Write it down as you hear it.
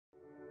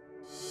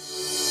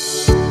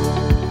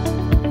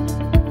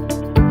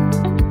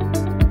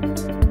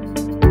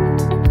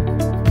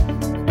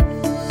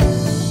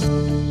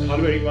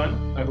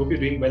hope you're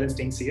doing well and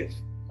staying safe.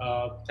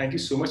 Thank you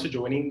so much for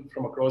joining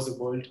from across the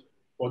world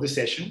for this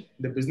session,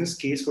 The Business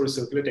Case for a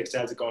Circular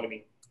Textiles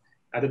Economy,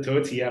 at the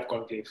third CAIF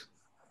Conclave.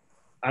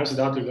 I'm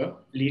Siddharth Durga,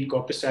 Lead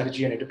Corporate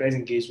Strategy and Enterprise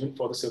Engagement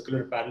for the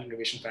Circular Apparel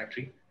Innovation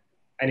Factory,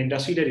 an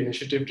industry-led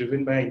initiative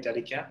driven by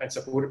IntelliCap and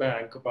supported by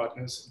anchor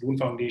partners Loon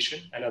Foundation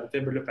and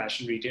Aditya Birla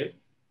Fashion Retail,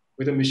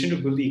 with a mission to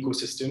build the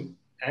ecosystem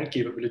and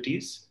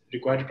capabilities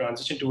required to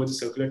transition towards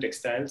the circular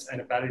textiles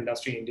and apparel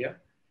industry in India,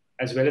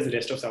 as well as the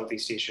rest of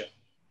Southeast Asia.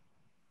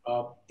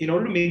 In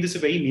order to make this a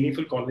very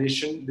meaningful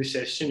conversation, this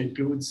session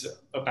includes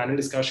a panel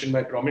discussion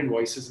by prominent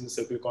voices in the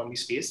circular economy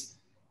space,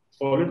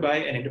 followed by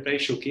an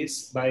enterprise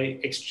showcase by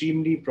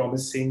extremely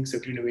promising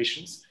circular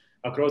innovations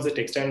across the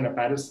textile and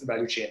apparel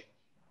value chain.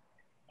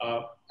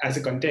 As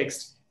a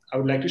context, I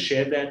would like to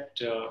share that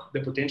the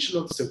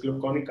potential of the circular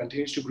economy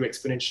continues to grow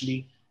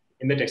exponentially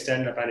in the textile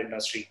and apparel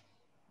industry.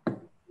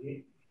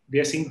 We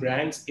are seeing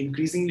brands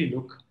increasingly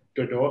look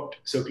to adopt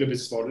circular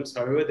business models.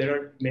 However, there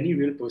are many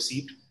real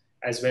perceived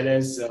as well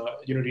as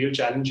real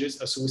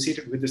challenges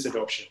associated with this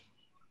adoption.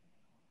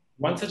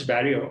 One such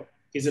barrier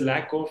is a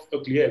lack of a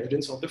clear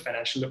evidence of the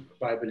financial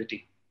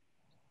viability.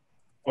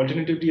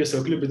 Alternatively, a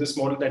circular business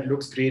model that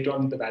looks great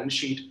on the balance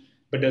sheet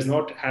but does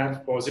not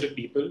have positive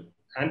people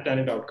and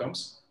planet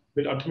outcomes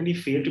will ultimately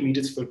fail to meet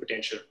its full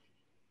potential.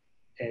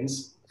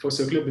 Hence, for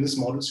circular business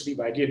models to be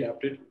widely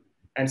adapted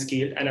and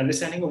scaled, an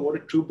understanding of what a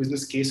true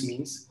business case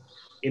means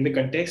in the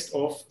context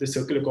of the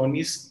circular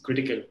economy is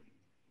critical.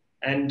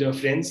 And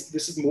friends,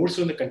 this is more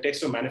so in the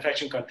context of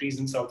manufacturing countries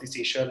in Southeast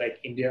Asia like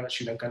India,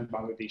 Sri Lanka, and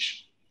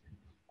Bangladesh.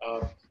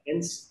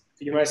 Hence,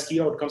 as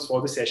key outcomes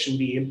for the session,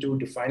 we aim to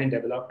define and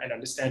develop an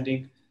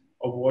understanding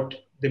of what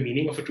the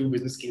meaning of a true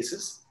business case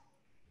is.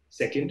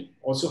 Second,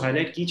 also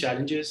highlight key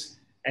challenges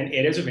and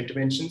areas of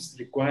interventions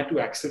required to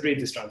accelerate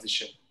this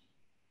transition.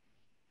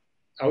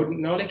 I would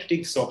now like to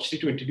take this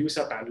opportunity to introduce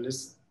our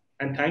panelists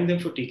and thank them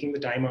for taking the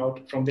time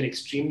out from their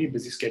extremely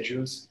busy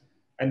schedules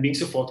and being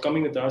so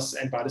forthcoming with us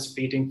and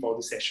participating for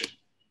the session.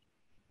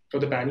 For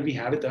the panel, we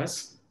have with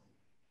us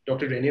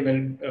Dr. René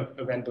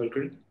van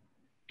Berkel.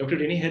 Dr.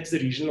 René heads the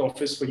regional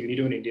office for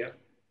UNIDO in India.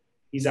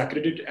 He's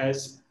accredited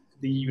as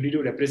the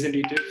UNIDO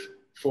representative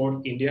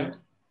for India,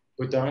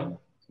 Bhutan,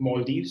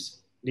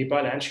 Maldives,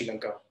 Nepal, and Sri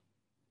Lanka.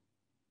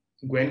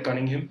 Gwen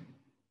Cunningham.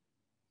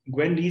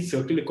 Gwen leads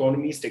Circular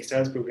Economy's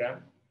Textiles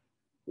program,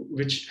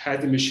 which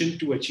has the mission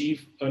to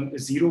achieve a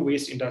zero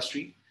waste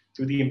industry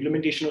through the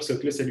implementation of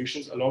circular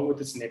solutions along with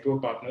its network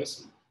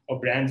partners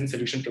of brands and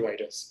solution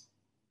providers.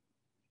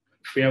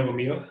 Freya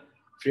Vermeer.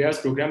 Freya's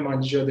program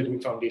manager at the Loon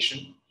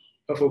Foundation.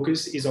 Her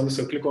focus is on the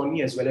circular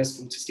economy as well as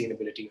food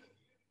sustainability.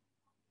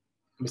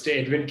 Mr.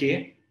 Edwin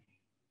K.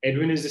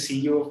 Edwin is the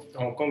CEO of the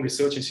Hong Kong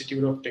Research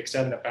Institute of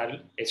Textile and Apparel,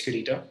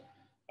 HK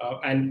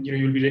and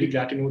you'll be really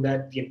glad to know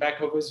that the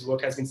impact of his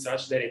work has been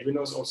such that Edwin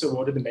was also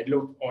awarded the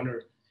Medal of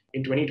Honor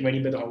in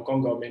 2020 by the Hong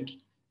Kong government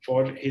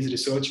for his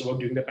research work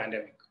during the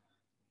pandemic.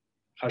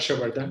 Harsha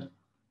Vardhan.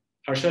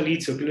 Harsha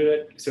leads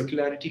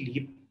Circularity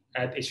Leap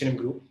at H&M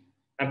Group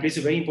and plays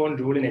a very important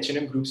role in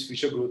H&M Group's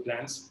future growth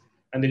plans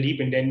and the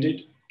Leap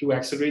intended to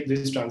accelerate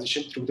this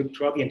transition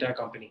throughout the entire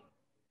company.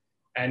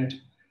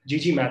 And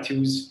Gigi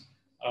Matthews.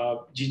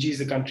 Gigi is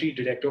the country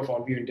director of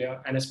Onview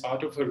India and as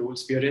part of her role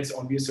spearheads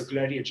Onview's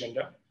circularity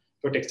agenda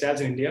for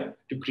textiles in India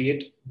to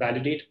create,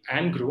 validate,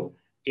 and grow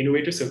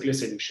innovative circular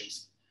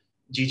solutions.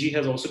 Gigi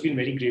has also been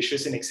very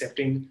gracious in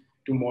accepting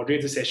to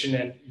moderate the session,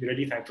 and we're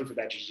really thankful for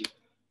that, Gigi.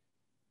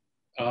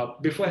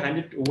 Before I hand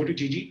it over to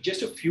Gigi,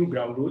 just a few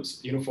ground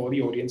rules, for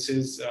the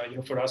audiences,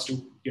 for us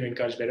to,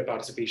 encourage better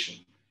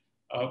participation.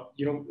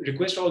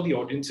 Request all the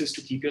audiences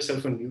to keep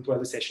yourself on mute while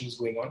the session is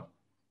going on.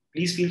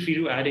 Please feel free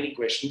to add any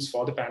questions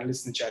for the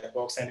panelists in the chat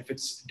box. And if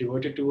it's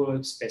diverted to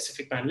a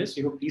specific panelist,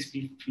 please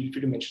feel free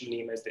to mention the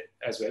name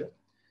as well.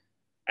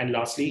 And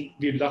lastly,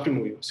 we'd love to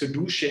know you. So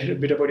do share a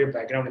bit about your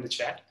background in the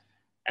chat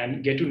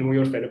and get to know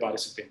your fellow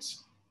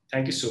participants.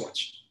 Thank you so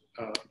much.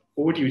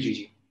 Over to you,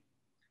 Gigi.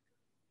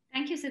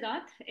 Thank you,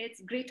 Siddharth.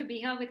 It's great to be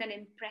here with an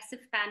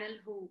impressive panel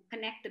who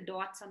connect the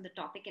dots on the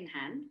topic in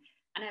hand.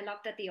 And I love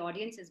that the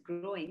audience is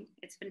growing.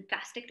 It's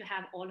fantastic to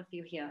have all of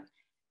you here.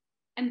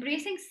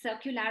 Embracing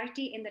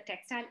circularity in the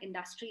textile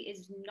industry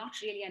is not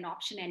really an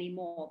option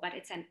anymore, but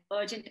it's an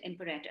urgent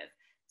imperative.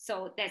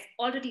 So there's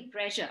already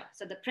pressure.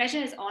 So the pressure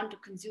is on to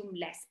consume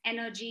less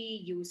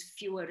energy, use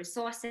fewer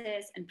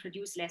resources, and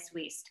produce less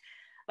waste.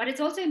 But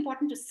it's also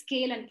important to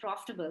scale and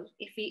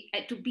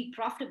to be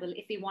profitable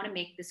if we want to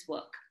make this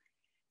work.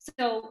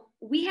 So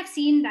we have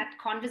seen that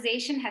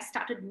conversation has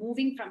started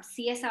moving from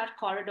CSR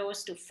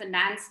corridors to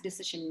finance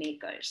decision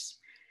makers.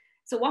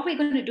 So what we're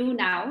going to do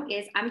now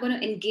is I'm going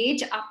to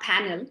engage our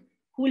panel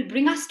who will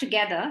bring us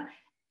together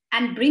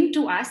and bring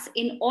to us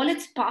in all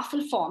its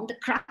powerful form, the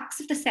crux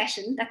of the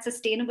session, that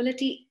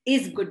sustainability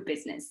is good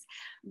business.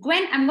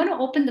 Gwen, I'm going to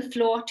open the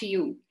floor to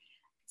you.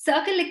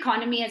 Circle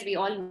Economy, as we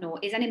all know,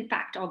 is an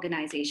impact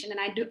organization, and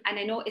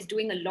I know is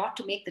doing a lot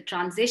to make the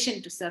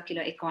transition to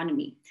circular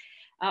economy.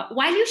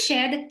 While you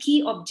share the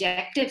key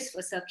objectives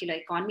for circular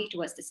economy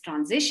towards this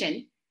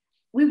transition,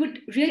 we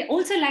would really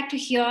also like to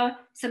hear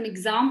some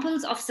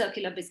examples of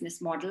circular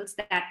business models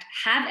that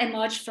have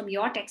emerged from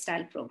your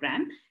textile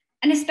program,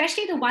 and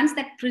especially the ones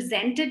that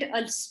presented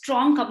a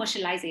strong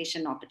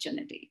commercialization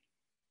opportunity.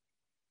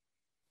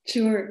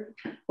 Sure.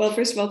 Well,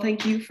 first of all,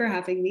 thank you for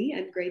having me,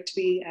 and great to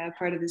be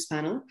part of this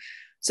panel.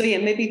 So yeah,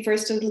 maybe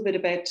first a little bit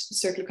about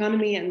circular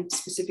economy and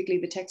specifically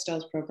the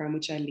textiles program,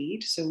 which I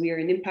lead. So we are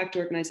an impact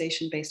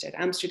organization based out of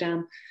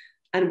Amsterdam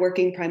and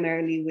working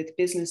primarily with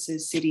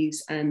businesses,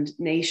 cities, and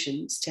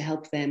nations to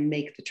help them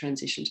make the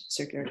transition to the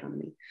circular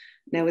economy.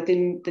 Now,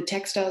 within the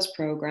textiles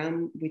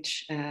program,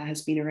 which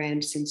has been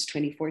around since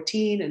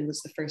 2014 and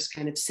was the first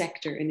kind of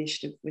sector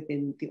initiative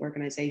within the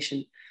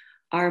organization,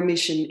 our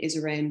mission is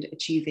around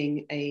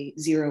achieving a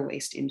zero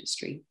waste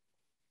industry.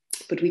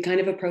 But we kind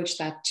of approach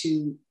that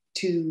to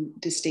two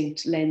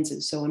distinct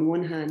lenses. So on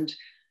one hand,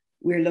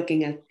 we're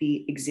looking at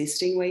the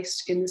existing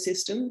waste in the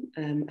system,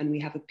 and we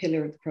have a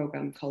pillar of the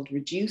program called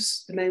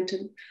Reduce the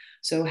Mountain.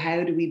 So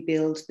how do we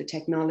build the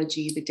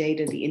technology, the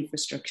data, the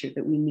infrastructure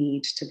that we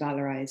need to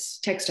valorize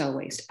textile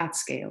waste at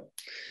scale?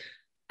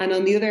 And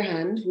on the other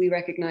hand, we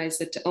recognize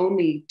that to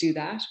only do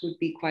that would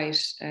be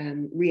quite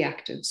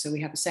reactive. So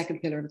we have a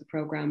second pillar of the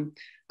program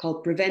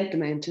called Prevent the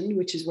Mountain,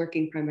 which is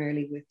working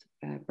primarily with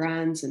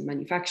brands and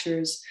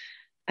manufacturers,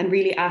 and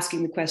really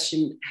asking the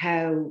question,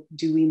 how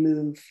do we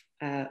move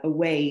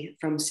away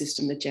from a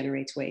system that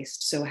generates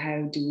waste? So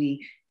how do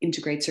we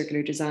integrate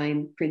circular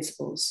design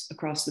principles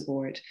across the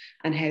board?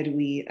 And how do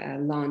we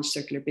launch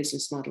circular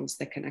business models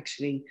that can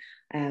actually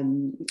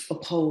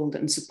uphold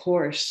and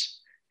support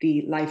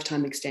the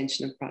lifetime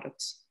extension of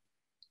products?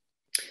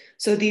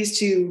 So these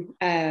two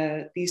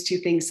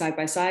things side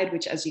by side,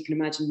 which as you can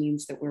imagine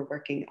means that we're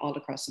working all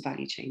across the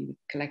value chain with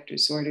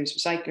collectors, sorters,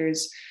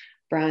 recyclers,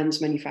 brands,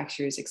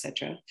 manufacturers,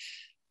 etc.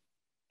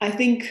 I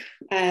think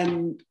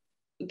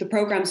the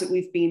programs that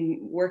we've been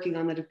working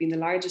on that have been the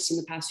largest in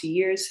the past few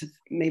years, have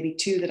maybe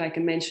two that I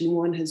can mention.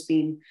 One has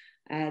been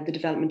the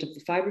development of the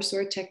fiber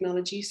sort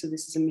technology. So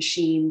this is a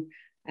machine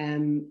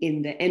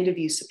in the end of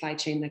use supply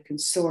chain that can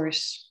sort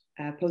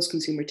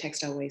post-consumer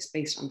textile waste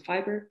based on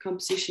fiber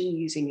composition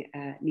using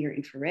near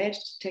infrared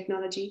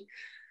technology.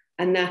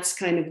 And that's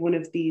kind of one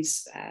of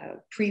these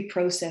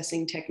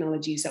pre-processing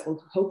technologies that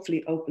will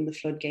hopefully open the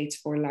floodgates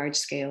for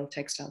large-scale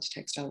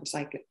textile-to-textile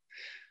recycling.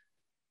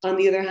 On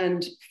the other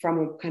hand, from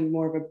a kind of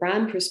more of a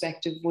brand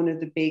perspective, one of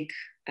the big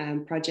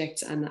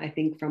projects, and I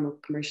think from a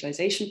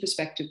commercialization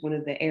perspective, one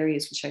of the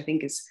areas which I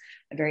think is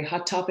a very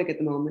hot topic at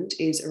the moment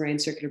is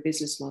around circular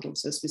business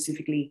models, so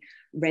specifically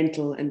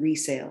rental and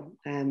resale.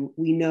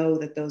 We know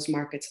that those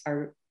markets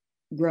are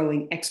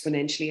growing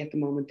exponentially at the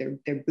moment.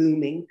 They're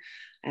booming.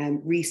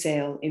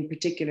 Resale in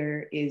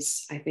particular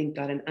is, I think,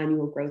 got an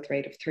annual growth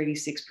rate of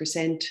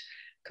 36%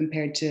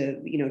 compared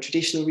to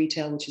traditional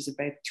retail, which is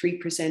about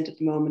 3% at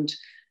the moment.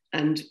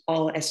 And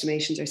all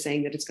estimations are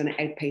saying that it's going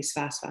to outpace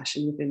fast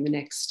fashion within the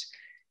next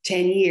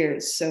 10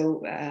 years.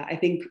 So I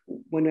think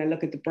when I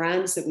look at the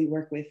brands that we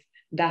work with,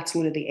 that's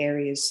one of the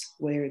areas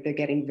where they're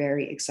getting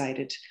very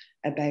excited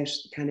about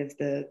kind of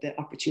the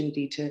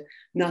opportunity to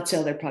not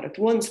sell their product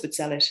once, but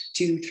sell it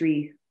 2,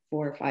 3,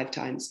 4, 5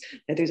 times.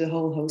 Now, there's a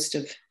whole host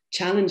of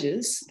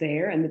challenges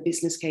there, and the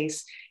business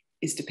case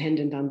is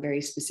dependent on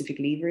very specific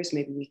levers.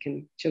 Maybe we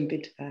can jump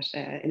into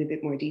that in a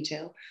bit more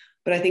detail.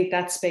 But I think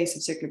that space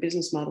of circular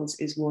business models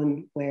is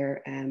one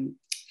where,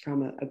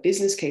 from a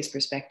business case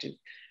perspective,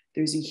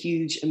 there's a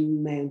huge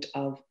amount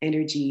of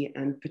energy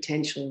and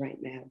potential right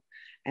now.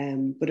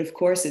 But of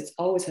course, it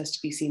always has to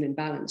be seen in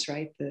balance,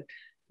 right?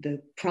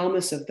 The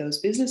promise of those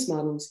business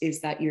models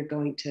is that you're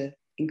going to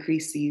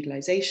increase the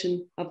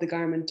utilization of the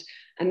garment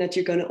and that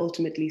you're going to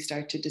ultimately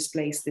start to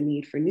displace the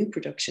need for new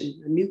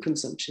production and new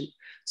consumption.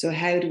 So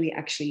how do we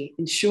actually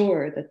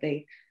ensure that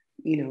they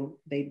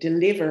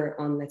deliver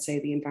on, let's say,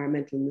 the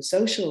environmental and the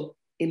social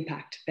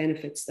impact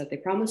benefits that they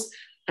promise,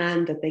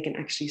 and that they can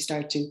actually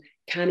start to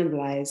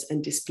cannibalize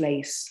and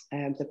displace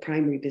the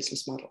primary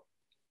business model?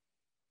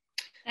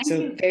 Thank so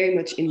you. Very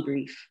much in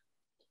brief.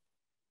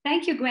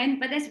 Thank you, Gwen.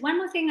 But there's one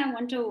more thing I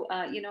want to,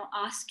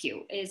 ask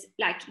you is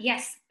like,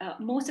 yes,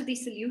 most of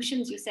these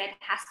solutions you said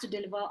has to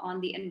deliver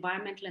on the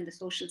environmental and the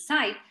social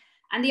side.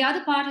 And the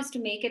other part is to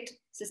make it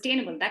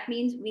sustainable. That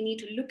means we need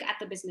to look at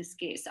the business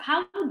case. So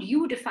how would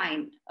you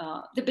define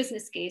the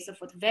business case of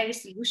the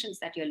various solutions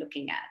that you're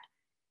looking at?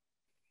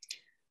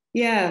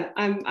 Yeah,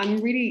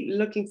 I'm really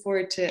looking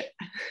forward to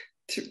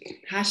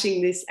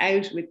hashing this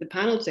out with the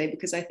panel today,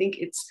 because I think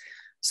it's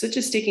such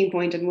a sticking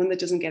point and one that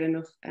doesn't get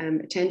enough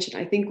attention.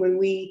 I think when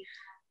we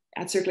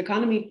at Circular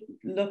Economy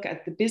look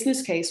at the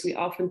business case, we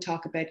often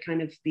talk about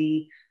kind of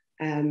the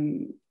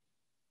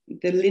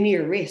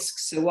linear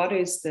risks. So what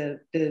is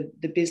the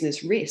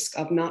business risk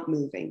of not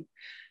moving?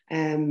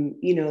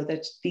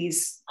 That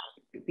these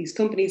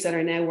companies that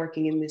are now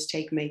working in this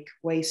take, make,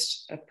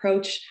 waste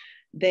approach,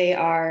 they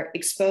are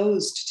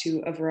exposed to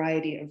a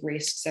variety of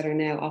risks that are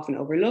now often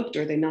overlooked,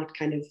 or they're not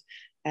kind of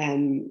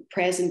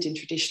present in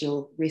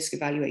traditional risk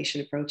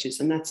evaluation approaches.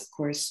 And that's, of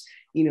course,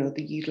 the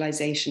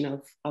utilization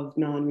of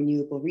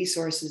non-renewable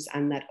resources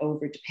and that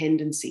over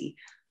dependency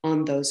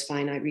on those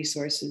finite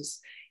resources.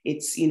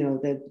 It's, you know,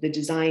 the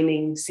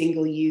designing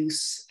single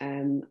use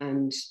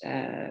and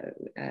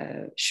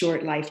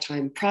short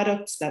lifetime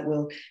products that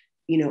will,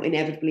 you know,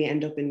 inevitably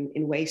end up in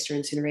waste or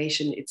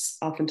incineration. It's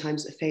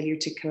oftentimes a failure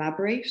to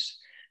collaborate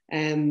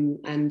and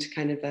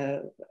kind of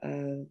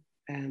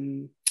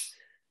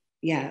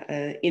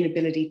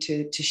inability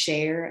to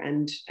share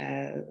and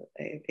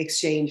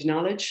exchange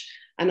knowledge,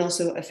 and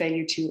also a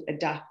failure to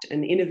adapt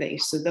and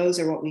innovate. So those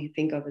are what we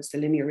think of as the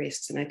linear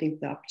risks. And I think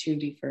the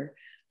opportunity for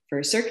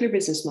circular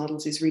business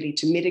models is really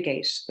to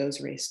mitigate those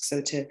risks.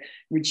 So to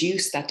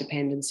reduce that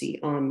dependency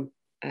on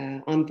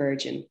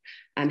virgin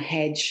and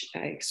hedge,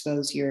 I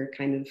suppose, your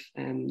kind of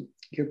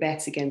your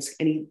bets against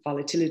any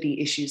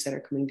volatility issues that are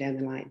coming down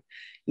the line.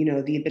 You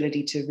know, the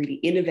ability to really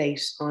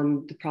innovate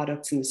on the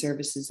products and the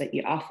services that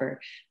you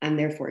offer, and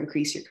therefore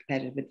increase your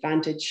competitive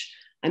advantage.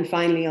 And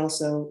finally,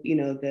 also, you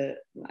know,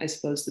 I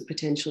suppose the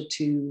potential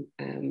to,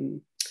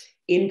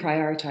 in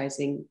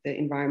prioritizing the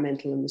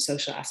environmental and the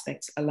social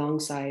aspects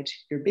alongside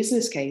your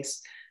business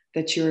case,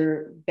 that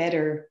you're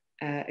better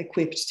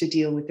equipped to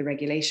deal with the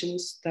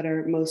regulations that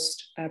are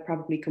most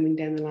probably coming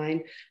down the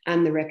line,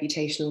 and the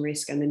reputational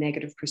risk and the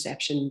negative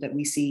perception that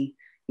we see,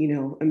 you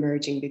know,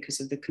 emerging because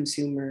of the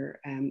consumer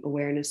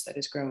awareness that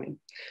is growing.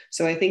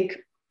 So I think,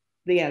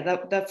 yeah,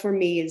 that for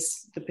me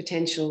is the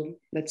potential,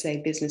 let's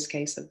say, business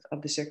case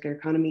of the circular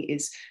economy,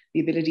 is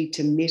the ability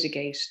to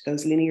mitigate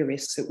those linear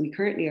risks that we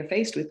currently are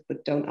faced with,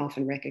 but don't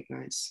often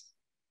recognize.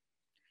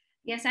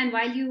 Yes, and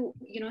while you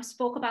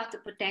spoke about the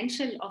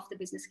potential of the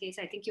business case,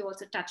 I think you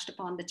also touched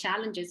upon the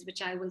challenges,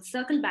 which I will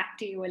circle back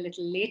to you a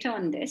little later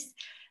on this.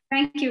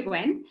 Thank you,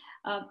 Gwen.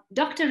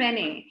 Dr.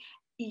 Renee,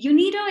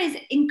 UNIDO is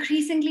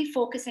increasingly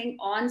focusing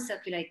on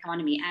circular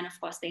economy and, of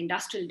course, the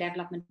industrial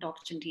development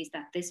opportunities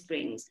that this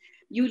brings.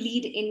 You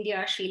lead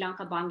India, Sri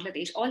Lanka,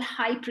 Bangladesh, all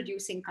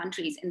high-producing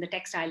countries in the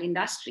textile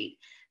industry.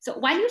 So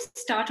while you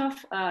start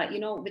off,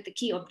 with the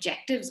key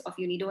objectives of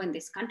UNIDO in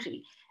this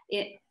country,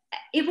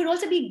 it would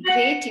also be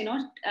great,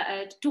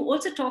 to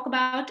also talk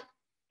about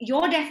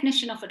your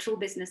definition of a true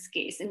business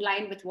case in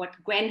line with what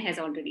Gwen has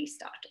already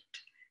started.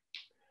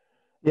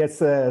 Yes,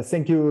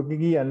 thank you,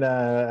 Gigi, and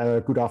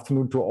good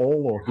afternoon to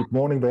all, or good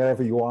morning,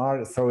 wherever you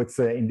are. So it's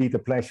indeed a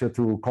pleasure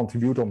to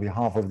contribute on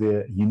behalf of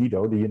the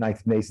UNIDO, the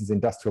United Nations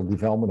Industrial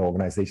Development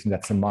Organization.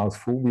 That's a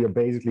mouthful. We are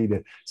basically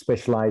the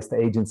specialized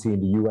agency in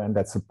the UN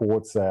that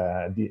supports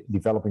the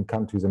developing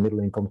countries and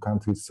middle-income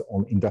countries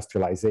on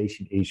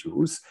industrialization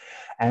issues.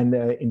 And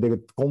in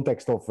the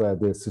context of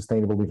the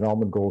Sustainable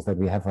Development Goals that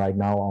we have right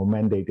now, our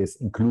mandate is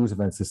Inclusive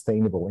and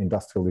Sustainable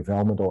Industrial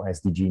Development, or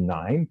SDG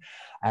 9.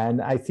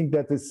 And I think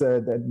that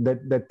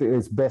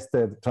is best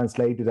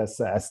translated as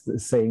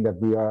saying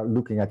that we are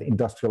looking at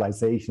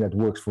industrialization that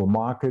works for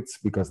markets,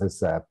 because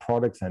there's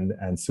products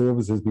and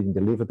services being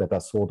delivered that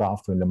are sought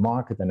after in the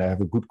market and they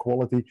have a good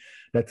quality,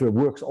 that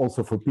works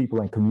also for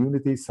people and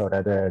communities, so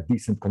that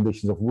decent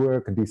conditions of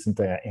work and decent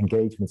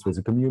engagements with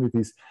the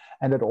communities,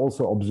 and that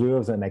also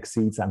observes and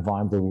exceeds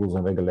environmental rules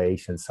and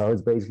regulations. So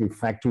it's basically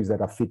factories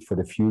that are fit for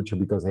the future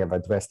because they have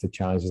addressed the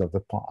challenges of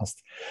the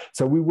past.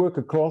 So we work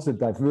across a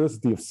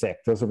diversity of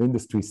sectors, of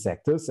industry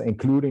sectors,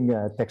 including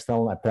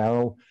textile and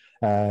apparel,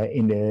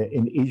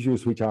 in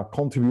issues which are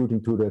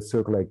contributing to the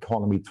circular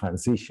economy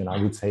transition,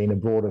 I would say, in a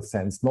broader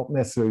sense, not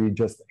necessarily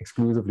just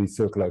exclusively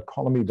circular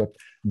economy, but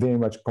very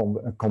much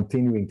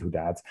continuing to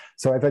that.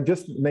 So if I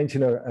just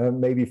mention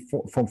maybe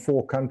from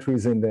 4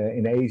 countries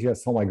in Asia,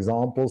 some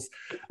examples,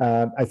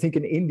 I think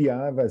in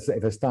India,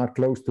 if I start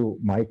close to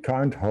my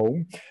current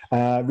home,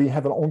 we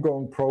have an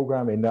ongoing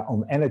program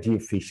on energy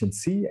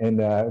efficiency, and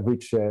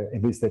which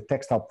is the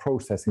textile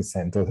processing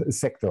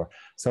sector.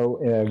 So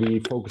we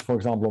focus, for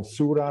example, on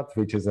Surat,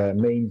 which is a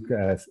main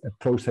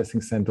processing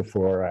center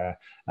for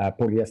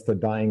polyester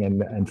dyeing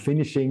and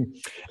finishing.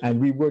 And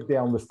we work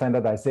there on the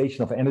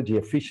standardization of energy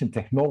efficient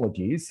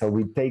technologies. So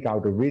we take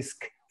out the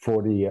risk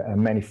for the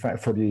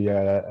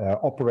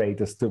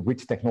operators to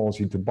which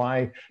technology to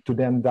buy, to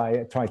then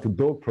try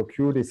to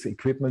procure this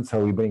equipment,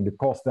 so we bring the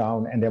cost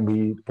down, and then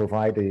we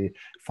provide the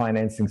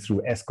financing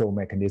through ESCO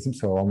mechanisms,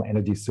 so on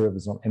energy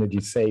service, on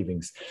energy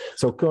savings.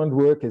 So current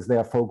work is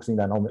there focusing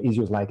then on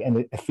issues like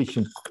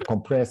efficient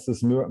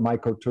compressors,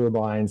 micro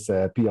turbines,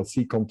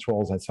 PLC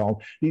controls, and so on.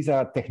 These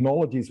are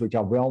technologies which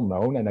are well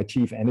known and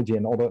achieve energy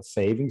and other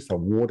savings, so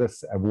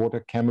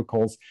water,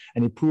 chemicals,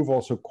 and improve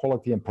also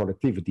quality and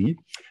productivity,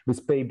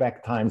 with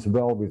payback times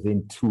well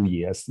within 2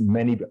 years,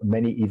 many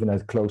even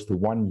as close to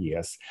 1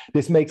 year.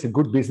 This makes a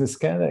good business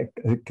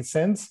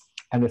sense.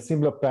 And a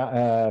similar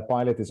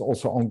pilot is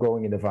also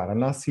ongoing in the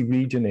Varanasi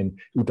region in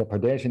Uttar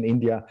Pradesh in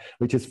India,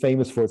 which is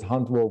famous for its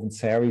hand-woven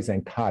saris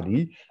and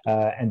khadi.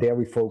 And there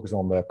we focus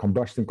on the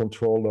combustion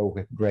control,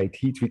 low-grade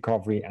heat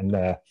recovery, and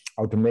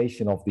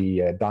automation of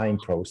the dyeing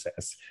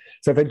process.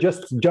 So if I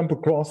just jump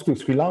across to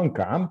Sri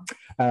Lanka,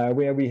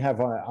 where we have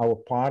our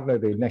partner,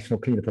 the National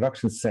Cleaner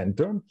Production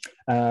Center,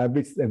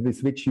 with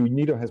which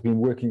UNIDO has been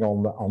working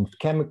on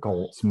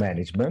chemicals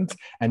management,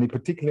 and in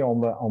particular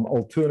on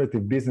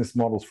alternative business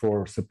models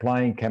for supply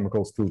supplying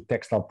chemicals to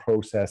textile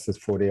processes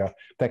for their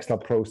textile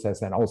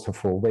process and also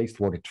for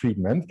wastewater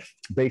treatment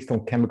based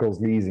on chemicals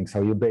leasing.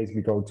 So you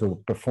basically go to a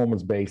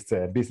performance-based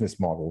business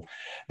model.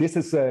 This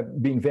has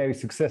been very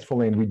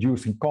successful in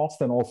reducing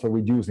cost and also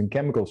reducing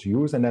chemicals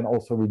use, and then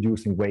also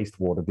reducing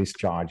wastewater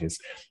discharges.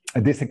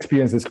 This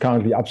experience is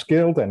currently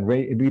upscaled and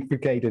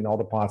replicated in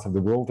other parts of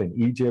the world, in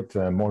Egypt,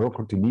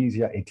 Morocco,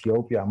 Tunisia,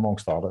 Ethiopia,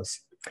 amongst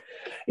others.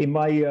 In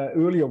my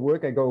earlier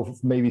work, I go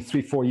maybe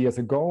 3-4 years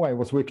ago, I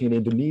was working in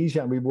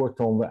Indonesia, and we worked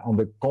on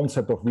the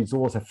concept of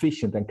resource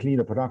efficient and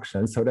cleaner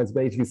production. So that's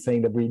basically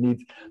saying that we need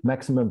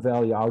maximum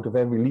value out of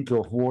every liter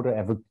of water,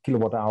 every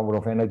kilowatt hour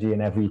of energy,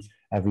 and every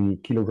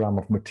kilogram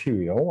of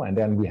material, and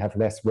then we have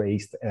less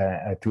waste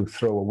to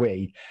throw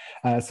away.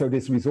 So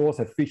this resource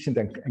efficient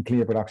and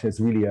cleaner production is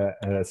really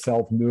a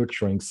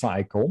self-nurturing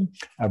cycle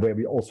where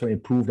we also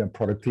improve the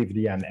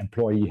productivity and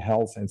employee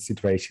health and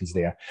situations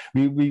there.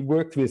 We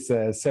worked with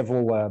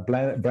several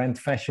brand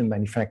fashion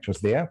manufacturers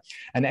there,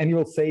 and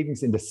annual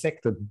savings in the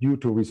sector due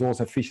to resource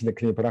efficient and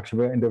cleaner production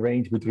were in the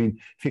range between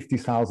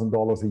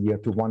 $50,000 a year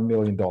to $1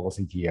 million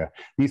a year.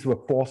 These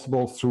were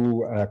possible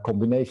through a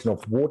combination of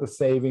water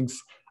savings,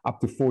 up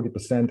to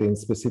 40% in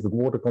specific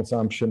water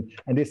consumption.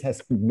 And this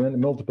has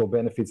multiple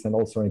benefits, and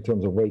also in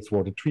terms of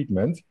wastewater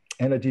treatment,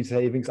 energy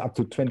savings up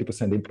to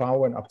 20% in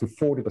power and up to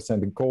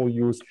 40% in coal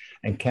use,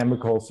 and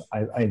chemicals,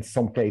 in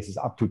some cases,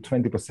 up to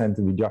 20%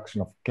 in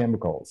reduction of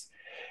chemicals.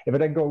 If I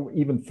then go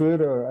even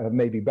further,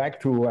 maybe back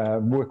to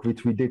work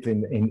which we did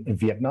in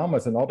Vietnam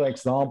as another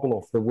example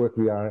of the work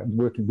we are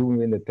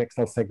doing in the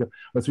textile sector,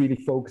 was really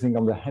focusing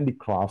on the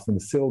handicrafts and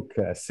the silk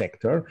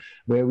sector,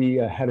 where we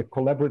had a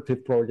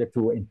collaborative project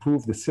to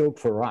improve the silk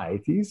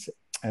varieties,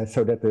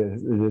 so that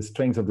the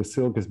strength of the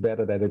silk is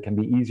better, that it can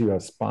be easier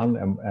spun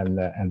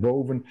and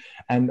woven,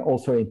 and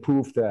also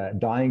improve the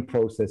dyeing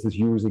processes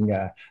using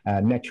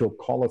natural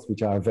colors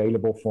which are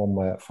available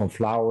from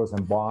flowers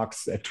and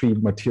barks, tree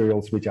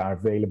materials which are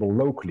available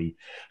locally.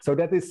 So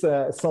that is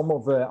some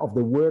of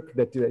the work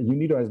that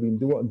UNIDO has been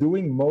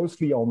doing,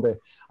 mostly on the,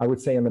 I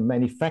would say, on the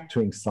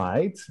manufacturing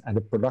side and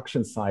the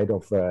production side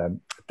of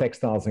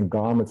textiles and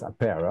garments,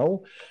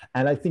 apparel.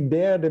 And I think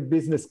there the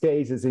business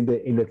case is in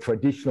the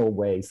traditional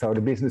way. So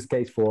the business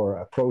case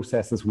for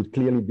processes would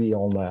clearly be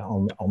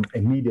on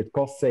immediate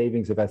cost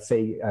savings. If I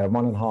say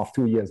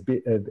 1.5-2 years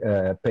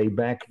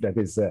payback,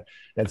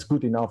 that's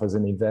good enough as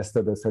an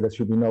investor. So there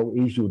should be no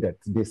issue that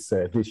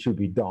this should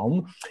be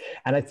done.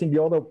 And I think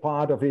the other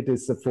part of it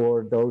is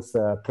for those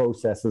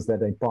processes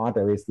that in part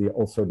there is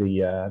also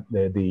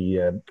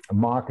the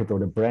market or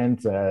the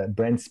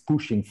brands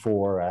pushing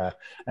for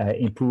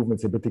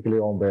improvements, in particular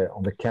on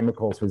the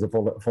chemicals with the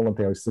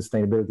voluntary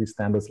sustainability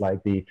standards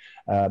like the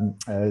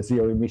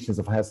zero emissions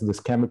of hazardous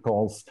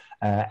chemicals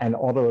and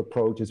other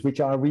approaches, which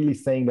are really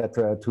saying that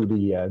to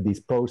these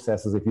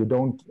processes, if you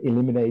don't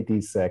eliminate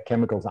these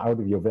chemicals out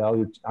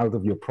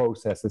of your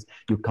processes,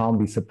 you can't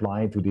be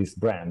supplying to these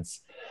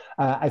brands.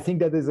 I think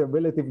that is a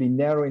relatively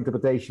narrow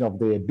interpretation of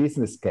the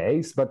business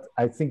case, but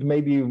I think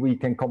maybe we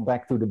can come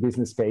back to the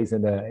business case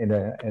in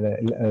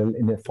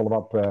a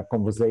follow-up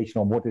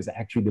conversation on what is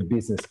actually the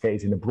business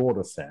case in a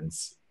broader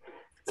sense.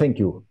 Thank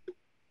you.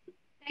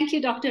 Thank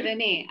you, Dr.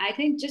 Rene. I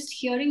think just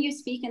hearing you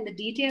speak and the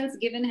details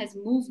given has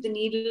moved the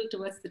needle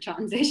towards the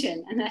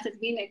transition, and that has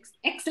been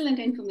excellent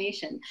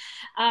information.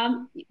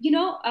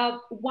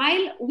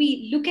 While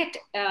we look at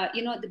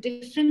the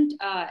different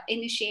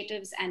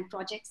initiatives and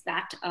projects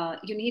that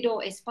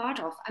UNIDO is part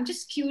of, I'm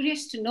just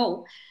curious to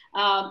know,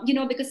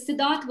 because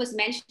Siddharth was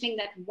mentioning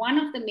that one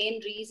of the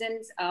main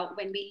reasons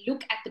when we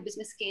look at the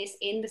business case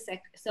in the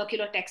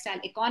circular textile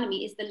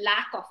economy is the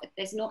lack of it.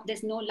 There's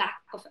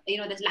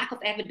lack of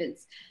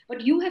evidence,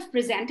 but you have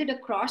presented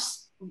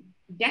across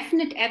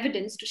definite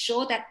evidence to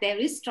show that there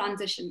is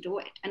transition to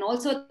it, and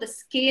also the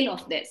scale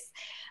of this.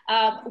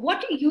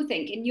 What do you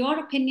think, in your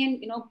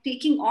opinion,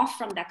 taking off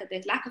from that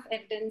there's lack of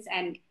evidence,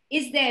 and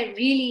is there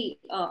really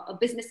a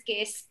business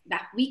case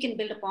that we can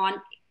build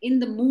upon in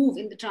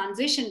the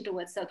transition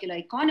towards circular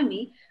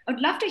economy? I'd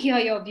love to hear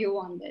your view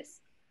on this.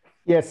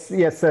 Yes,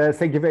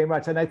 thank you very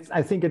much. And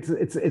I think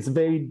it's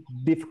very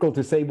difficult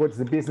to say what's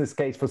the business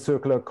case for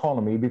circular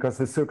economy, because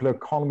the circular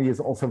economy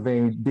is also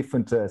very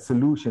different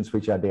solutions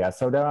which are there.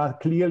 So there are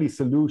clearly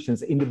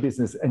solutions in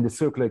the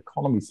circular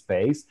economy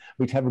space,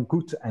 which have a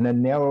good and a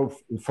narrow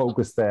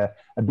focused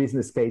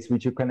business case,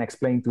 which you can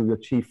explain to your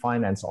chief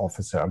finance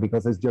officer,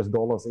 because it's just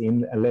dollars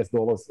in, less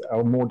dollars,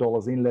 or more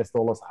dollars in, less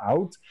dollars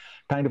out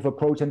kind of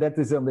approach. And that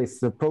is on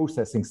this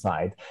processing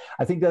side.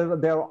 I think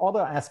there are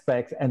other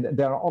aspects, and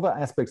there are other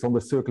aspects on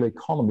the circular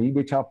economy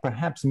which are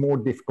perhaps more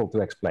difficult to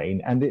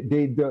explain, and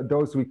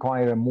those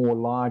require a more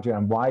larger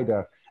and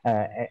wider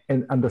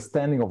an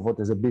understanding of what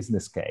is a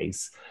business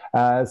case.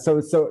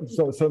 So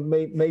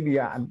maybe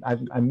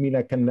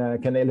I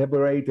can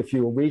elaborate if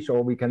you wish,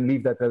 or we can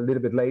leave that a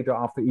little bit later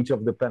after each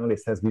of the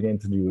panelists has been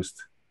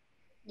introduced.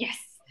 Yes,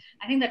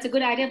 I think that's a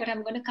good idea, but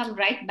I'm going to come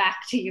right back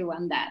to you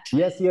on that.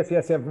 Yes,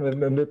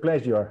 with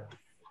pleasure.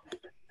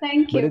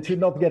 Thank you. But it should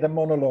not get a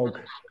monologue.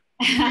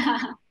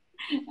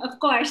 Of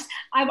course,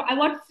 I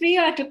want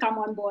Freya to come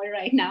on board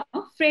right now.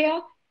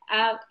 Freya,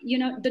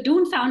 the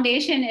Dune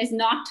Foundation is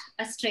not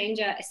a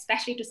stranger,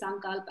 especially to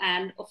Sankalp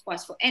and of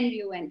course for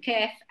NVU and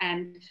CAIF.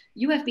 And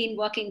you have been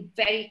working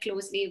very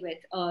closely with,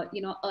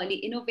 early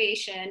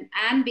innovation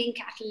and being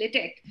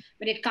catalytic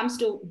when it comes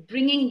to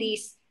bringing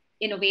these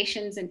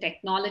innovations and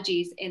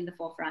technologies in the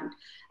forefront.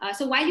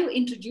 So while you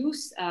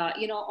introduce,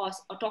 or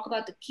talk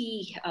about the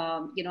key,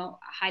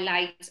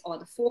 highlights or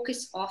the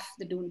focus of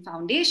the Dune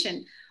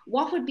Foundation,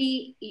 what would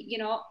be,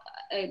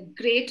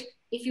 great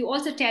if you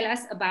also tell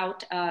us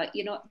about,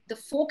 the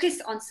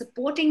focus on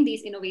supporting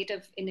these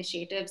innovative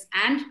initiatives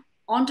and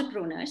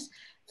entrepreneurs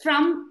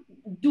from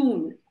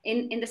Dune,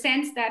 in the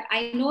sense that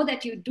I know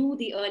that you do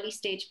the early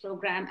stage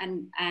program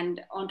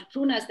and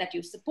entrepreneurs that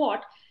you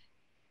support.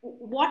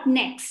 What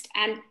next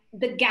and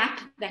the gap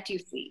that you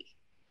see?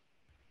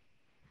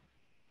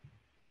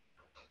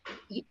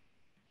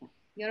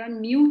 You're on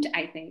mute,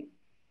 I think.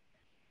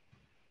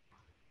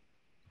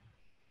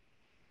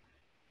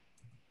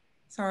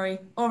 Sorry,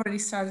 already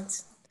started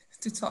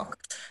to talk.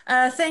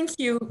 Thank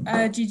you,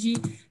 Gigi.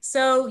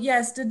 So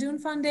yes, the Dune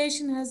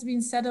Foundation has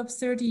been set up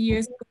 30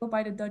 years ago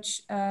by the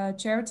Dutch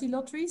charity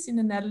lotteries in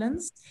the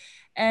Netherlands.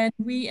 And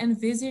we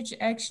envisage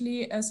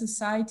actually a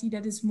society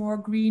that is more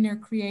greener,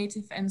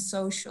 creative, and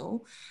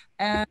social.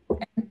 And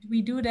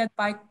we do that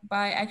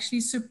by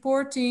actually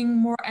supporting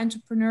more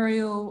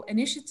entrepreneurial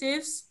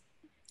initiatives.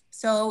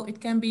 So it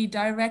can be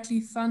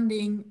directly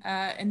funding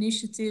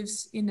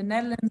initiatives in the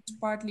Netherlands,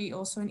 partly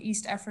also in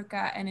East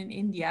Africa and in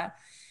India.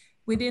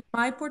 Within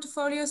my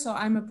portfolio, so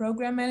I'm a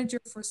program manager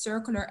for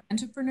circular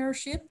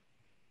entrepreneurship.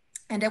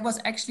 And that was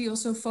actually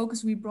also a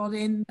focus we brought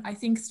in, I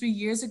think, 3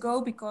 years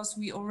ago, because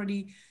we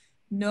already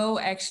know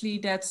actually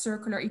that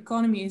circular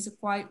economy is a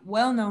quite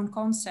well-known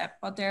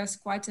concept, but there's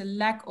quite a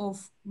lack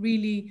of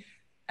really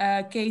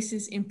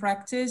cases in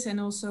practice and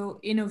also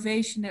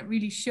innovation that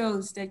really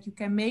shows that you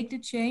can make the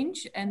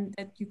change and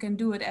that you can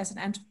do it as an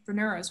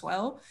entrepreneur as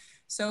well.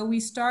 So we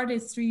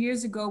started 3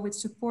 years ago with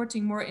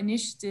supporting more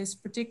initiatives,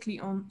 particularly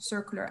on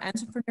circular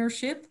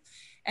entrepreneurship.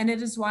 And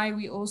that is why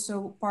we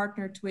also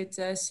partnered with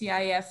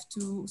CAIF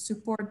to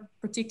support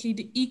particularly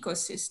the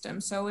ecosystem.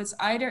 So it's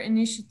either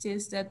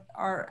initiatives that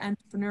are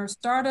entrepreneur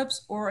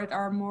startups or it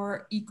are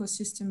more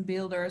ecosystem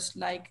builders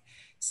like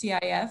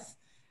CAIF.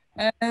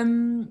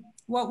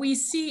 What we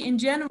see in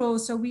general,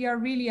 so we are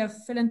really a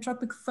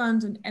philanthropic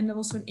fund and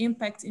also an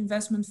impact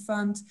investment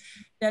fund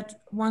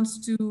that wants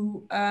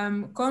to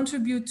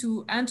contribute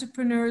to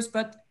entrepreneurs,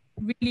 but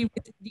really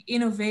with the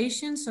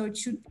innovation. So it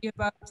should be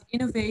about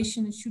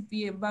innovation, it should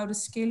be about a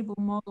scalable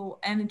model,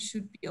 and it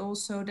should be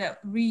also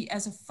that we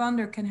as a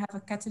funder can have a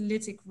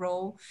catalytic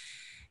role.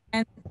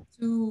 And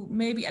to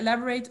maybe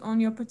elaborate on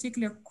your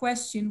particular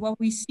question, what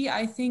we see,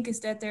 I think,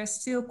 is that there's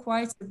still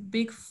quite a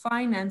big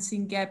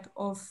financing gap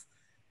of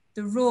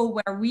the role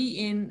where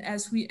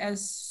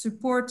as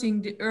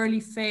supporting the early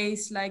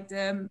phase, like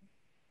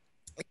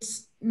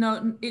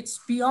it's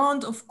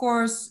beyond, of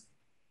course,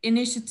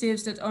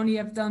 initiatives that only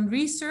have done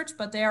research,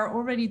 but they are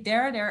already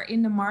there, they're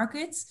in the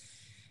markets,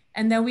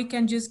 and then we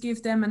can just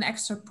give them an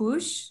extra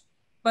push.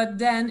 But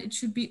then it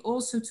should be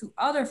also to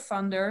other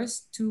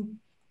funders to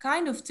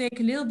kind of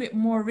take a little bit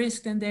more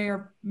risk than they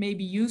are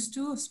maybe used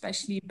to,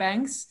 especially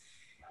banks.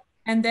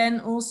 And then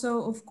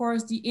also, of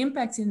course, the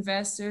impact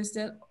investors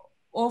that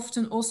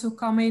often also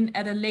come in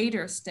at a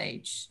later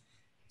stage.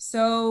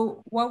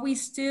 So what we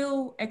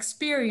still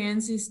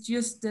experience is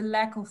just the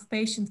lack of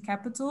patient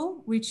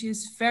capital, which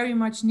is very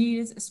much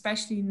needed,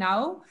 especially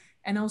now,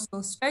 and also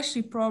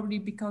especially probably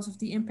because of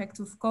the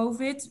impact of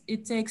COVID.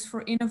 It takes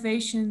for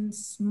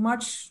innovations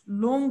much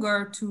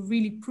longer to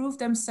really prove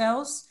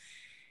themselves.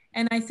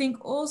 And I think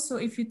also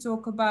if you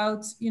talk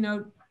about,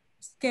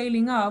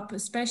 scaling up,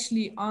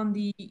 especially on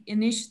the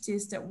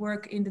initiatives that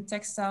work in the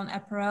textile and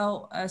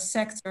apparel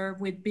sector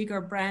with bigger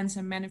brands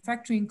and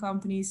manufacturing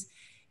companies,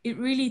 it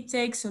really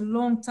takes a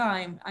long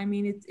time. I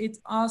mean, it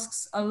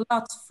asks a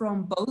lot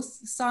from both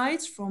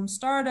sides, from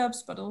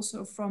startups, but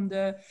also from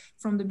the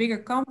bigger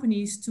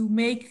companies to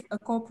make a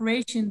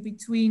cooperation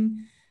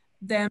between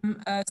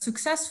them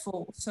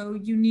successful. So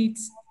you need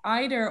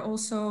either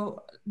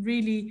also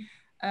really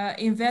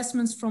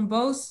investments from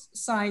both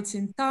sides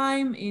in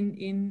time,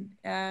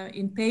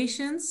 in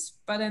patience,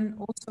 but then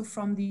also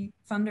from the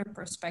funder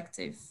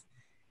perspective.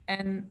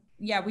 And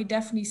yeah, we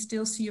definitely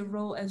still see a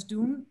role as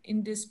Dune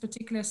in this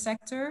particular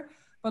sector,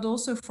 but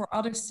also for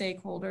other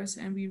stakeholders.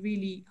 And we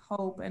really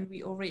hope, and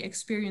we already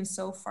experienced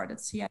so far, that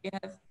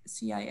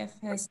CAIF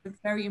has a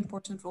very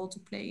important role to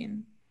play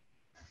in.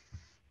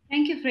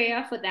 Thank you,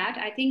 Freya, for that.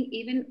 I think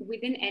even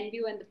within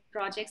NVU and the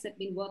projects that have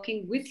been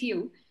working with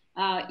you,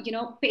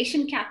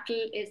 patient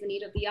capital is the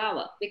need of the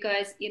hour,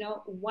 because,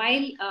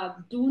 while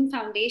Dune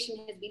Foundation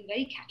has been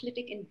very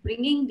catalytic in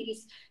bringing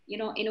these,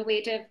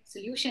 innovative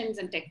solutions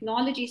and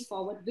technologies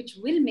forward, which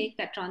will make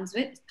that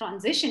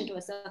transition to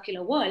a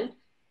circular world,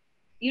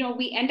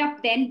 we end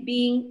up then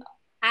being,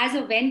 as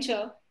a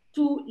venture,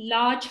 too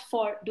large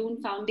for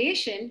Dune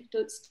Foundation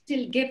to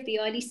still give the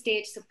early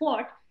stage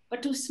support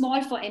but too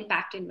small for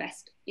impact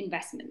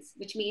investments,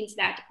 which means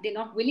that they're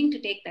not willing to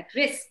take that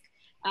risk,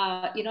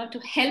 to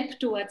help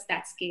towards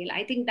that scale.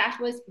 I think that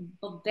was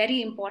a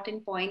very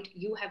important point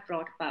you have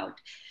brought about.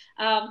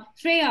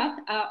 Freya,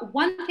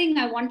 one thing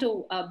I want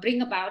to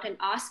bring about and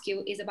ask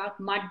you is about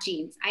mud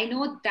jeans. I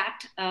know that,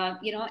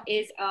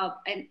 is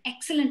an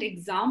excellent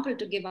example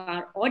to give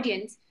our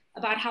audience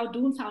about how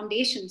Dune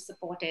Foundation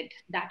supported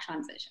that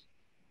transition.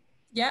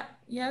 Yeah,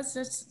 yes,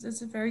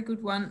 that's a very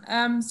good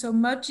one. So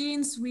mud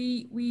jeans,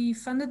 we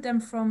funded them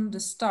from the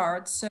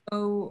start.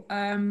 So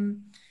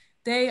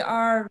they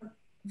are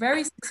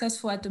very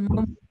successful at the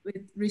moment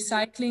with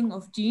recycling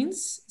of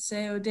jeans.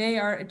 So they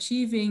are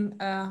achieving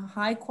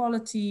high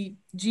quality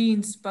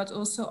jeans, but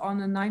also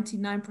on a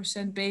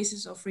 99%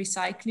 basis of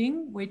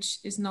recycling, which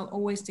is not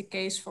always the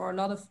case for a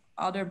lot of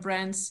other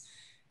brands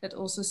that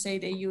also say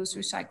they use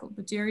recycled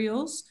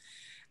materials.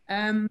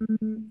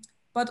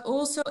 But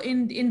also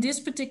in this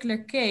particular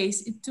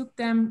case, it took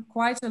them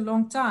quite a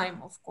long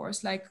time, of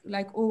course,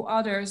 like all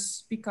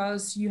others,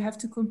 because you have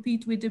to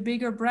compete with the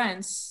bigger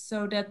brands.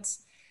 So that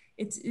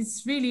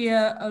it's really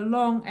a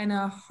long and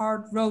a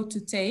hard road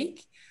to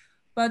take,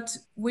 but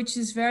which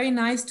is very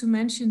nice to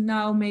mention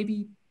now.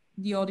 Maybe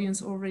the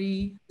audience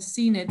already has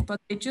seen it,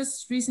 but they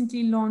just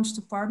recently launched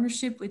a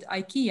partnership with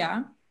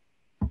IKEA.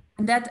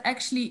 And that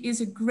actually is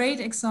a great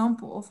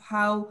example of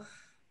how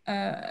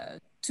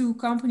two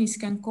companies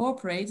can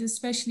cooperate,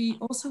 especially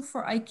also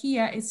for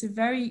IKEA. It's a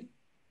very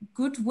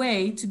good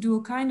way to do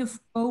a kind of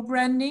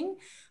co-branding,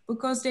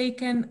 because they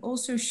can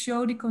also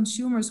show the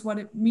consumers what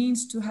it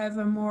means to have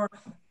a more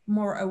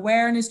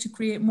awareness, to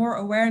create more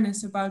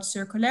awareness about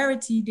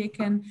circularity. They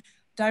can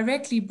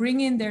directly bring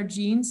in their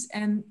jeans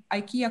and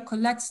IKEA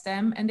collects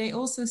them, and they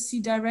also see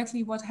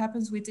directly what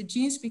happens with the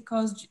jeans,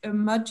 because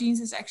mud jeans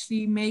is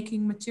actually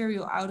making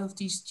material out of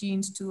these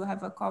jeans to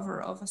have a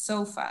cover of a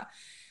sofa.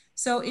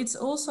 So it's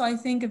also, I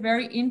think, a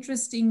very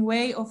interesting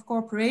way of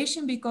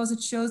cooperation, because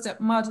it shows that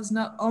mud is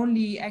not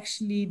only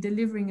actually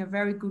delivering a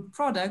very good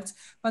product,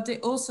 but they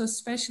also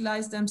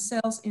specialize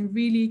themselves in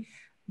really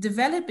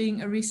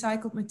developing a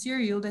recycled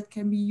material that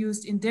can be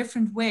used in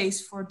different ways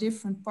for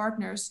different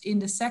partners in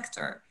the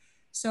sector.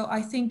 So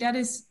I think that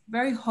is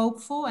very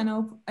hopeful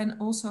and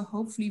also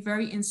hopefully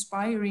very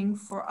inspiring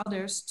for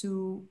others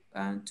to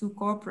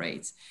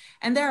cooperate.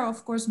 And there are,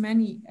 of course,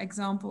 many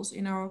examples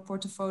in our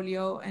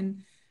portfolio,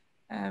 and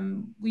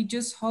we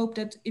just hope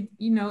that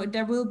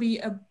there will be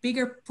a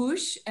bigger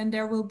push, and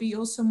there will be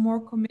also more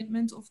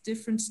commitment of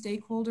different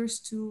stakeholders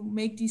to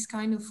make these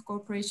kind of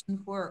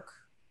cooperations work.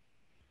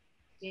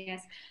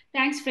 Yes,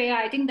 thanks, Freya.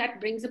 I think that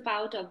brings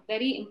about a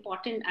very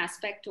important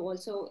aspect to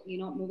also,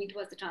 moving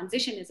towards the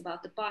transition, is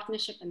about the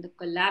partnership and the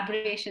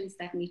collaborations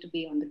that need to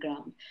be on the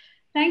ground.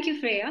 Thank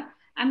you, Freya.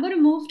 I'm going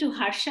to move to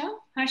Harsha.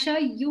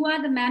 Harsha, you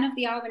are the man of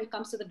the hour when it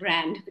comes to the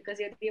brand, because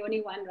you're the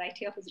only one right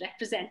here who's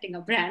representing a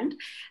brand.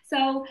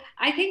 So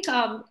I think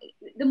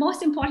the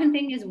most important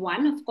thing is,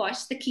 one, of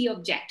course, the key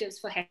objectives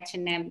for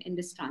H&M in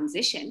this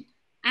transition,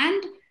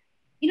 and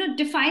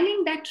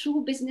defining that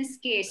true business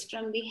case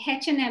from the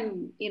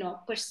H&M,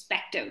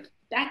 perspective.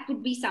 That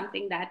would be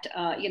something that,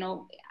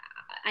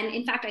 and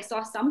in fact, I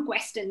saw some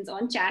questions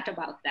on chat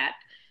about that.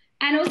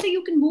 And also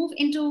you can move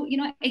into,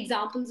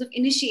 examples of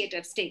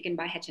initiatives taken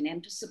by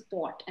H&M to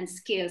support and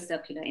scale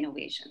circular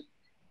innovation.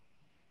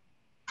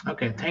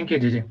 Okay, thank you,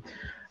 Gigi.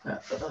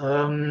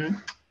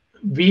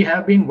 We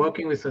have been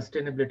working with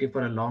sustainability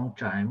for a long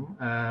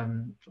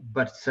time,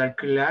 but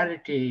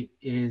circularity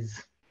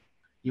is,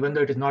 even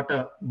though it is not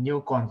a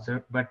new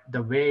concept, but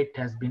the way it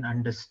has been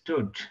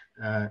understood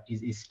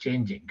is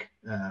changing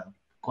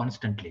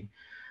constantly.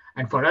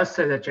 And for us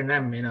as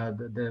H&M,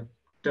 the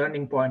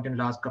turning point in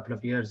the last couple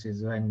of years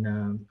is when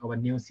our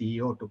new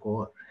CEO took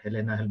over,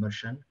 Helena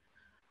Helmersson.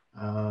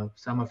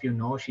 Some of you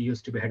know, she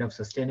used to be head of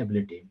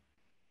sustainability.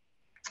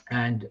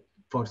 And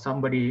for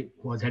somebody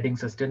who was heading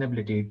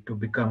sustainability to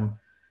become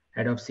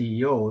head of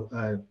CEO,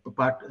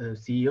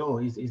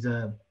 CEO is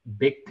a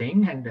big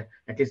thing. And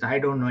at least I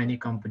don't know any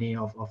company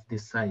of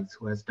this size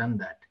who has done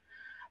that.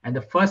 And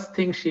the first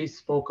thing she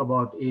spoke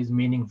about is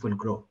meaningful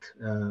growth.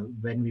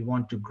 When we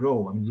want to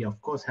grow, I mean, we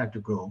of course have to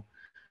grow,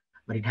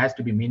 but it has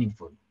to be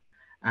meaningful.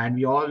 And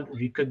we all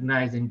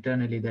recognize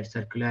internally that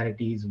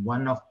circularity is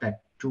one of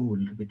that tool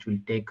which will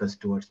take us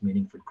towards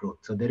meaningful growth.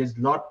 So there is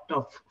a lot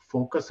of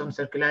focus on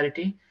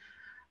circularity,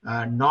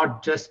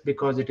 not just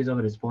because it is our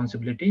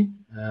responsibility,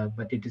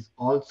 but it is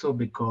also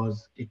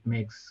because it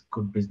makes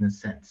good business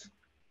sense.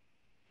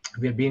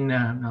 We have been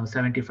now a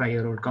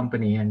 75-year-old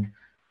company, and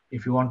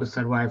if you want to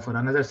survive for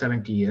another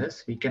 70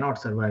 years, we cannot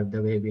survive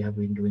the way we have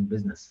been doing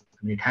business.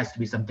 I mean, it has to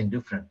be something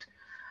different.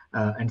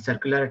 And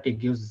circularity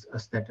gives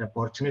us that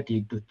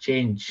opportunity to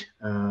change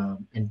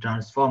and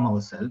transform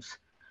ourselves,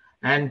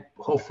 and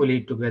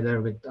hopefully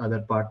together with other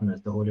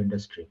partners, the whole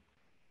industry.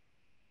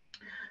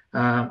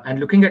 And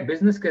looking at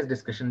business case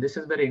discussion, this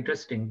is very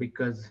interesting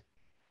because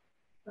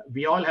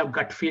we all have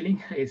gut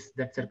feeling is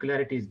that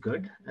circularity is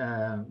good,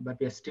 but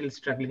we are still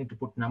struggling to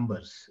put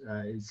numbers,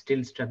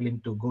 still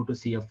struggling to go to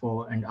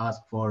CFO and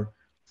ask for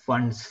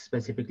funds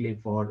specifically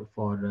for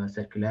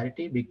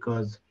circularity,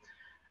 because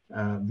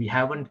we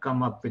haven't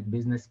come up with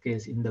business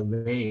case in the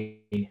way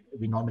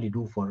we normally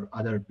do for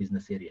other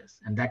business areas.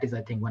 And that is,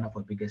 I think, one of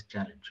our biggest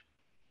challenge.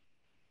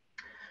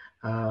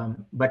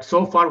 But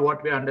so far,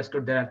 what we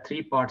understood, there are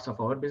three parts of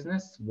our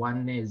business.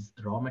 One is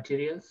raw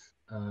materials,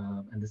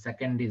 and the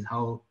second is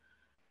how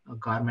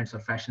garments or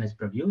fashion is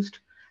produced.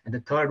 And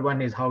the third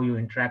one is how you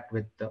interact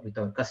with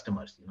our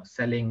customers,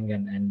 selling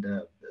and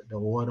the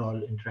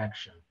overall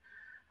interaction.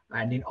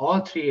 And in all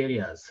three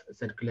areas,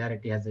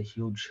 circularity has a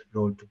huge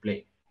role to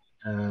play.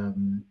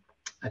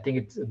 I think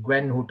it's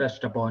Gwen who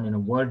touched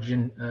upon,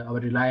 virgin, our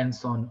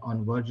reliance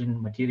on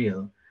virgin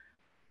material.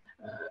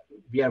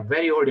 We are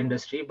very old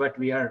industry, but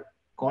we are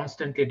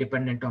constantly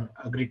dependent on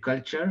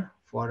agriculture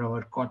for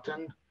our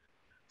cotton,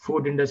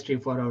 food industry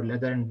for our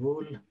leather and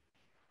wool,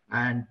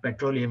 and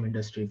petroleum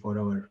industry for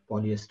our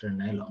polyester and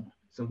nylon.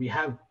 So we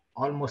have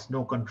almost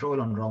no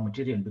control on raw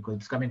material because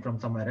it's coming from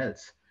somewhere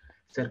else.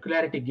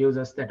 Circularity gives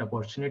us that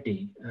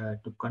opportunity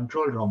to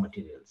control raw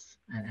materials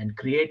and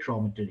create raw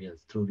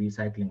materials through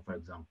recycling, for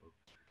example.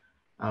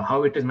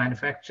 How it is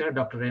manufactured,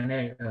 Dr.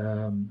 Rene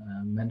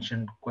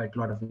mentioned quite a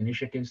lot of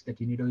initiatives that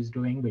UNIDO is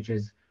doing, which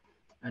is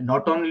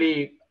not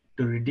only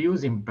to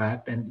reduce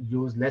impact and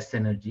use less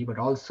energy, but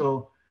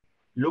also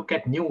look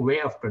at new way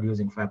of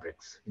producing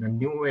fabrics,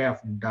 new way of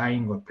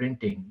dyeing or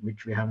printing,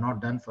 which we have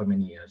not done for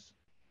many years.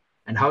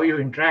 And how you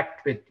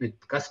interact with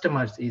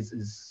customers is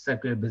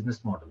circular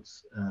business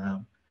models.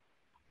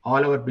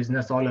 All our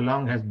business all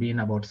along has been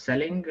about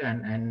selling,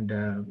 and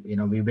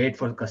we wait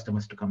for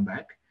customers to come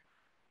back.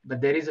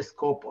 But there is a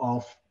scope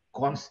of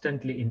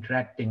constantly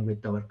interacting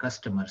with our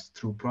customers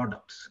through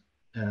products,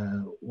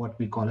 what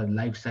we call a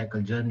life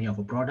cycle journey of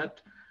a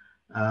product.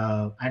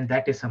 And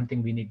that is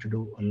something we need to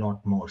do a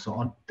lot more. So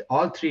on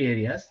all three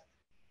areas,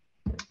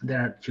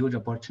 there are huge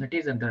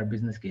opportunities and there are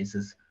business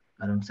cases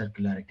around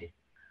circularity.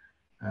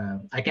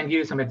 I can give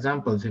you some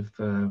examples if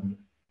you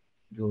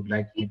would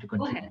like me to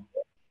continue. Go ahead.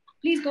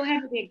 Please go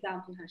ahead with the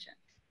example, Harsha.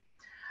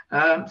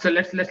 So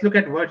let's look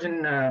at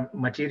virgin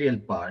material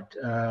part.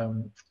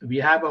 We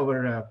have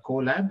our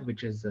CoLab,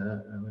 which is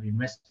our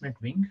investment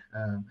wing,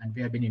 and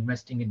we have been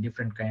investing in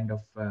different kind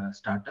of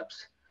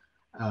startups.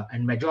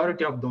 And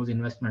majority of those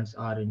investments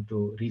are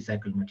into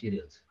recycled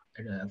materials.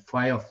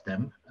 5 of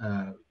them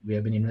we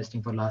have been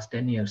investing for last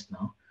 10 years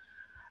now.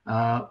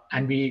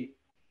 And we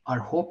are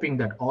hoping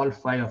that all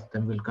 5 of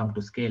them will come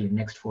to scale in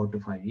next 4 to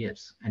 5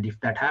 years. And if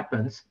that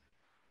happens,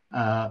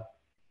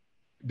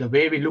 the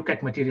way we look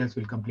at materials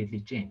will completely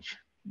change,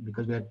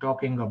 because we are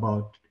talking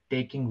about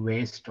taking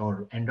waste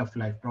or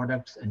end-of-life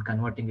products and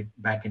converting it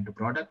back into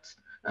products,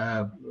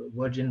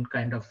 virgin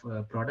kind of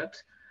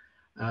products.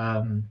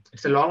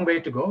 It's a long way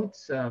to go.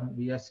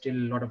 We have still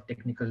a lot of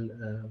technical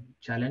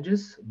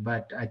challenges,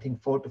 but I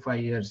think 4 to 5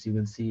 years, you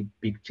will see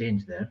big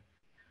change there.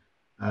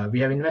 We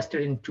have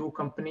invested in 2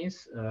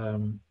 companies,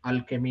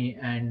 Alchemy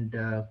and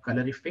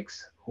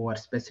Colorifix, who are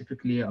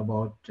specifically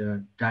about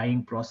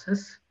dyeing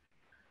process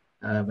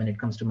when it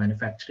comes to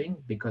manufacturing,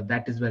 because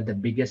that is where the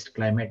biggest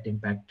climate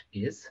impact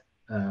is.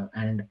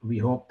 And we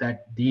hope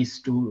that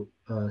these 2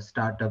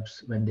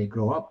 startups, when they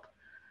grow up,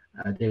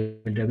 they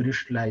will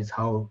revolutionize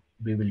how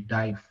we will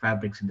dye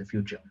fabrics in the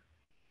future.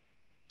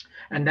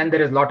 And then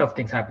there is a lot of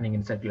things happening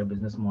in circular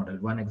business model.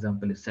 One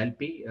example is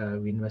Selfie.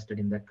 We invested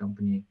in that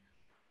company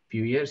a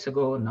few years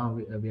ago. Now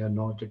we have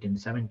launched it in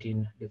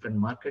 17 different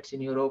markets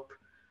in Europe,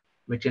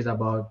 which is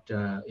about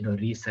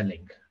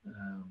reselling,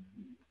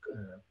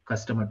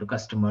 customer to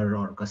customer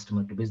or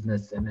customer to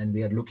business. And then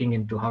we are looking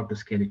into how to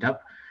scale it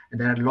up. And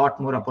there are a lot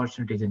more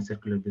opportunities in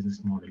circular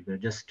business model. We're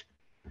just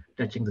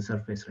touching the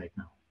surface right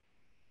now.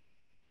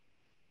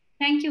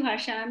 Thank you,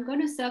 Harsha. I'm going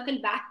to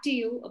circle back to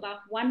you about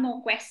one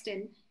more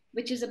question,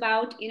 which is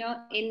about,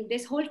 in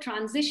this whole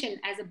transition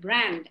as a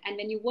brand, and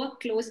when you work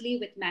closely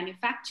with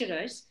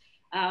manufacturers,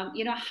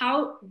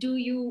 how do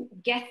you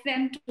get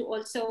them to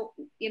also,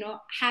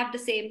 have the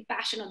same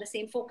passion or the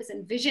same focus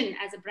and vision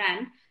as a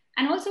brand?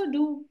 And also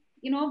do,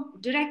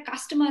 direct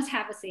customers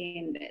have a say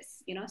in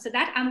this, so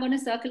that I'm going to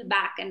circle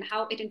back and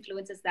how it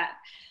influences that.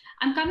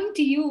 I'm coming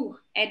to you,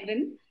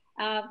 Edwin.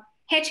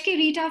 HK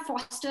Rita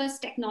fosters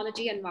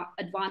technology and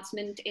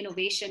advancement,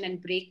 innovation,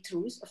 and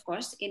breakthroughs, of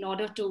course, in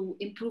order to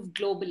improve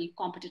global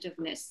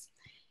competitiveness.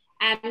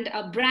 And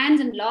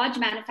brands and large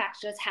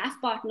manufacturers have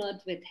partnered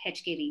with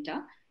HK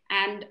Rita,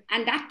 and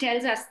that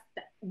tells us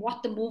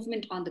what the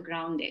movement on the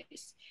ground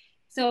is.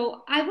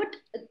 So I would,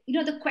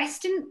 the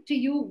question to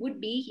you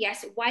would be,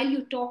 yes, while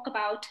you talk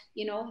about,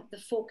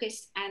 the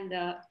focus and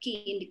the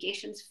key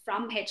indications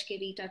from HK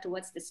Rita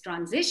towards this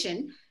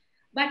transition,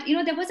 but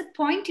there was a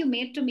point you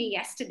made to me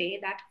yesterday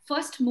that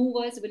first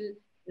movers will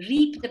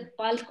reap the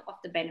bulk of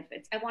the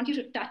benefits. I want you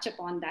to touch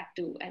upon that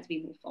too as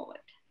we move forward.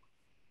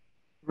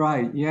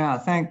 Right. Yeah.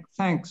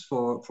 Thanks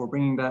for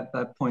bringing that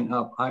point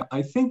up.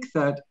 I think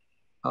that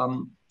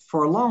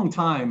for a long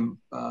time,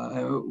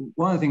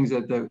 one of the things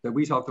that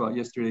we talked about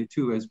yesterday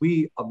too, as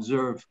we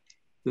observe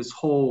this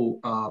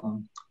whole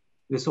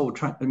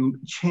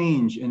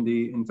change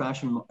in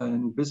fashion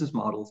and business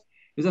models,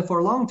 is that for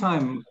a long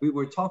time, we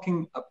were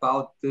talking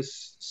about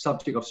this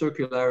subject of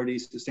circularity,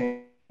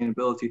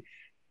 sustainability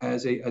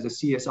as a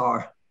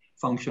CSR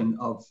function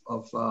of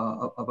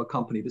a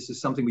company. This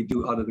is something we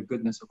do out of the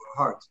goodness of our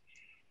hearts.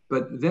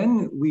 But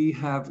then we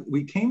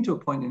came to a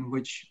point in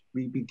which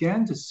we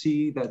began to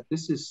see that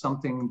this is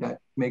something that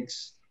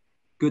makes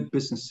good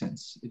business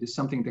sense. It is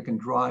something that can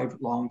drive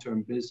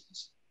long-term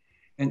business.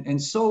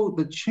 And so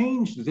the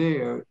change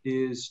there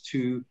is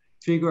to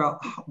figure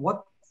out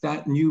what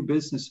that new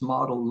business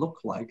model look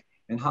like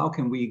and how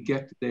can we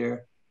get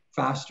there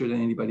faster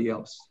than anybody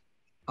else.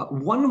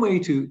 One way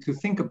to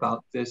think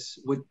about this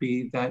would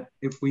be that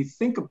if we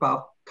think about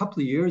a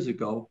couple of years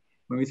ago,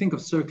 when we think of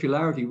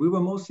circularity, we were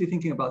mostly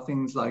thinking about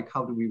things like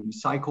how do we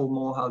recycle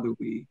more, how do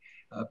we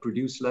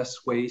produce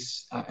less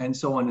waste, and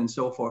so on and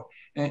so forth.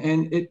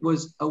 And it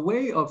was a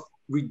way of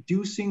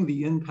reducing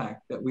the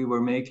impact that we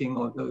were making,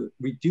 or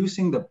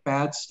reducing the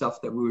bad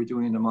stuff that we were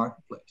doing in the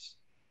marketplace.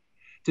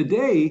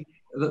 Today,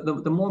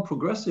 the more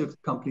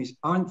progressive companies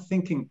aren't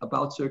thinking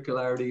about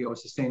circularity or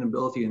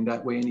sustainability in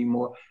that way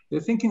anymore. They're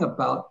thinking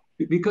about,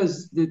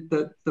 because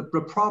the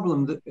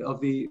problem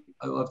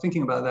of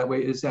thinking about it that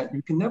way is that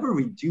you can never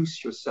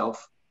reduce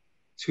yourself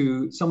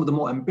to some of the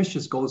more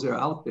ambitious goals that are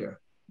out there,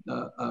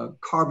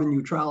 carbon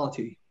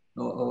neutrality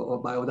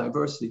or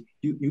biodiversity.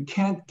 You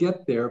can't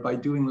get there by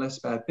doing less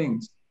bad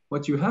things.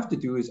 What you have to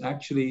do is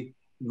actually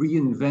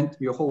reinvent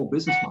your whole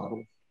business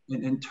model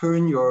and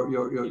turn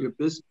your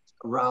business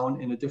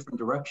around in a different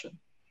direction.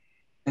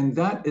 And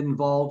that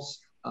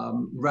involves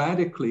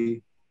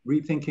radically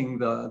rethinking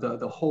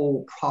the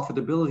whole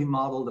profitability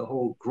model, the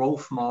whole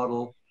growth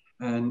model,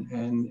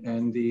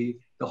 and the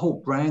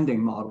whole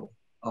branding model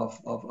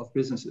of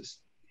businesses.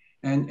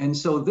 And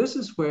so this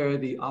is where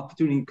the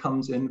opportunity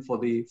comes in for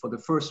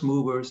the first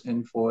movers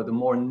and for the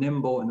more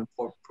nimble and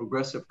for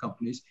progressive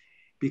companies,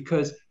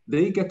 because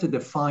they get to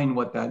define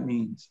what that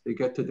means. They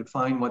get to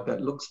define what that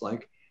looks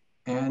like,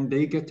 and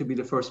they get to be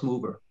the first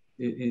mover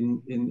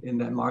in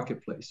that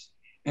marketplace.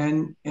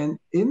 And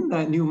in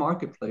that new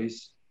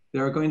marketplace,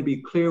 there are going to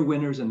be clear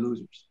winners and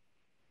losers,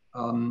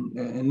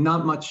 and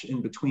not much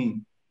in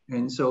between.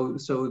 And so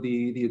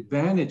the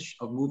advantage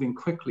of moving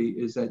quickly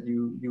is that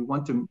you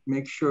want to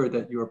make sure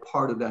that you're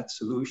part of that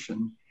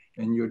solution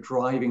and you're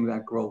driving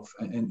that growth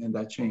and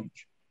that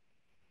change.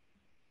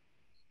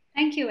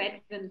 Thank you,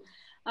 Edwin.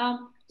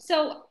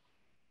 So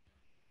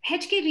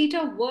HK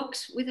Rita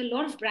works with a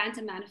lot of brands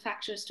and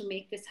manufacturers to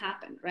make this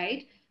happen,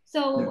 right?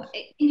 So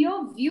yes. In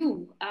your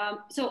view,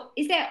 so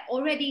is there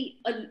already,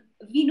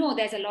 we know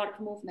there's a lot of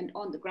movement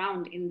on the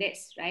ground in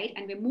this, right?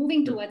 And we're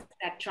moving towards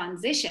that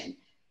transition.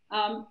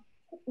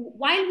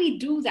 While we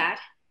do that,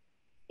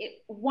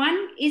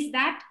 one, is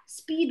that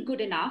speed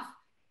good enough?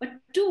 But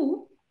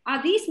two,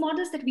 are these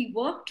models that we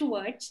work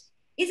towards,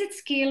 is it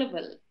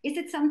scalable? Is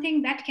it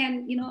something that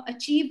can,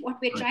 achieve what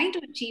we're trying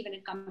to achieve when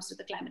it comes to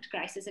the climate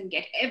crisis and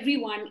get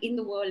everyone in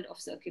the world of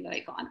circular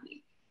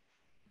economy?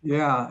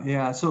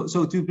 Yeah.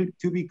 So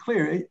to be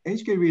clear,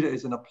 HK Rita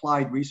is an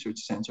applied research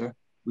center.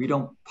 We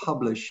don't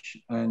publish,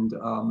 and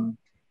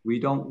we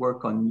don't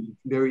work on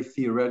very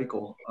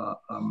theoretical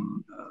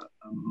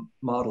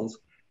models.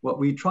 What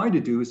we try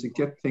to do is to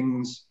get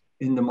things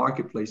in the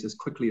marketplace as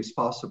quickly as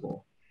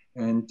possible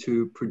and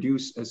to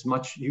produce as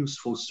much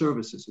useful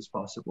services as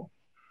possible.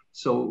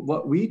 So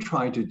what we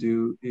try to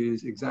do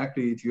is,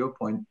 exactly to your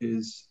point,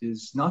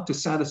 is not to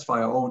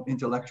satisfy our own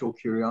intellectual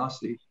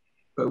curiosity,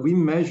 but we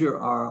measure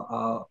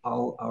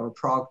our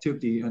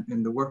productivity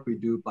and the work we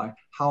do by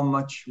how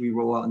much we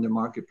roll out in the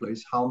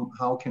marketplace,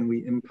 how can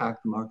we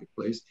impact the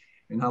marketplace,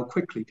 and how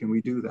quickly can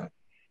we do that.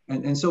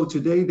 And so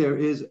today there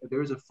is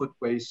a foot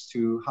race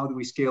to how do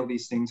we scale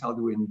these things, how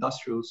do we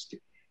industrial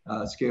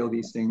scale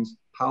these things,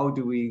 how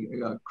do we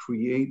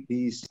create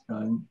these,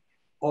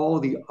 all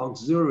the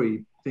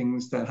auxiliary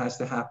things that has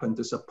to happen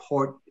to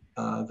support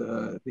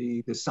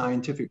the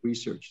scientific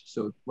research.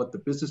 So what the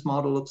business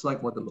model looks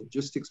like, what the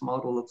logistics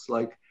model looks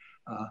like,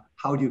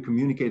 how do you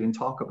communicate and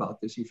talk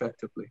about this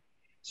effectively?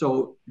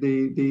 So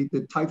the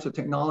types of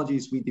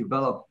technologies we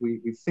develop,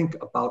 we think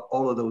about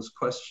all of those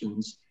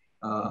questions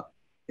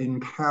in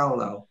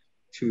parallel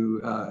to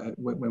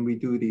when we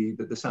do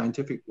the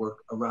scientific work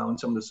around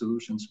some of the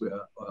solutions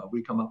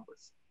we come up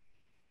with.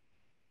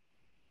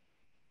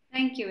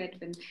 Thank you,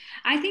 Edwin.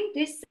 I think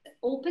this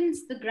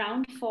opens the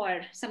ground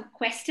for some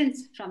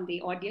questions from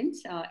the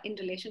audience in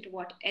relation to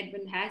what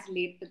Edwin has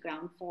laid the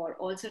ground for.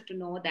 Also to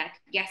know that,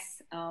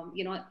 yes,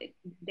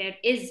 there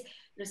is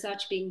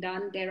research being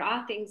done. There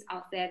are things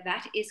out there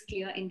that is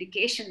clear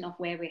indication of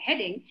where we're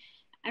heading.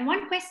 And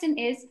one question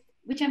is,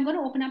 which I'm going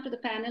to open up to the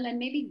panel, and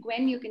maybe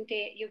Gwen, you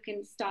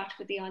can start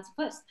with the answer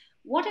first.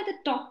 What are the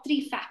top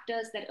 3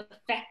 factors that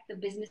affect the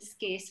business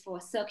case for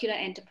circular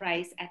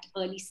enterprise at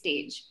early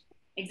stage?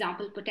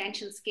 Example,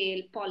 potential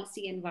scale,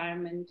 policy,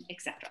 environment,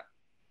 etc.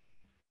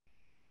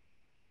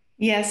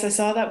 Yes, I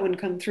saw that one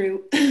come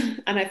through,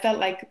 and I felt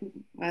like,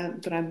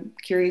 but I'm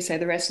curious how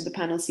the rest of the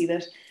panel see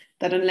that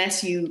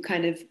unless you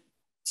kind of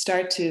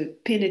start to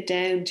pin it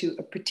down to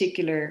a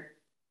particular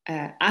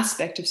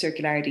aspect of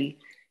circularity,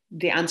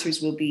 the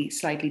answers will be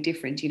slightly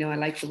different. You know, I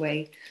like the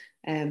way,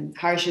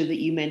 Harsha, that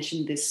you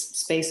mentioned this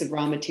space of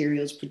raw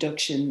materials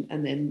production,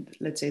 and then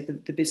let's say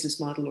the business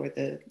model or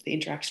the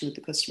interaction with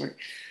the customer,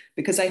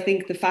 because I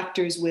think the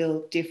factors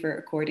will differ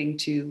according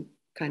to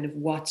kind of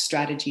what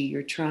strategy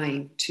you're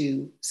trying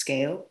to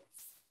scale.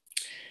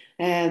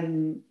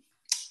 And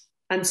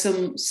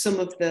some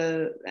of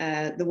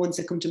the ones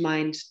that come to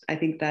mind, I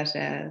think that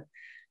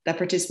that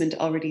participant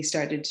already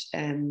started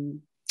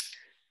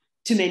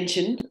to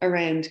mention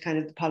around kind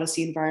of the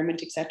policy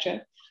environment,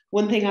 etc.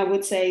 One thing I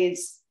would say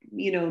is,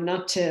 you know,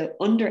 not to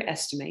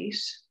underestimate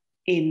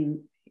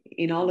in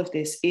all of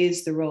this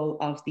is the role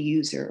of the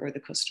user or the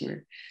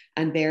customer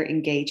and their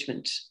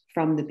engagement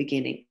from the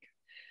beginning,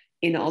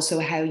 in also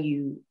how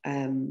you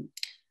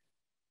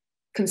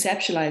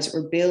conceptualize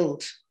or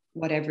build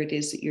whatever it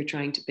is that you're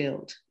trying to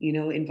build, you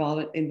know,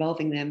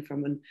 involving them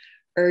from an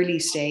early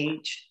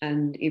stage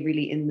and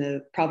really in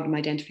the problem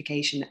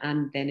identification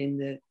and then in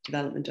the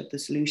development of the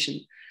solution.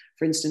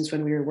 For instance,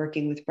 when we were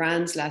working with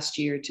brands last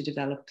year to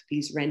develop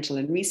these rental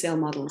and resale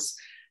models,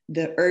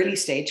 the early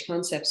stage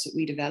concepts that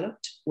we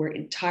developed were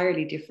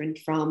entirely different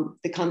from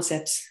the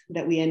concepts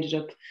that we ended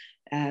up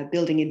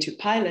building into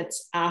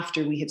pilots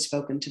after we had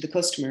spoken to the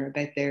customer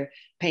about their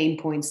pain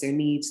points, their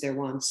needs, their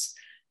wants.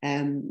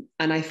 And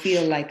I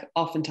feel like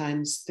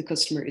oftentimes the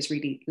customer is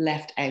really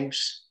left out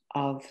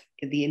of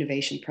the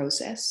innovation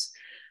process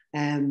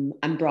and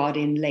brought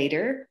in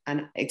later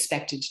and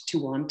expected to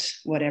want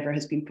whatever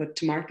has been put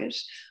to market.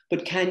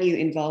 But can you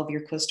involve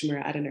your customer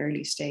at an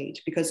early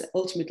stage? Because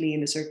ultimately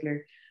in a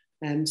circular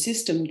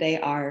system, they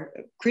are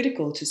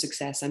critical to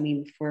success. I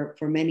mean, for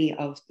many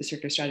of the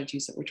circular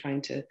strategies that we're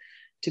trying to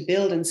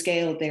build and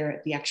scale,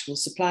 they're the actual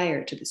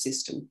supplier to the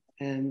system.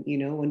 You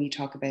know, when you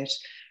talk about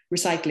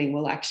recycling,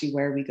 well, actually,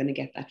 where are we going to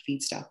get that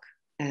feedstock?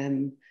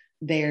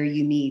 There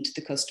you need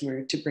the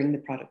customer to bring the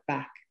product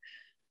back.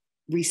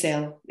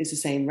 Resale is the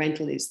same,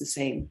 rental is the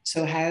same.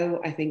 So how,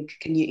 I think,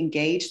 can you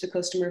engage the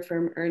customer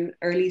from an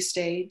early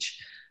stage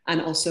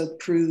and also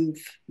prove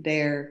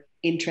their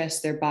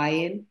interest, their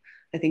buy-in?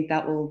 I think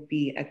that will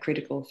be a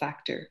critical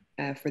factor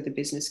for the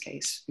business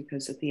case,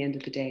 because at the end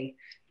of the day,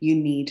 you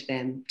need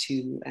them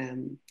to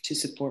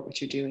support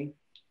what you're doing.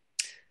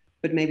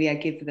 But maybe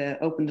I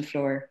open the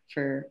floor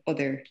for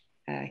other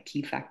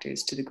key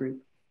factors to the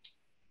group.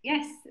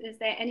 Yes, is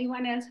there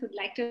anyone else who'd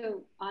like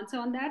to answer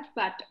on that?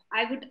 But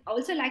I would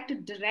also like to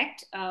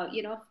direct,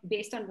 you know,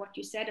 based on what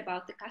you said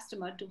about the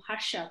customer, to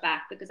Harsha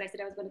back, because I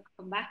said I was going to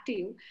come back to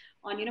you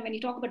on, you know, when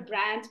you talk about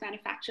brands,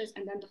 manufacturers,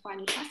 and then the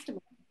final customer,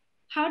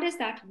 how does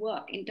that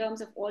work in terms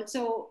of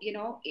also, you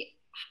know,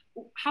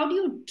 how do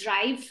you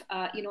drive,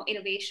 you know,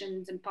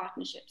 innovations and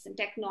partnerships and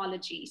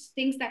technologies,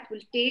 things that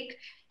will take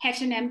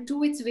H&M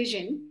to its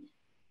vision,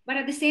 but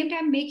at the same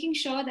time making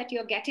sure that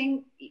you're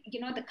getting,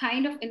 you know, the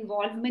kind of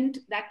involvement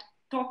that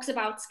talks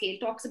about scale,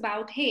 talks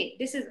about, hey,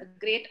 this is a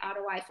great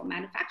ROI for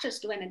manufacturers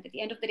too, and at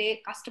the end of the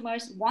day,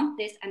 customers want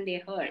this and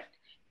they heard.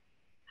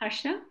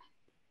 Harsha?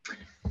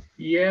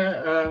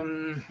 Yeah,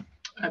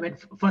 I mean,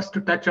 first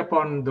to touch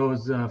upon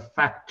those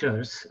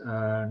factors,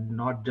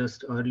 not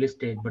just early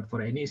stage, but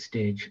for any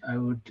stage, I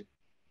would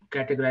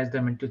categorize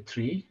them into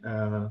three.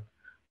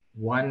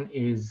 One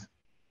is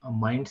a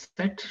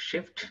mindset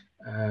shift.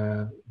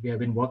 We have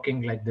been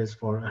working like this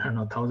for, I don't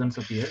know, thousands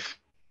of years.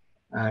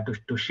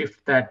 To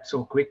shift that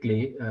so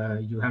quickly,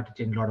 you have to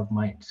change a lot of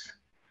minds.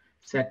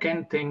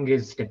 Second thing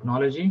is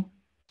technology.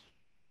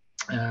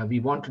 We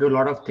want to do a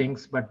lot of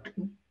things, but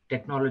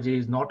technology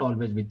is not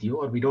always with you,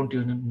 or we don't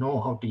even know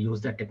how to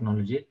use that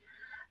technology.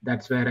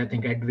 That's where I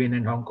think Edwin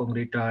and Hong Kong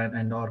Rita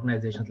and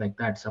organizations like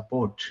that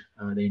support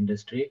the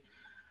industry.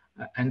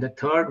 And the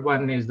third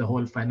one is the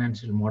whole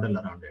financial model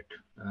around it.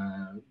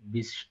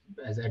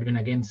 As Edwin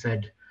again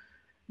said,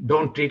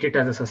 don't treat it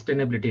as a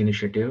sustainability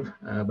initiative,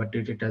 but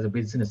treat it as a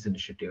business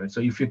initiative. And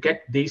so if you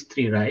get these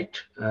three right,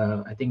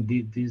 I think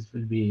these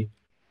will be,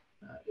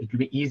 it will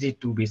be easy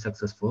to be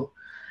successful.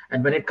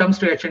 And when it comes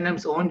to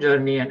H&M's own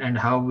journey and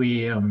how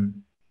we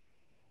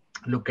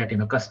look at, you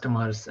know,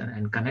 customers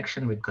and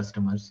connection with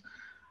customers,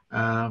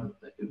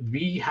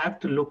 we have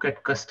to look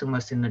at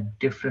customers in a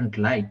different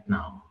light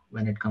now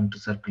when it comes to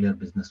circular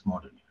business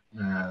model.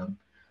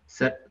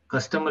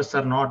 Customers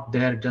are not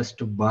there just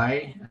to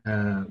buy,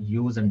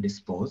 use and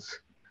dispose.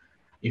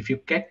 If you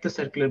get the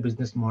circular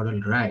business model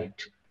right,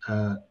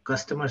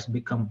 customers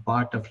become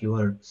part of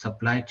your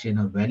supply chain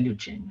or value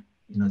chain.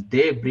 You know,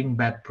 they bring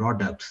back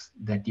products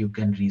that you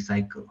can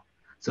recycle.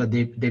 So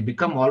they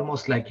become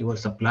almost like your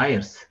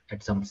suppliers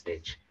at some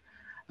stage.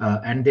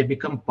 And they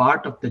become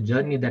part of the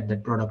journey that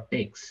that product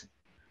takes.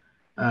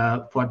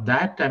 For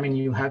that, I mean,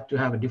 you have to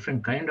have a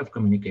different kind of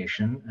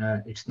communication.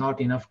 It's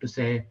not enough to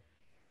say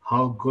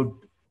how good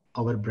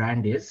our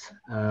brand is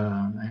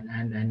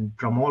and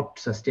promote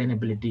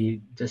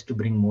sustainability just to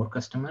bring more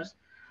customers,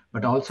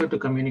 but also to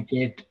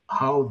communicate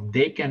how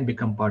they can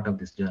become part of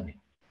this journey.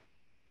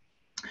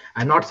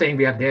 I'm not saying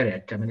we are there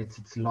yet. I mean,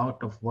 it's a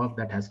lot of work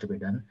that has to be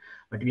done,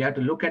 but we have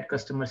to look at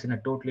customers in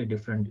a totally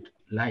different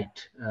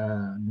light,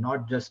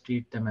 not just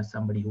treat them as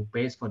somebody who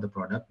pays for the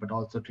product, but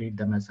also treat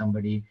them as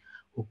somebody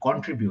who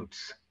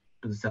contributes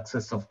to the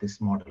success of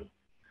this model.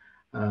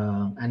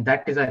 And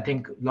that is, I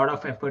think, a lot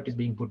of effort is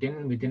being put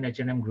in within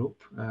H&M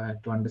Group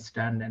to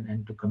understand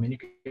and to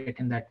communicate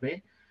in that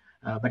way.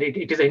 But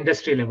it is an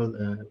industry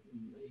level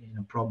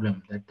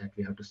problem that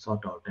we have to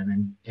sort out,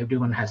 and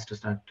everyone has to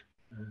start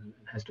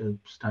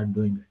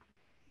doing it.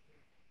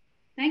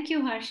 Thank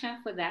you, Harsha,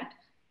 for that.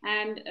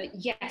 And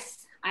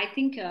yes, I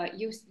think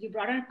you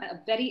brought up a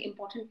very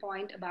important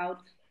point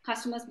about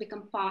customers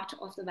become part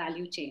of the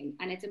value chain,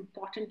 and it's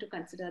important to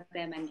consider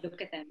them and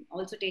look at them.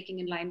 Also taking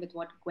in line with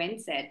what Gwen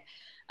said.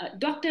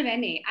 Dr.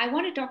 Rene, I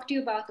want to talk to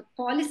you about the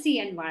policy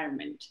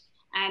environment.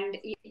 And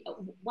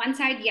one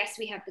side, yes,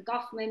 we have the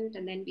government,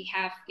 and then we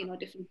have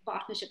different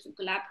partnerships and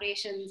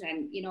collaborations,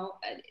 and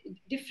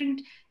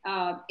different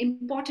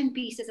important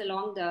pieces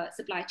along the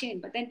supply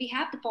chain. But then we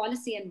have the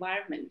policy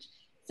environment.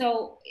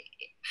 So,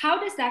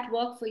 how does that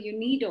work for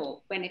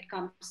UNIDO when it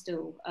comes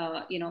to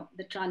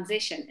the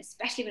transition,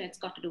 especially when it's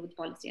got to do with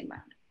policy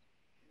environment?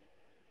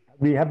 I'd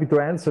be happy to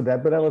answer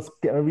that, but I was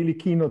really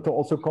keen to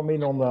also come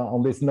in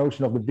on this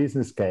notion of the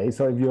business case.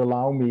 So if you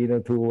allow me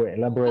to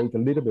elaborate a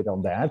little bit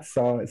on that.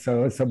 So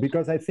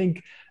because I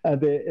think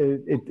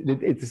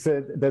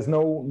there's no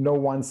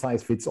one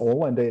size fits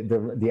all, and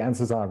the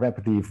answers are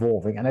rapidly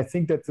evolving. And I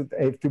think that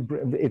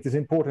it is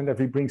important that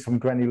we bring some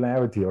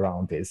granularity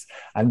around this.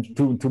 And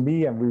to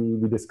me,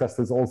 and we discussed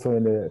this also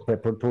in the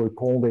preparatory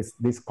call,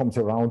 this comes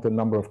around a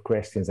number of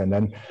questions. And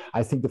then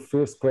I think the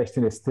first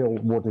question is still,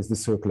 what is the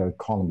circular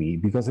economy?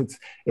 Because it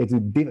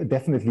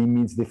definitely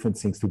means different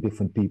things to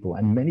different people.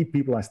 And many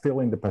people are still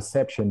in the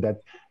perception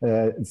that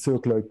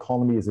circular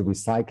economy is a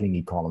recycling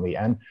economy.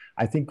 And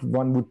I think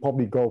one would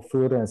probably go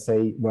further and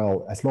say,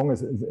 well, as long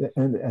as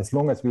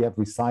we have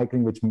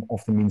recycling, which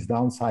often means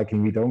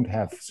downcycling, we don't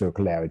have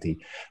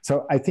circularity.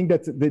 So I think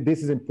that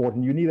this is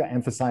important. You need to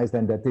emphasize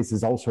then that this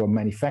is also a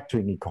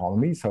manufacturing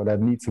economy. So there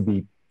needs to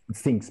be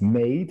things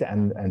made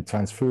and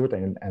transferred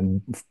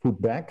and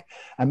put back,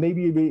 and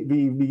maybe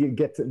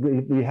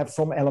we have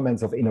some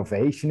elements of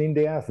innovation in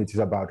there, which is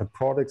about the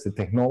products, the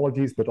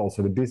technologies, but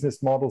also the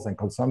business models and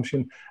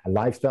consumption and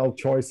lifestyle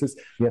choices.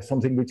 We have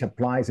something which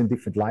applies in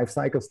different life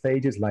cycle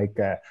stages, like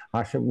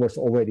Harsha was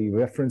already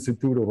referencing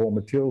to the raw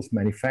materials,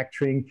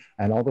 manufacturing,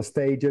 and other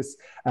stages.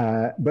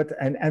 But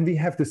we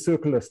have the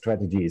circular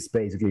strategies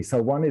basically.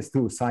 So one is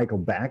to cycle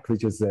back,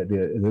 which is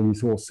the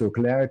resource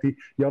circularity.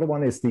 The other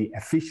one is the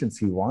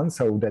efficiency one,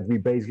 so that we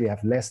basically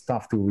have less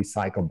stuff to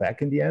recycle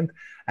back in the end.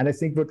 And I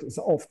think what is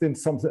often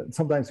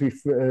sometimes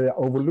we've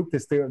overlooked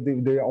is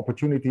the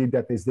opportunity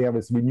that is there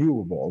with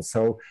renewables.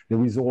 So the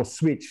resource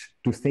switch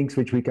to things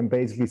which we can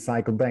basically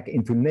cycle back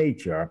into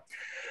nature.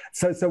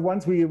 So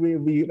once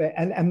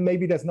and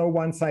maybe there's no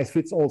one size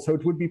fits all. So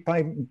it would be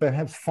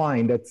perhaps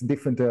fine that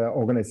different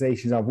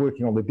organizations are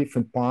working on the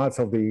different parts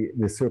of the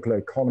circular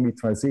economy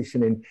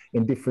transition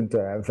in different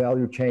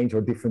value chains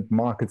or different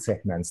market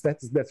segments.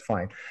 That's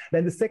fine.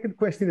 Then the second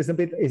question is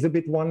a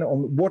bit one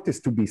on what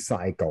is to be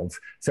cycled.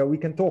 So we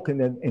can talk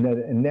in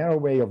a narrow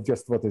way of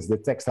just what is the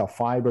textile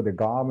fiber, the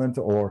garment,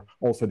 or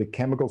also the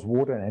chemicals,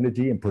 water, and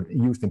energy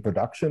used in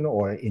production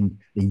or in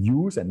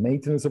use and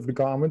maintenance of the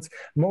garments.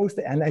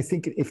 And I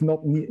think if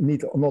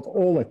not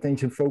all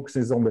attention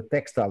focuses on the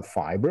textile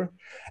fiber,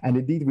 and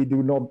indeed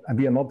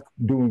we are not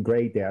doing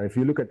great there. If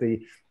you look at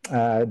the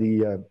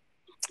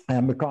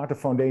MacArthur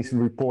Foundation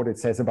report, it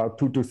says about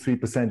 2 to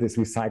 3% is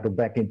recycled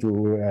back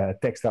into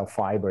textile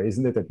fiber,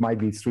 isn't it? It might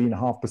be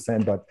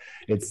 3.5%, but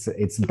it's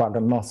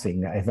bugger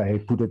nothing, if I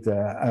put it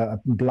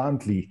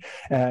bluntly.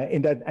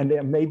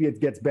 And maybe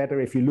it gets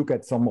better if you look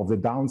at some of the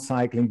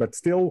downcycling, but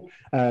still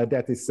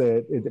that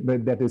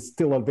is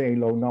still a very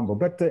low number.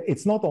 But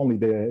it's not only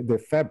the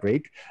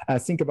fabric.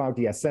 Think about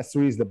the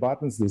accessories, the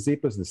buttons, the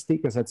zippers, the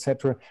stickers,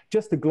 etc.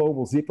 Just the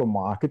global zipper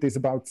market is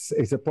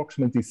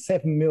approximately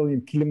 7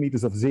 million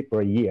kilometers of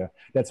zipper a year.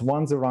 That's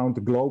once around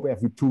the globe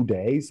every 2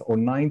 days, or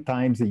 9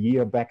 times a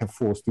year back and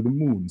forth to the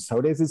moon.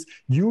 So there's this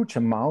huge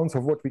amounts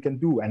of what we can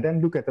do. And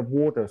then look at the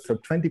water. So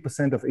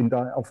 20% of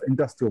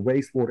industrial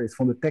wastewater is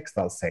from the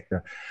textile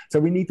sector.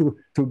 So we need to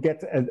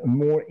get a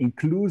more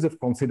inclusive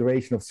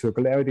consideration of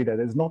circularity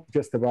that is not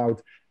just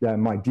about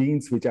my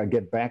jeans, which I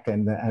get back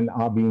and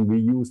are being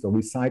reused or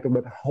recycled,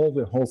 but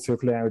the whole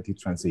circularity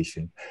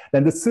transition.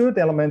 Then the third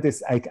element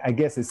is, I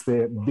guess, is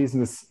the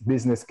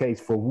business case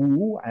for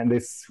WOO, and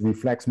this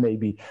reflects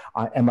maybe,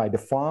 am I the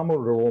farmer, the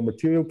raw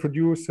material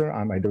producer?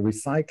 Am I the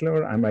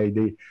recycler? Am I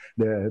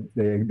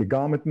the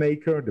garment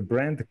maker, the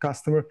brand, the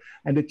customer?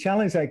 And the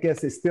challenge, I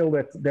guess, is still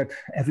that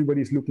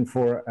everybody's looking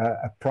for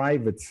a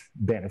private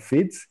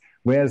benefit,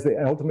 whereas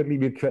ultimately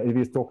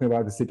we're talking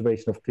about the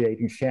situation of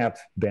creating shared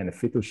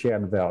benefit or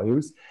shared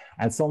values,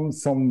 and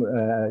some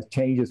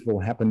changes will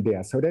happen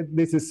there. So that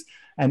this is,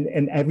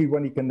 and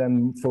everybody can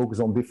then focus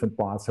on different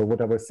parts. So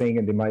what I was saying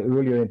in my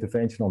earlier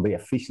intervention on the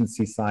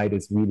efficiency side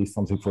is really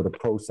something for the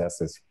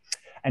processes.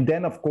 And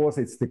then, of course,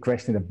 it's the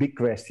question, the big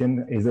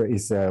question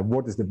is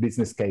what is the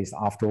business case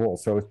after all?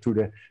 So to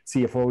the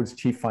CFO's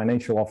chief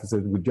financial officer,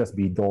 it would just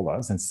be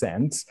dollars and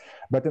cents.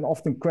 But then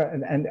often,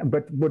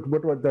 but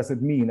what does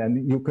it mean?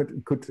 And you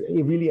could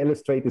really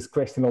illustrate this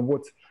question on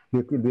what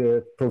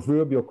the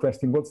proverbial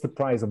question, what's the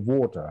price of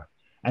water?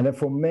 And then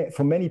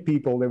for many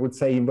people, they would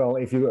say, well,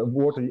 if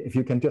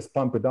you can just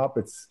pump it up,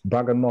 it's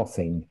bugger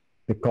nothing,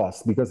 the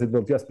cost, because it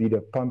will just be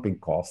the pumping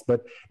cost.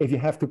 But if you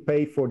have to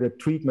pay for the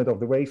treatment of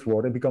the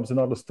wastewater, it becomes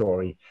another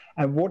story.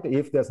 And what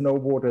if there's no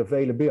water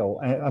available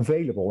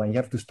and you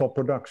have to stop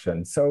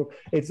production? So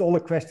it's all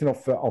a question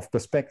of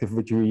perspective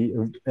which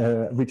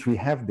we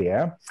have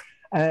there.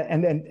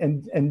 And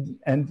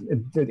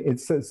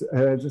it's so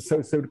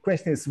the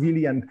question is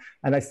really, and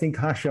I think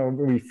Harsha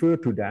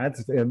referred to that,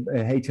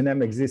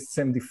 H&M exists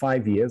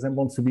 75 years and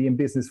wants to be in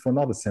business for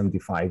another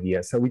 75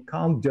 years. So we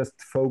can't just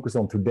focus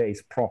on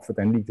today's profit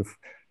and need to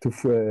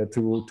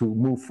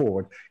move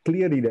forward.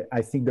 Clearly,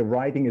 I think the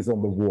writing is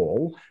on the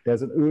wall.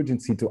 There's an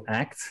urgency to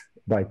act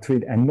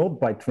and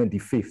not by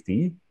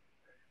 2050.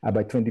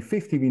 By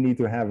 2050, we need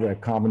to have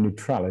carbon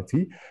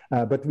neutrality,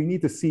 but we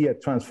need to see a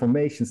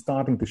transformation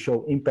starting to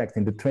show impact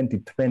in the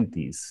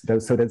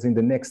 2020s. So that's in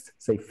the next,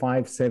 say,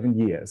 5-7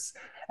 years.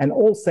 And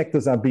all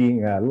sectors are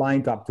being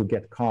lined up to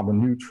get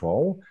carbon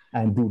neutral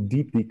and do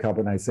deep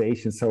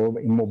decarbonization. So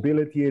in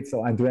mobility, it's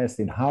addressed,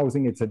 in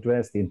housing, it's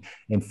addressed,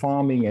 in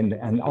farming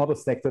and other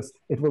sectors.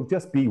 It will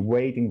just be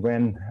waiting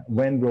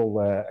when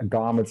will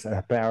garments,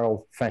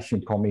 apparel,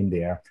 fashion come in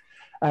there.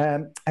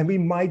 And we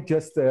might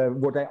just,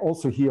 what I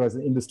also hear as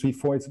an industry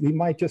for is we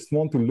might just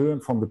want to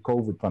learn from the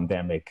COVID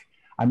pandemic.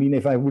 I mean,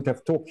 if I would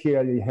have talked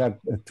here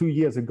 2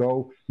 years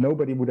ago,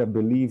 nobody would have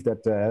believed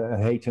that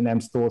H&M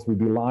stores would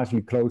be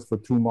largely closed for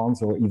 2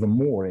 months or even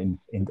more in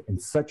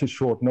such a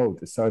short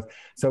notice.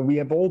 So we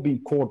have all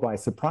been caught by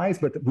surprise,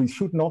 but we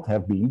should not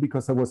have been,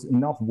 because there was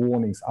enough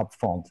warnings up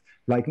front.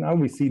 Like now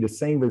we see the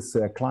same with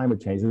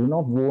climate change. There's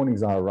enough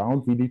warnings are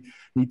around. We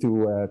need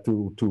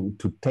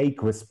to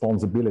take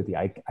responsibility.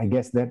 I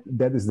guess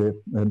that is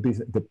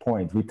the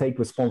point. We take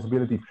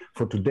responsibility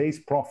for today's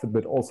profit,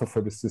 but also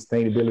for the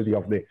sustainability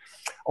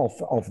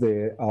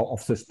of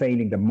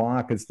sustaining the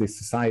markets, the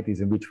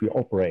societies in which we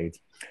operate.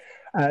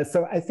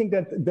 So I think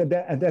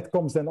that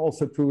comes then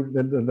also to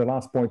the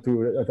last point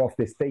of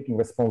this taking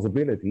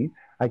responsibility.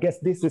 I guess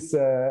this is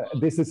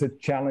a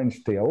challenge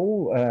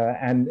still,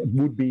 and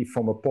would be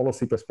from a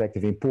policy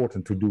perspective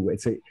important to do.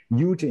 It's a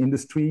huge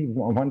industry,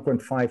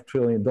 $1.5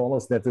 trillion.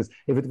 That is,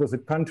 if it was a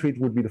country, it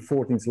would be the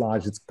 14th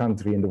largest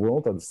country in the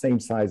world, or the same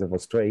size of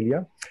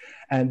Australia.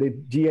 And the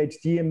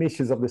GHG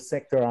emissions of the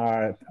sector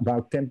are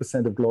about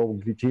 10% of global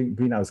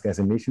greenhouse gas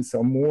emissions,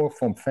 so more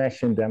from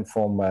fashion than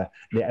from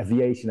the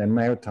aviation and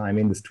maritime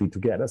industry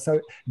together.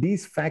 So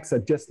these facts are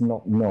just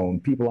not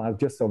known. People are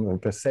just on the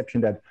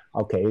perception that,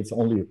 okay, it's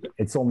only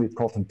a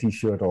cotton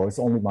t-shirt, or it's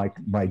only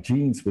my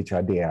jeans which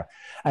are there.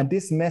 And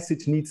this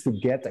message needs to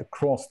get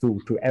across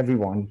to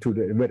everyone,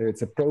 whether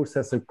it's a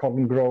processor,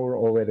 cotton grower,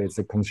 or whether it's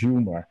a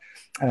consumer.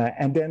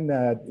 And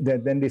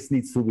then this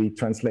needs to be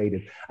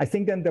translated. I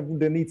think then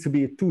there needs to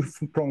be a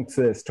two-pronged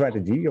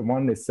strategy.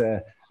 One is,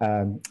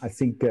 I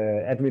think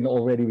Edwin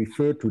already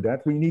referred to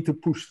that. We need to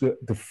push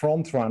the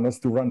front runners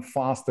to run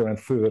faster and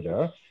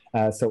further.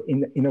 So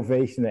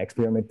innovation and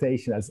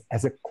experimentation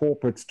as a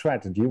corporate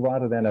strategy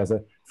rather than as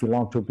a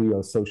philanthropy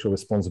or social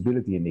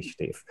responsibility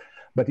initiative.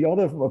 But the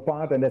other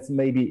part, and that's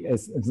maybe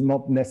is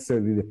not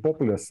necessarily the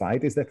popular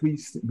side, is that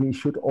we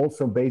should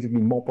also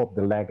basically mop up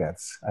the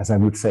laggards, as I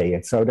would say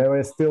it. So there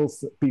are still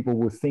people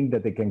who think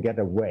that they can get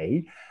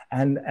away,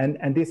 and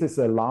this is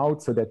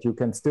allowed so that you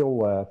can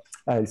still,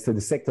 so the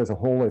sector as a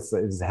whole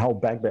is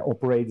held back by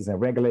operators and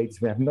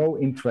regulators. We have no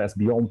interest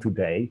beyond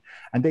today,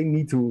 and they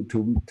need to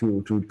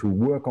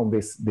work on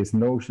this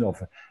notion of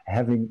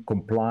having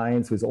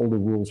compliance with all the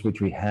rules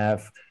which we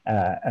have,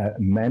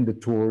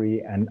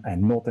 mandatory and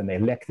not an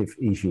elective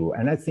issue.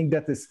 And I think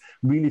that is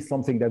really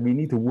something that we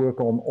need to work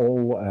on,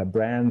 all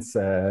brands,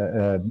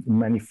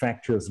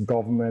 manufacturers,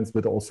 governments,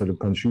 but also the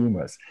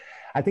consumers.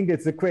 I think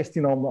it's a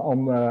question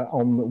on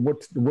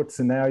what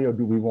scenario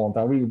do we want?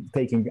 Are we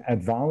taking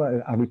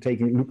advantage? Are we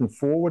looking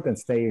forward and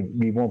saying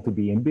we want to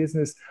be in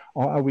business,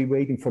 or are we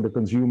waiting for the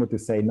consumer to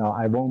say, no,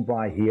 I won't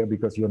buy here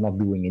because you're not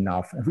doing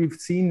enough? And we've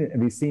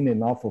seen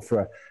enough of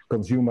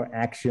consumer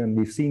action.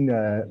 We've seen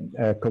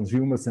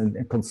consumers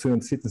and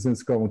concerned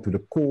citizens going to the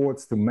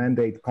courts to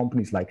mandate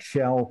companies like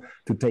Shell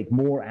to take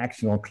more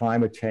action on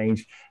climate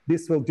change.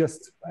 This will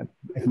just,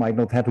 it might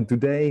not happen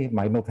today, it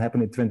might not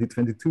happen in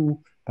 2022.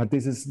 But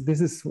this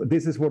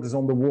is what is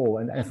on the wall.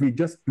 And if we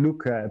just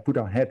look, put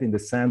our head in the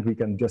sand, we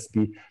can just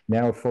be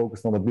narrow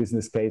focused on a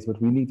business case,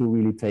 but we need to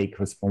really take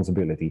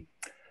responsibility.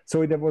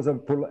 So that was a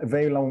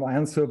very long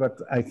answer, but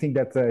I think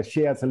that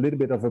shares a little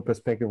bit of a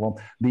perspective on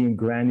being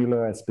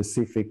granular and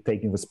specific,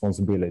 taking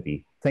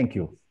responsibility. Thank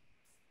you.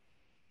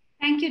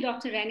 Thank you,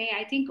 Dr. Rene.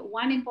 I think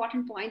one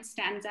important point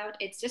stands out.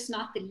 It's just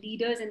not the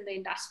leaders in the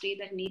industry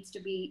that needs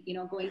to be,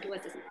 going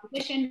towards this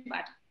transition,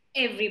 but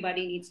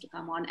everybody needs to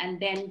come on, and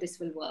then this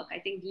will work. I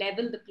think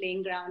level the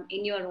playing ground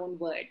in your own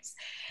words.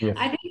 Yes.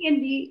 I think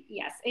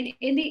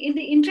in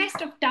the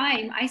interest of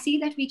time, I see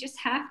that we just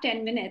have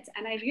 10 minutes,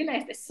 and I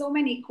realize there's so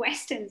many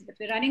questions, but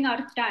we're running out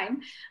of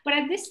time. But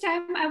at this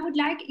time, I would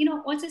like,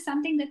 also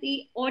something that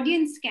the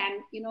audience can,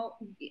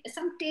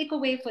 some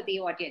takeaway for the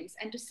audience,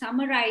 and to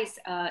summarize,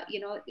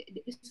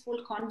 this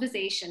whole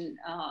conversation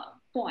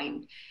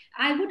point.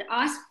 I would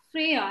ask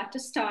Freya to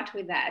start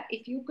with that.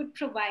 If you could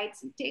provide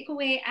some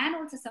takeaway and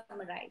also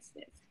summarize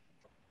this.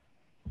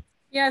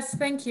 Yes,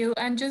 thank you.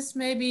 And just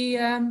maybe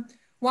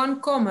one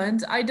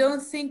comment. I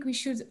don't think we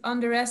should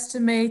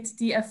underestimate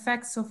the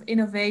effects of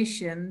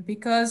innovation,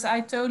 because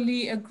I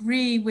totally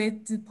agree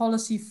with the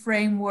policy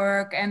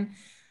framework and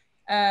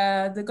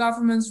the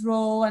government's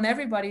role and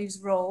everybody's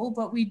role,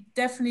 but we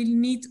definitely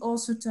need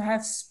also to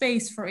have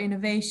space for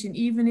innovation,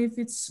 even if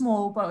it's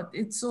small, but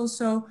it's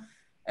also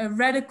a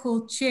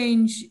radical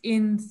change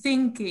in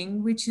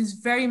thinking, which is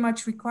very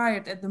much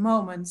required at the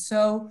moment.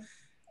 So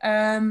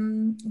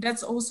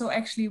that's also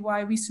actually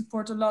why we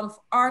support a lot of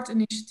art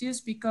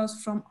initiatives,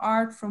 because from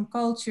art, from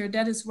culture,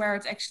 that is where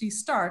it actually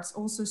starts.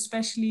 Also,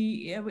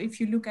 especially if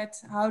you look at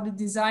how the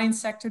design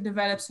sector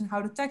develops and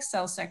how the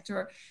textile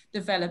sector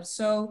develops.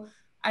 So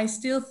I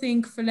still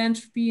think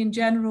philanthropy in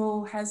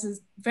general has a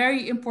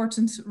very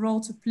important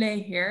role to play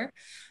here.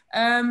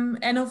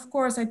 And of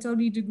course, I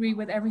totally agree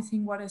with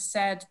everything what is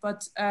said,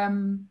 but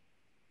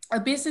a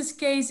business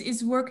case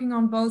is working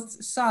on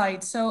both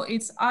sides. So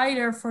it's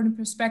either for the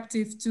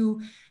perspective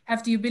to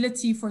have the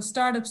ability for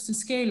startups to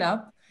scale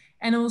up,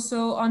 and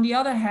also on the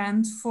other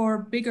hand, for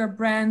bigger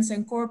brands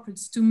and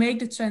corporates to make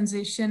the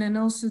transition, and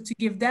also to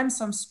give them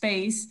some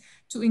space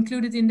to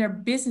include it in their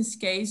business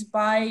case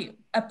by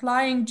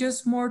applying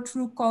just more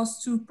true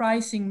cost to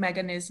pricing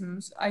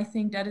mechanisms. I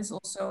think that is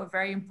also a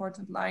very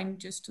important line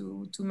just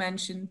to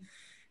mention.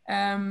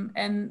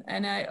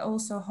 And I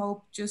also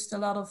hope just a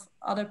lot of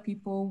other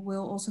people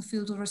will also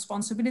feel the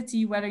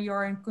responsibility, whether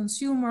you're a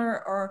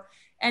consumer or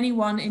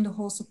anyone in the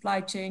whole supply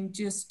chain,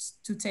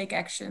 just to take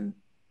action.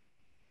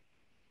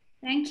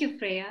 Thank you,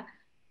 Freya.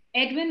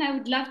 Edwin, I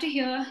would love to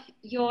hear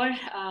your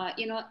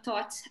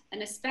thoughts,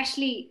 and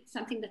especially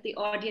something that the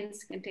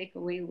audience can take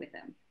away with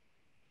them.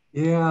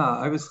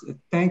 Yeah,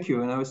 thank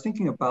you. And I was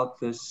thinking about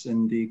this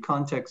in the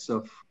context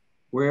of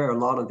where a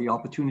lot of the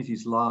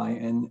opportunities lie.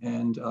 And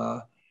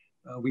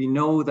we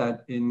know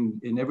that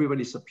in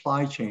everybody's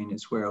supply chain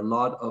is where a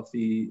lot of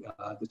the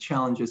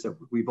challenges that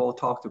we've all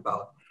talked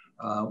about,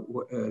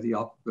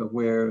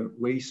 where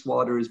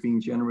wastewater is being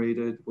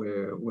generated,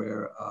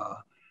 where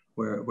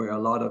a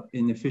lot of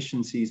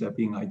inefficiencies are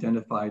being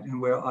identified,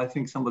 and where I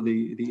think some of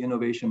the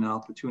innovation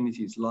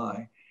opportunities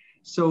lie.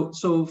 So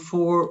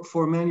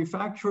for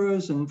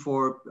manufacturers and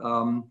for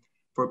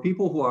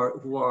people who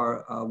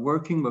are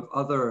working with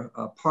other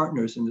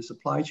partners in the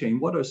supply chain,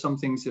 what are some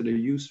things that are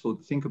useful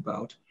to think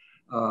about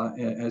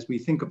as we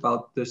think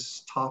about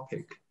this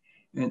topic?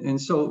 And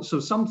so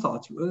some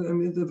thoughts. I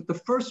mean,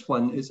 the first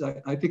one is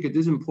I think it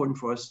is important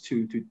for us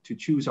to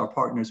choose our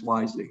partners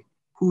wisely.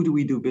 Who do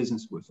we do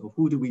business with, or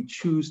who do we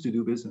choose to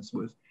do business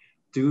with?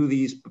 Do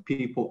these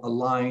people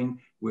align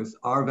with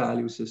our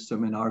value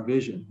system and our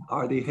vision?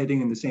 Are they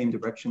heading in the same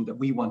direction that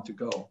we want to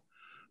go?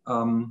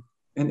 And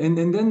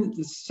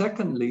then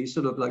secondly,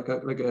 sort of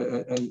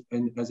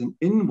as an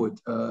inward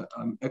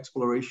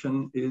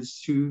exploration, is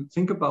to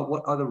think about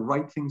what are the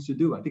right things to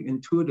do. I think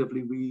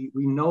intuitively we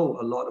know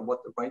a lot of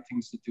what the right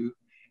things to do,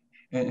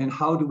 and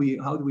how do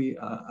we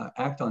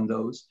act on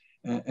those,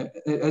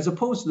 as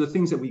opposed to the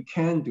things that we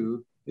can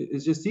do.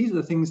 It's just these are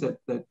the things that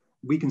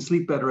we can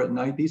sleep better at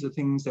night. These are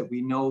things that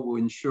we know will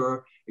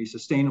ensure a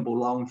sustainable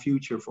long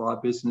future for our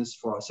business,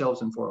 for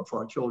ourselves, and for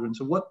our children.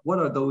 So what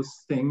are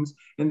those things?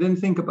 And then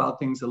think about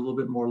things a little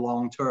bit more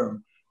long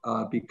term,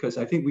 because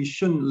I think we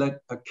shouldn't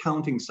let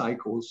accounting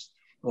cycles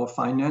or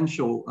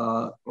financial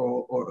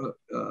or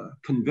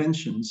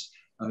conventions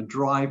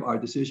drive our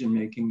decision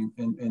making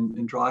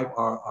and drive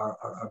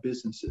our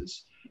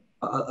businesses.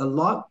 A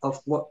lot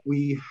of what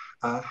we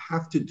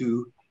have to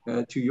do,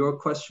 to your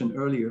question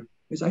earlier,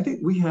 is I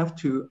think we have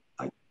to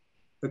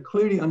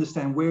clearly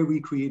understand where we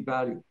create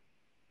value,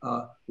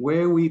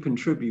 where we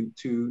contribute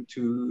to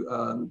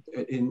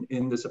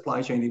in the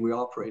supply chain that we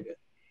operate in.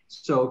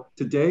 So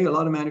today, a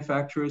lot of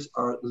manufacturers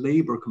are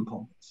labor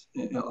components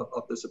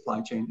of the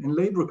supply chain, and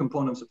labor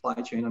component of supply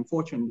chain,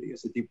 unfortunately,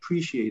 is a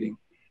depreciating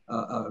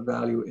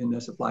value in the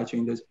supply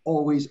chain. There's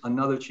always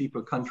another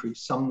cheaper country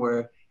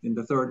somewhere in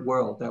the third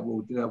world that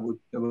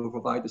will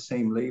provide the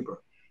same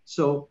labor.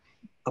 So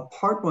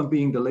apart from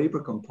being the labor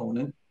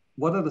component,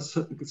 what are the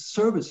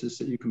services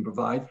that you can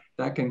provide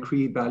that can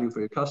create value for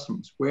your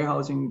customers?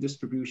 Warehousing,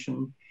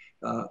 distribution.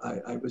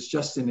 I was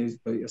just in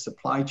a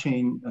supply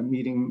chain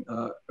meeting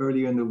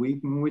earlier in the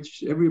week, in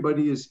which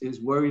everybody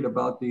is worried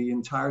about the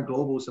entire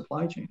global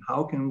supply chain.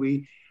 How can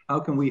we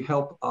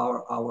help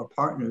our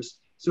partners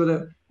so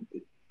that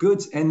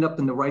goods end up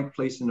in the right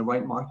place in the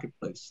right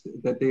marketplace,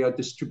 that they are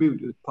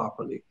distributed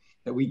properly,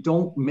 that we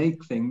don't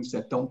make things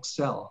that don't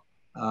sell.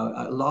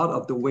 A lot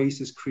of the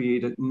waste is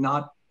created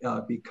not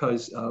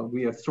because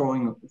we are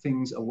throwing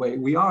things away.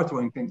 We are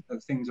throwing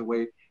things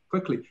away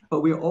quickly,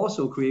 but we're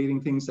also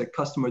creating things that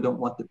customer don't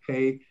want to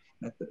pay,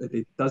 that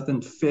it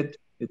doesn't fit,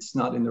 it's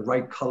not in the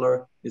right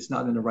color, it's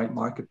not in the right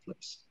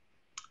marketplace.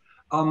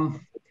 And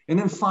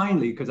then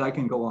finally, because I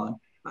can go on,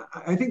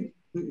 I think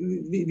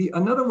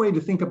another way to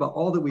think about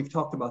all that we've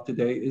talked about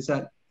today is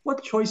that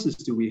what choices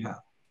do we have?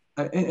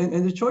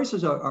 And the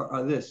choices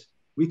are this: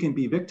 we can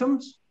be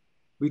victims,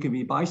 we can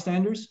be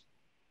bystanders,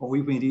 or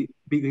we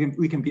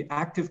can be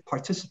active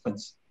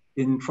participants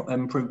in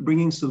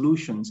bringing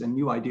solutions and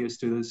new ideas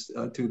to this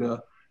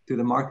to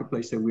the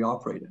marketplace that we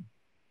operate in.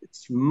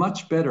 It's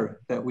much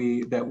better that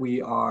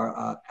we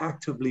are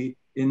actively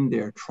in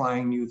there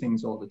trying new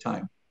things all the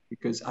time,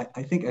 because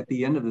I think at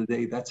the end of the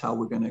day, that's how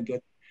we're going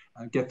to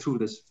get through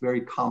this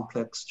very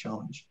complex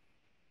challenge.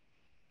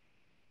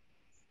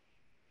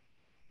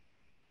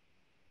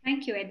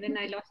 Thank you, Edwin.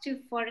 I lost you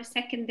for a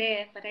second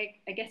there, but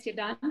I guess you're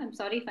done. I'm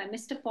sorry if I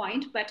missed a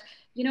point, but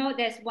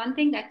there's one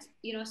thing that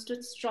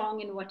stood strong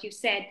in what you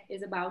said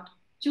is about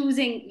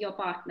choosing your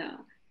partner.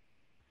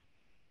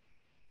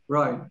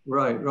 Right.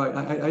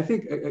 I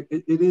think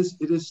it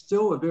is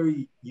still a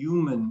very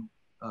human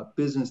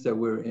business that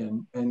we're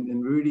in,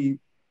 and really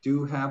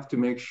do have to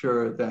make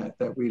sure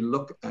that we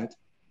look at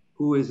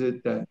who is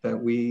it that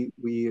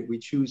we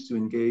choose to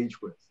engage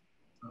with.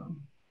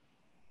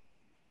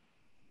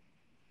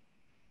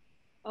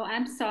 Oh,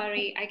 I'm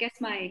sorry. I guess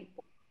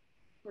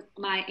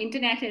my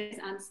internet is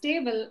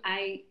unstable.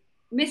 I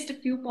missed a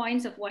few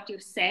points of what you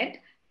said,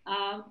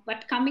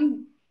 but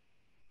can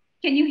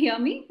you hear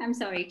me? I'm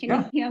sorry. Can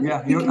you hear me?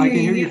 Yeah, I can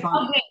hear you fine.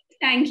 Oh, great.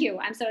 Thank you.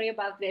 I'm sorry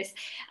about this.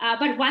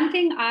 But one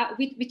thing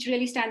which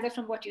really stands out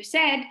from what you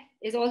said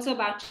is also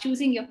about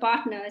choosing your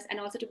partners, and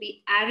also to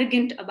be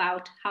arrogant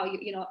about how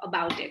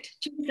about it.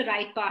 Choose the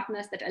right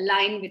partners that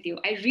align with you.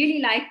 I really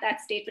like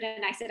that statement,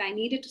 and I said I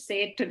needed to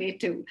say it today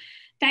too.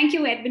 Thank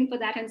you, Edwin, for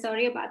that. And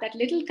sorry about that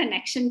little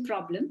connection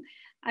problem.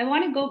 I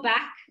want to go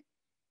back.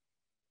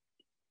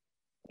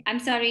 I'm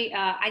sorry,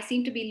 I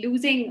seem to be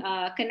losing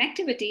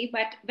connectivity,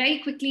 but very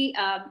quickly,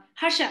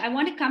 Harsha, I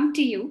want to come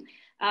to you.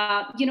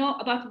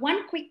 About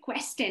one quick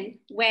question,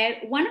 where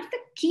one of the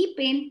key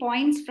pain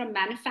points from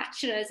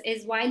manufacturers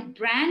is, while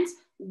brands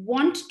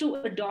want to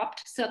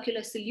adopt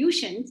circular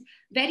solutions,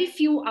 very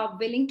few are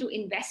willing to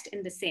invest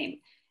in the same.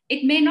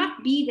 It may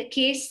not be the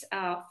case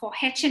for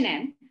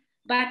H&M,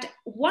 but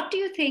what do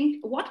you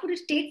think, what would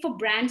it take for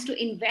brands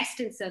to invest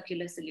in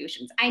circular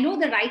solutions? I know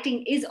the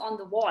writing is on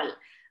the wall,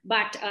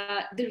 but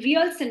the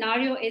real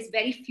scenario is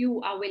very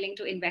few are willing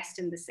to invest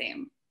in the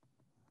same.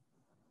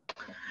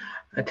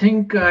 I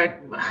think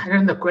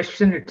the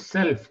question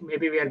itself,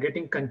 maybe we are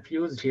getting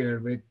confused here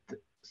with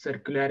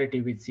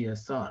circularity with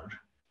CSR.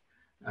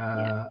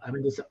 I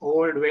mean, this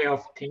old way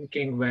of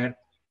thinking where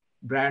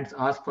brands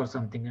ask for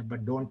something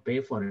but don't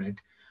pay for it.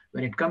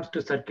 When it comes to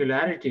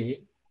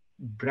circularity,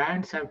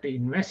 brands have to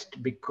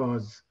invest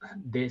because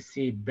they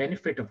see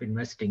benefit of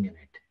investing in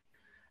it.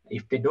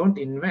 If they don't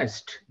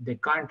invest, they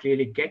can't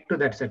really get to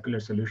that circular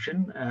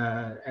solution,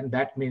 and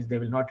that means they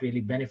will not really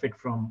benefit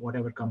from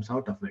whatever comes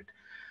out of it.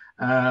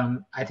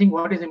 I think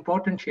what is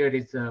important here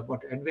is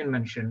what Edwin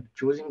mentioned,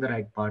 choosing the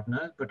right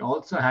partner, but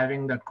also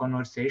having that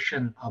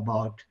conversation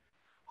about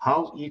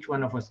how each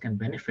one of us can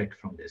benefit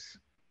from this.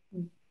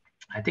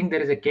 I think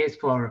there is a case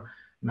for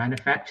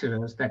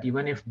manufacturers that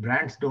even if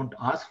brands don't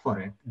ask for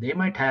it, they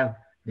might have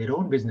their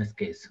own business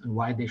case on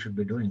why they should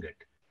be doing it.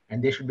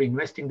 And they should be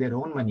investing their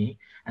own money.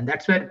 And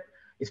that's where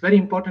it's very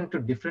important to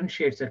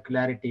differentiate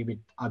circularity with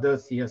other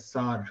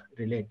CSR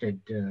related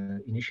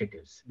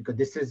initiatives, because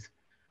this is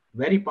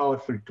very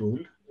powerful tool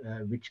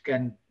which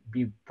can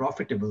be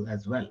profitable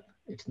as well.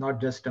 It's not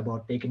just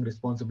about taking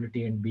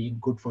responsibility and being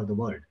good for the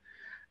world.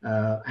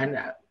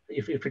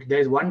 If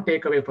there's one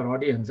takeaway for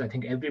audience, I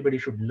think everybody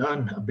should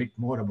learn a bit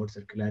more about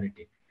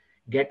circularity.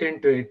 Get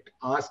into it,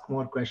 ask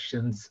more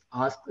questions,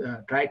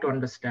 try to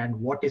understand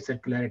what is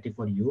circularity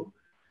for you.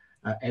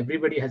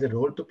 Everybody has a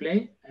role to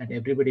play, and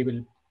everybody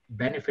will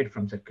benefit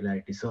from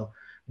circularity. So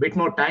a bit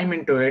more time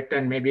into it,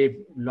 and maybe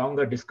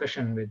longer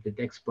discussion with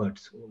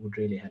experts would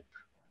really help.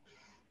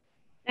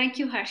 Thank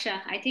you,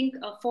 Harsha. I think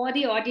for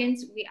the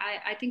audience,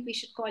 I think we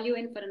should call you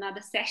in for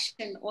another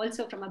session,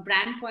 also from a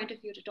brand point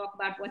of view, to talk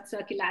about what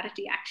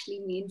circularity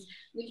actually means.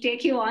 We'll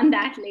take you on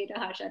that later,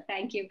 Harsha.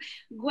 Thank you.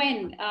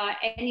 Gwen,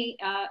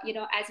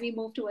 as we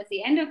move towards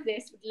the end of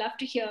this, would love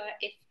to hear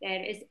if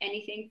there is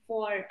anything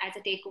as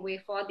a takeaway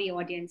for the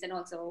audience, and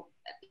also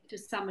to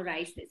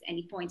summarize this,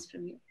 any points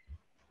from you.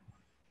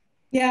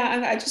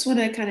 Yeah, I just want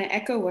to kind of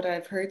echo what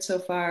I've heard so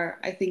far.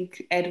 I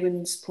think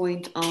Edwin's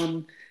point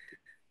on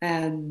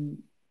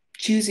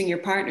choosing your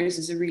partners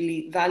is a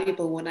really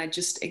valuable one. I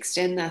just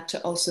extend that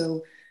to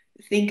also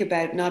think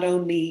about not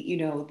only,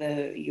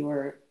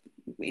 you're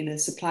in a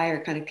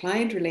supplier kind of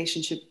client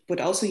relationship, but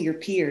also your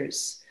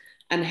peers,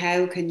 and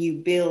how can you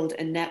build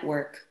a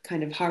network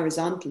kind of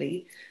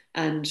horizontally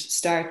and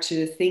start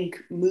to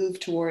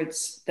move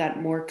towards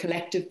that more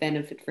collective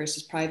benefit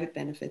versus private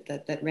benefit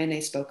that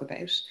Renee spoke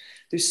about.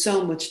 There's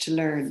so much to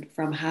learn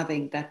from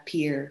having that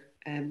peer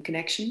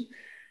connection.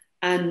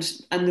 And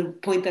the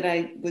point that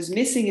I was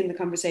missing in the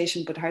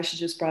conversation, but Harsha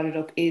just brought it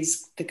up,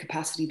 is the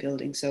capacity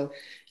building. So,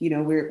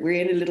 we're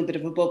in a little bit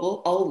of a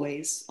bubble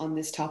always on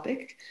this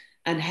topic.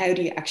 And how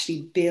do you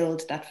actually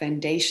build that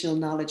foundational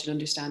knowledge and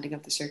understanding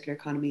of the circular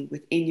economy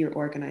within your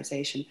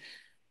organization?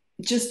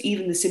 Just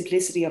even the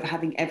simplicity of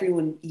having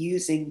everyone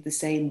using the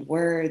same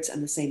words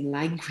and the same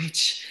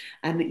language,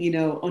 and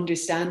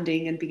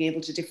understanding and being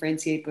able to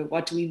differentiate. But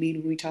what do we mean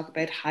when we talk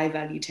about high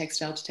value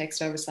textile to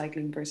textile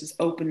recycling versus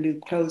open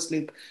loop, closed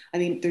loop? I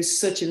mean, there's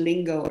such a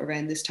lingo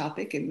around this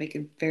topic and make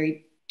it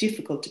very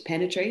difficult to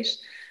penetrate.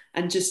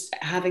 And just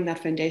having that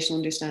foundational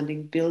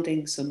understanding,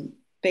 building some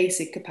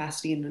basic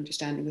capacity and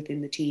understanding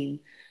within the team,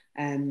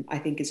 I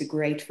think is a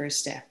great first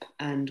step,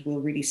 and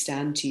will really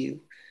stand to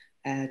you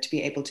to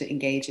be able to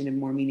engage in a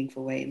more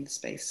meaningful way in the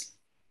space.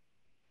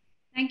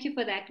 Thank you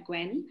for that,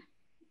 Gwen.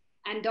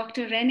 And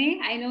Dr. Renee,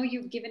 I know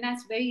you've given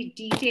us very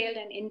detailed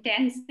and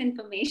intense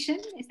information.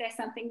 Is there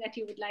something that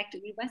you would like to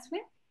leave us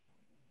with?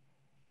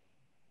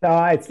 No,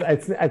 I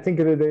think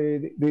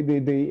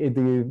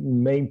the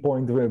main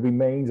point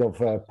remains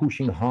of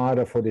pushing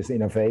harder for this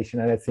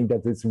innovation, and I think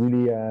that it's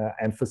really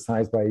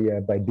emphasized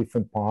by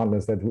different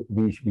partners that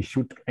we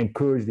should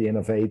encourage the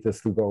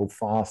innovators to go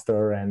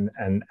faster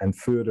and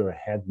further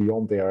ahead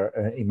beyond their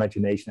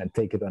imagination, and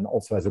take it on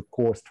also as a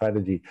core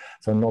strategy.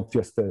 So not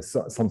just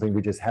something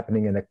which is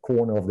happening in a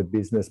corner of the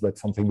business, but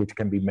something which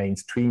can be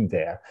mainstreamed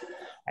there.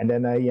 And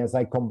then as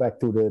I come back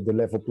to the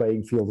level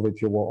playing field,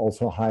 which you were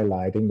also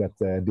highlighting,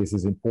 that this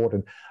is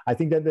important. I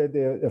think that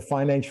the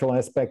financial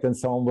aspect and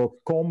so on will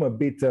come a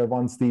bit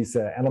once these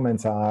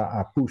elements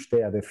are pushed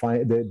there.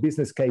 The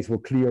business case will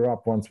clear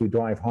up once we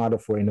drive harder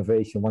for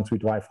innovation, once we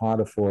drive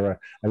harder for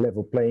a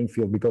level playing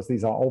field, because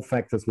these are all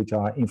factors which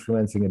are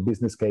influencing a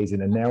business case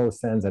in a narrow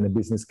sense and a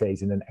business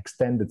case in an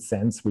extended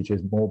sense, which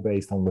is more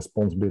based on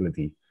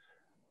responsibility.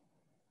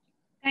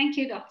 Thank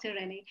you, Dr.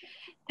 Renee.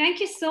 Thank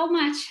you so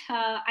much.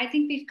 I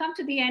think we've come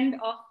to the end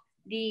of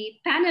the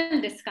panel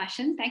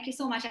discussion. Thank you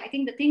so much. I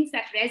think the things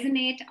that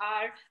resonate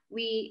are,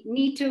 we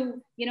need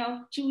to,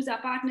 choose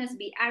our partners,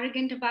 be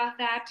arrogant about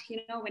that.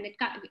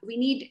 We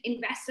need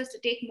investors to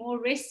take more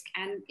risk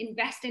and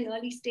invest in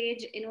early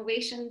stage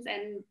innovations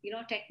and,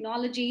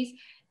 technologies,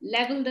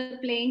 level the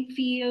playing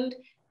field.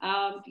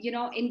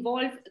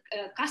 Involve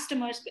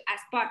customers as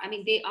part. I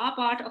mean, they are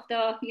part of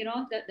the,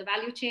 the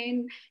value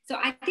chain. So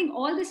I think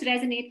all this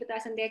resonates with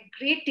us, and they're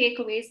great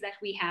takeaways that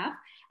we have.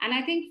 And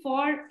I think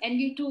for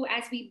NU2,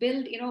 as we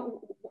build,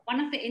 one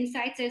of the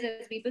insights is,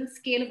 as we build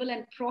scalable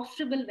and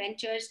profitable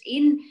ventures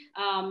in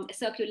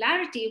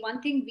circularity,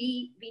 one thing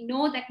we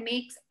know that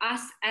makes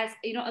us as,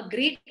 a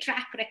great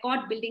track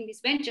record building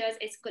these ventures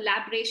is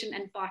collaboration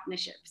and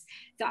partnerships.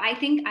 So I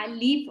think I'll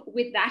leave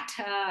with that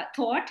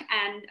thought.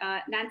 And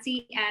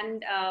Nancy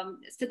and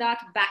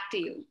Siddharth, back to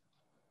you.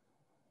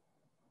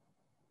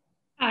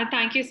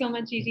 Thank you so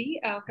much, Gigi,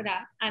 for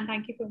that. And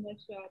thank you so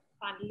much,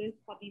 panelists,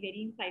 for the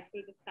very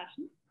insightful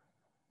discussion.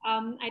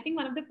 I think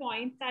one of the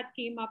points that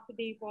came up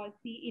today was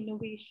the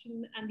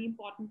innovation and the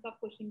importance of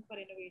pushing for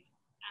innovation.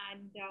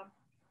 And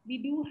we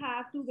do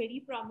have two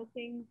very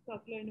promising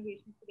circular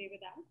innovations today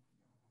with us.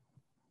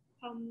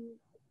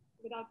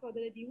 Without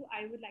further ado,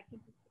 I would like to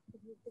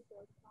introduce the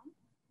first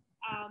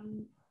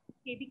one.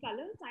 KB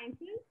Color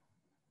Sciences,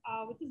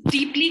 which is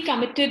deeply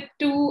committed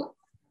to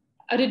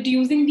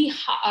reducing the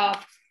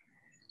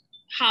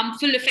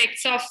harmful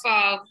effects of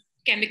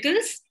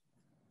chemicals.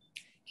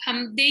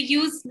 They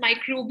use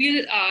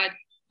microbial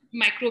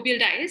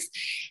dyes,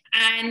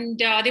 and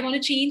they want to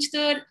change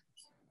the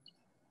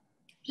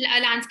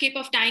landscape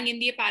of dyeing in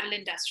the apparel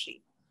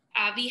industry.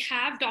 We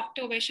have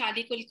Dr.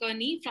 Vaishali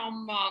Kulkarni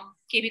from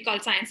KB Color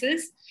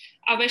Sciences.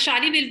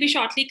 Vaishali will be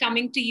shortly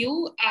coming to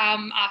you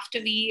after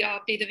we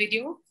play the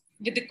video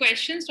with the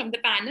questions from the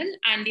panel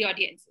and the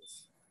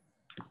audiences.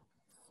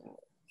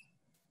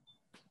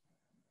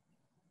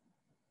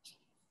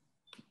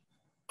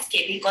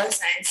 KB Color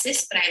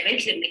Sciences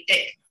Private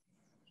Limited.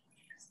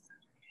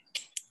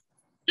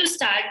 To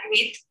start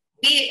with,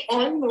 we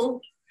all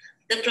know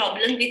the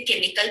problem with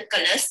chemical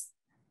colors.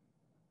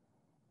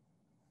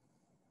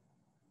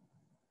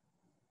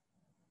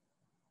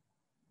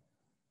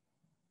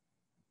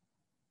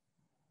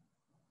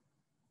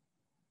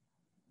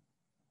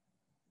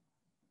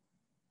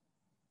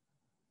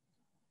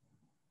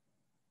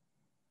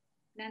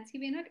 Nancy,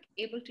 we're not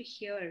able to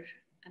hear.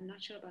 I'm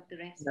not sure about the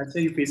rest. Nancy,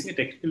 are you facing a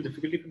technical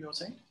difficulty from your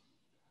side?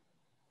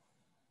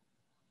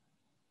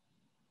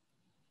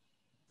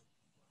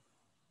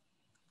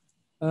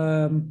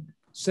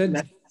 Nancy,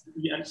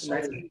 we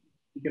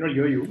cannot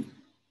hear you.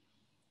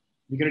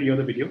 We cannot hear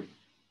the video.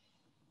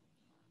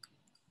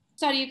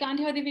 Sorry, you can't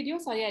hear the video?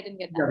 Sorry, I didn't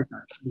get that. Yeah,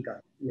 we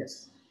can't.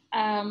 Yes.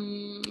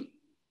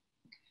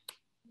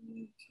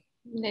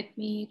 Let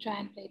me try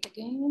and play it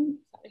again.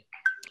 Sorry.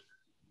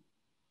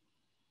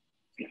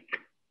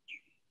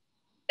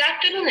 Good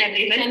afternoon,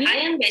 everyone. I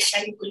am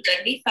Vaishali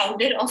Kulkarni,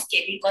 founder of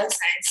KB Color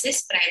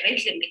Sciences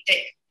Private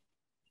Limited.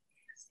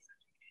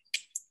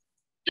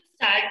 To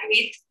start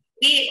with,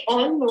 we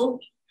all know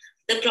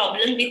the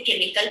problem with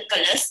chemical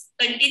colors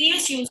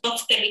continuous use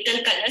of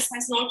chemical colors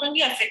has not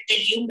only affected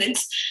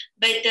humans,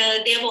 but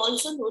they have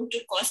also known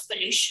to cause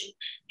pollution.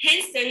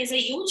 Hence, there is a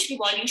huge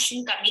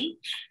revolution coming.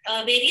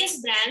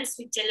 Various brands,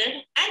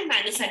 retailer and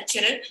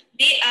manufacturer,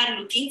 they are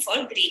looking for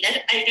greener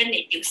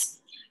alternatives.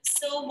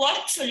 So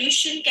what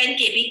solution can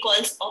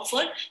chemicals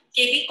offer?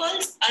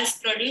 Chemicals are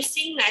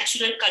producing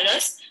natural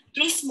colors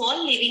through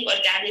small living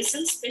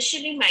organisms,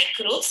 especially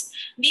microbes.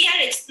 We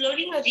are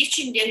exploring a rich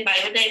Indian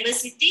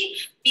biodiversity.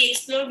 We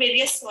explore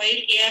various soil,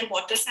 air,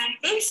 water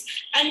samples,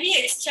 and we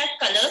extract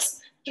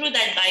colors through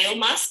that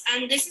biomass.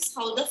 And this is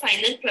how the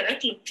final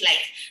product looks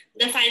like.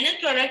 The final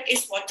product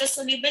is water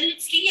soluble,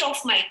 free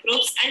of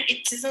microbes, and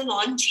it is a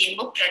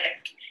non-GMO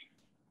product.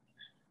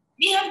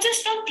 We have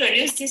just not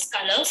produced these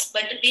colors,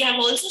 but we have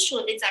also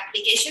shown its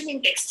application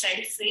in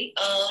textile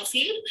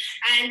field.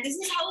 And this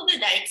is how the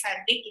dyed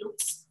fabric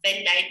looks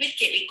when dyed with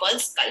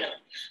chemicals color.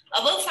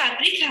 Our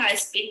fabric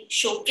has been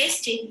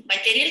showcased in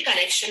Material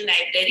Connection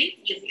Library,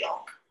 New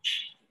York.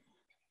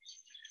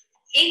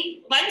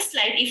 In one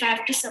slide, if I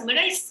have to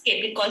summarize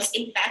chemicals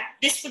impact,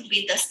 this would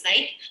be the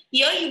slide.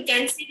 Here you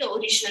can see the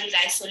original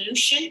dye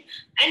solution,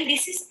 and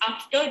this is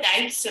after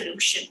dyed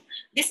solution.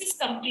 This is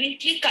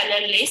completely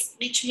colorless,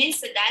 which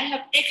means the dye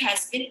uptake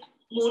has been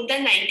more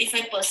than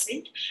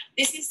 95%.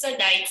 This is the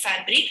dyed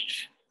fabric.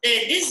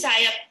 This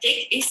dye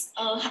uptake is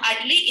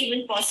hardly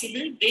even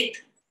possible with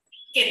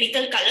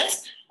chemical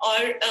colors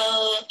or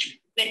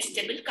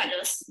vegetable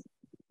colors.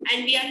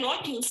 And we are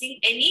not using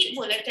any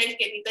volatile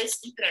chemicals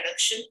in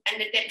production,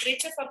 and the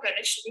temperature for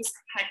production is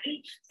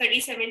hardly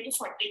 37 to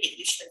 40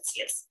 degrees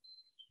Celsius.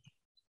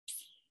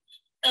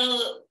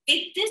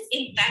 With this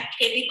impact,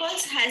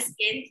 chemicals has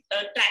gained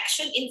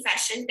traction in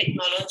fashion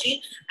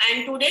technology,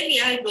 and today we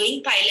are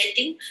doing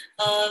piloting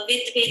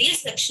with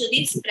various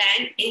luxuries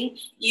brands in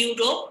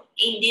Europe,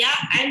 India,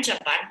 and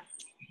Japan.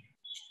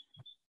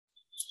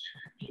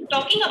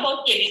 Talking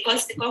about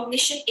chemicals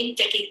recognition in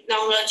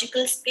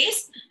technological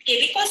space,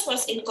 chemicals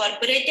was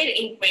incorporated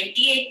in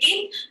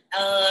 2018,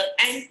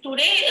 and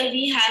today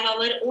we have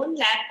our own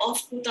lab of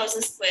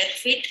 2,000 square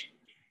feet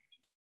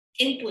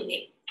in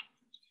Pune.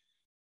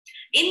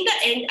 In the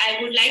end,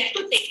 I would like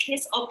to take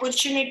this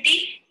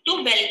opportunity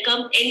to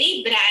welcome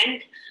any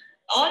brand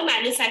or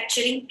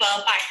manufacturing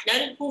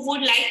partner who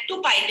would like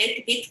to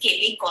pilot with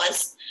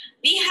chemicals.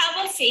 We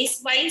have a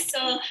phase-wise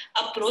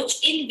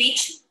approach in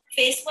which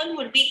phase 1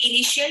 would be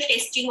initial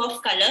testing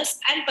of colors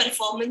and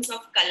performance of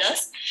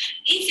colors.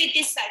 If it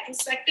is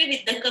satisfactory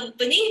with the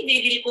company,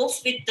 we will go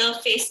with the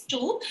phase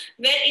 2,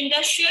 where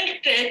industrial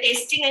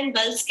testing and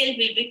bulk scale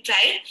will be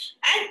tried.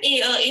 And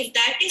if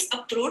that is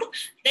approved,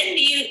 then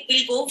we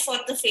will go for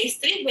the phase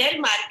 3, where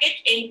market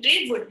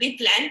entry would be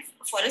planned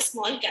for a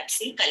small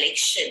capsule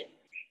collection.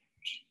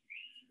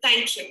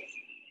 Thank you.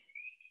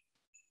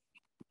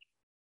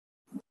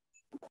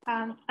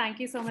 Thank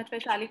you so much,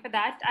 Vaishali, for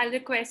that. I'll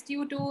request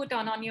you to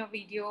turn on your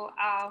video,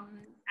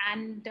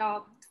 and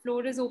the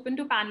floor is open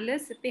to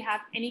panelists if they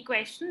have any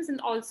questions, and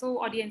also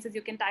audiences,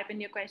 you can type in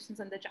your questions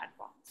in the chat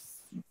box.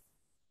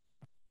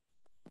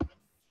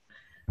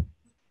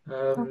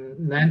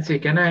 Nancy,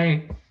 can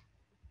I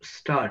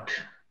start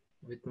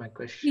with my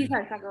question? Please,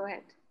 Harsha, go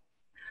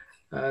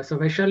ahead. So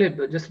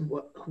Vaishali, just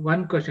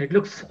one question. It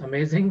looks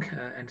amazing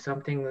and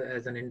something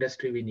as an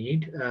industry we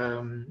need.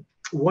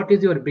 What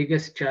is your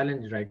biggest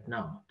challenge right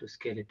now to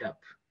scale it up,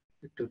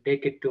 to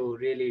take it to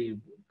really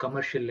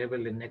commercial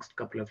level in the next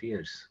couple of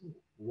years?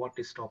 What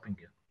is stopping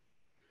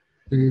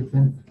you?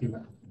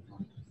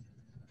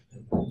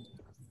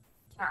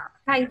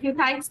 Thank you.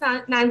 Thanks,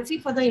 Nancy,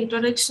 for the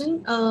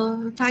introduction.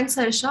 Thanks,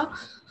 Harsha,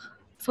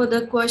 for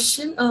the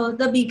question.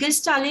 The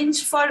biggest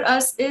challenge for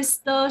us is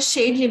the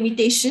shade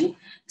limitation.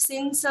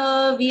 Since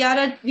we are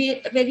at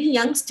a very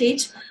young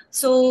stage,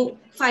 so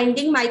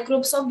finding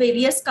microbes of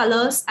various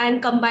colors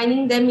and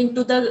combining them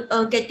into the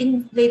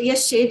getting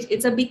various shades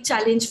is a big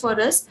challenge for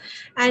us.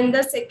 And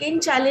the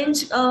second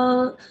challenge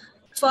for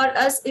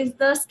us is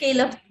the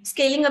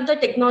scaling up the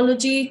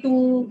technology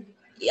to,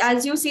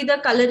 as you see, the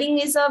coloring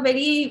is a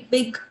very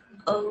big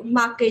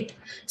market.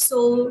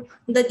 So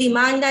the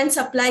demand and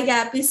supply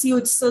gap is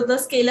huge. So the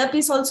scale up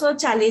is also a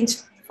challenge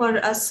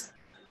for us.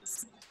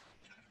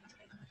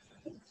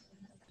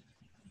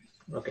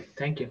 Okay,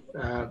 thank you.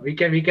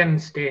 We can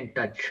stay in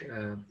touch.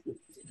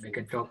 We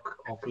can talk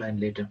offline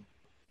later.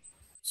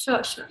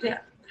 Sure. Yeah,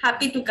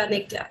 happy to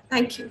connect. Yeah,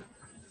 thank you.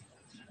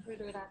 We'll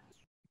do that.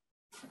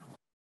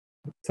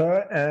 So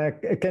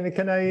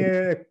can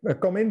I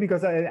come in,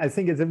 because I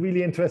think it's a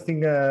really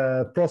interesting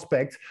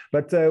prospect.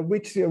 But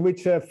which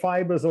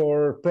fibers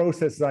or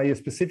processes are you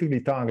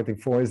specifically targeting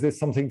for? Is this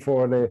something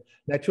for the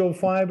natural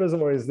fibers,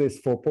 or is this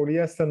for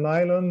polyester,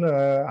 nylon?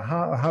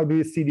 How do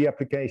you see the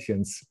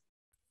applications?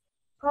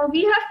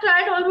 We have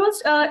tried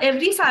almost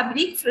every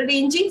fabric,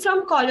 ranging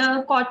from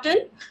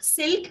cotton,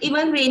 silk,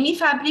 even rainy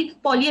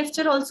fabric,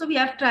 polyester also we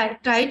have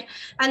tried.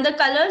 And the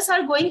colors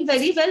are going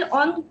very well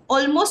on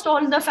almost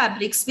all the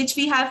fabrics which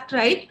we have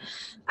tried.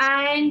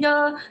 And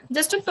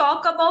just to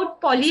talk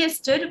about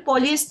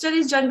polyester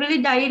is generally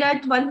dyed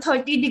at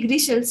 130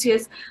 degrees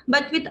Celsius.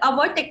 But with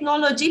our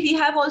technology, we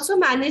have also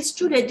managed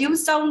to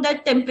reduce down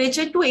that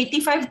temperature to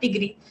 85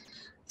 degree.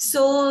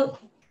 So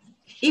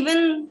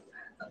even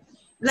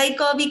like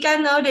we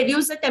can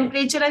reduce the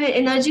temperature and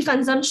energy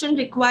consumption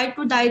required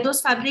to dye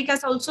those fabric,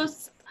 as also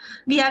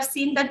we have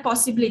seen that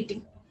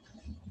possibility.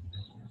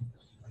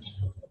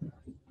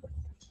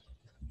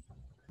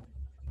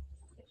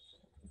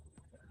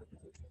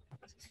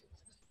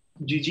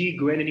 Gigi,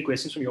 Gwen, any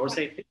questions from your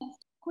side?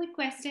 Quick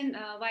question,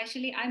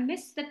 Vaishali. I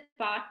missed that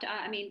part.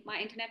 I mean, my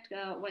internet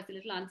was a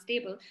little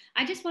unstable.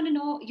 I just want to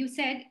know, you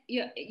said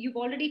you've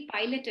already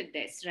piloted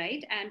this,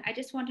 right? And I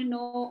just want to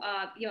know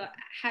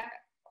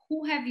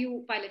who have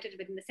you piloted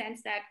with, in the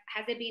sense that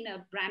has there been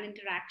a brand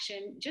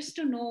interaction, just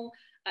to know,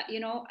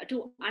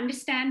 to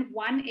understand.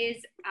 One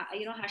is,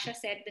 Harsha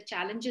said the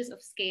challenges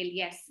of scale,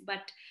 yes,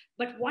 but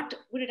what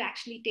would it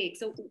actually take?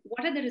 So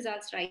what are the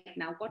results right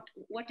now?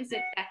 What is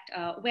it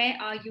that, where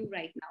are you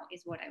right now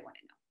is what I want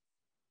to know.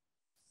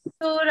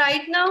 So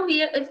right now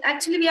we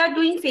are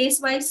doing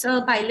phase-wise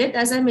pilot,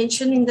 as I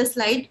mentioned in the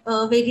slide,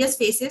 various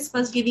phases.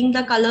 First, giving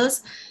the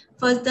colors.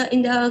 First,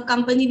 in the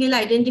company will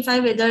identify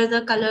whether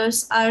the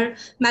colors are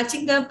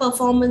matching their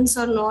performance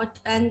or not,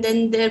 and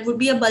then there would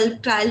be a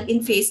bulk trial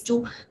in phase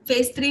 2.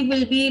 Phase 3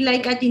 will be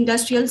like at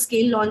industrial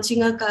scale,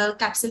 launching a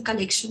capsule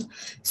collection.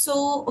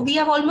 So we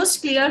have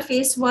almost cleared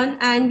phase 1,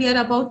 and we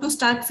are about to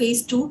start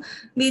phase 2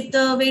 with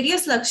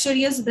various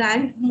luxurious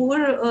brand,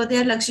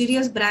 their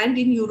luxurious brand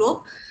in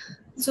Europe.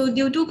 So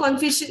due to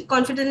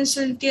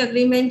confidentiality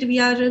agreement, we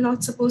are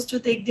not supposed to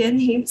take their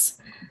names.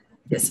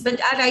 Yes, but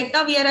right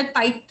now we are at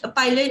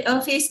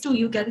pilot phase 2,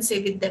 you can say,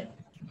 with them.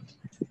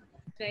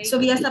 Right. So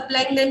we are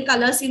supplying them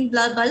colors in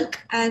bulk,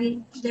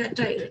 and they are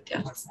trying it.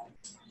 Yeah.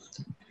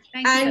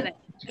 Thank you for that.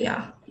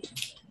 Yeah.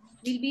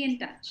 We'll be in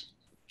touch.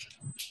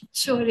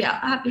 Sure. Yeah.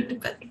 Happy to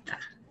connect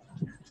that.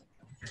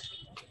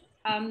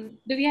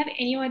 Do we have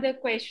any other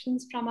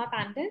questions from our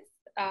panelists?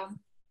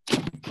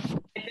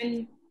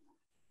 Edwin,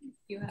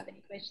 do you have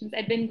any questions?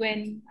 Edwin,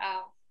 Gwen,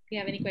 do you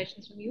have any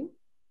questions from you?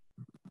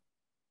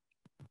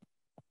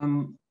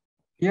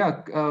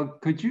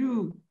 Could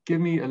you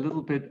give me a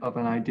little bit of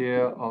an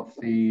idea of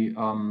the,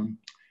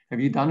 have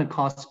you done a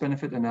cost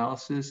benefit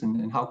analysis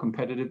and how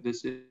competitive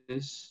this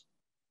is?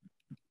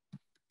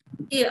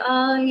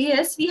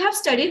 Yes, we have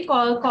studied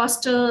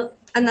cost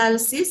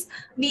analysis.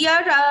 We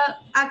are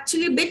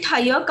actually a bit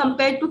higher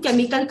compared to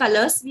chemical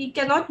colors. We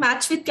cannot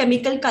match with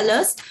chemical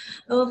colors.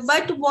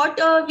 But what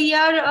we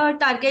are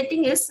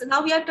targeting is,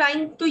 now we are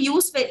trying to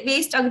use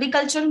waste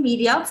agricultural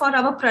media for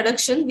our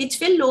production, which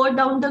will lower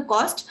down the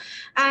cost.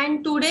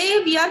 And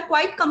today we are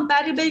quite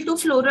comparable to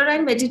floral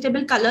and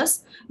vegetable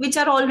colors, which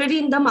are already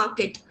in the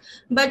market.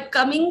 But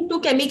coming to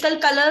chemical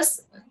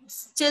colors,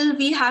 still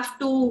we have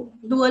to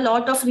do a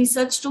lot of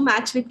research to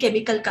match with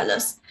chemical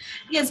colors.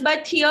 Yes,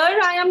 but here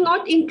I am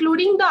not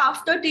including the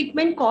after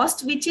treatment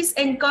cost, which is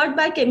incurred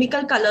by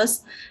chemical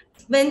colors.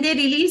 When they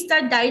release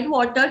that dyed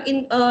water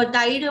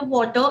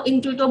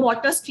into the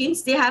water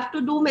streams, they have to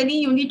do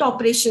many unit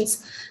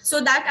operations. So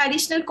that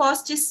additional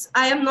cost is,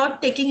 I am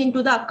not taking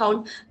into the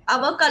account.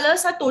 Our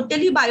colors are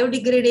totally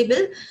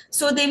biodegradable,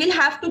 so they will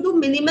have to do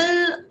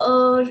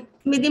minimal,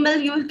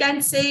 you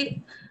can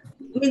say,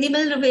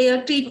 minimal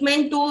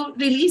treatment to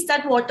release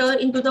that water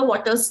into the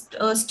water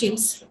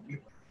streams.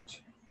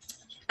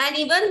 And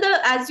even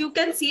as you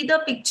can see the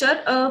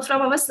picture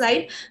from our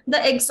slide, the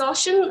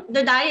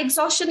dye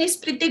exhaustion is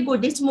pretty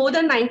good. It's more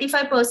than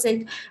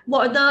 95%.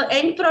 The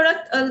end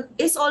product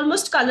is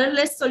almost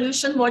colorless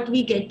solution what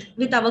we get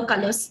with our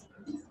colors.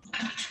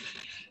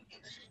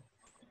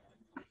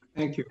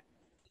 Thank you.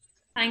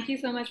 Thank you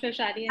so much,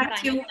 Vaishali. And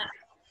thank you.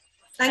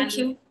 Thank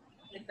you.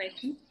 The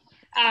question.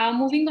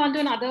 Moving on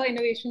to another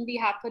innovation we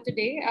have for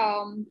today,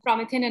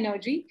 Promethen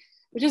Energy,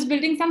 which is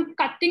building some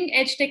cutting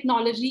edge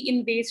technology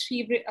in waste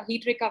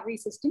heat recovery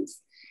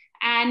systems.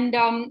 And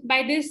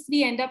by this,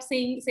 we end up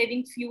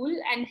saving fuel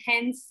and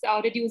hence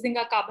reducing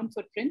our carbon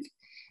footprint.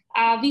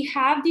 We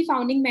have the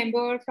founding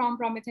member from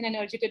Promethen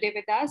Energy today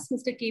with us,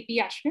 Mr. KP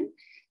Ashwin.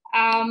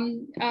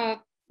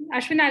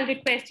 Ashwin, I'll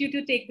request you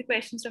to take the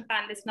questions from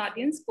panelists and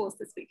audience post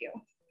this video.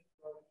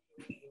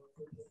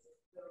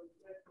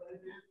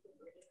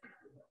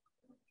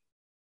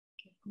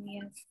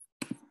 Yes.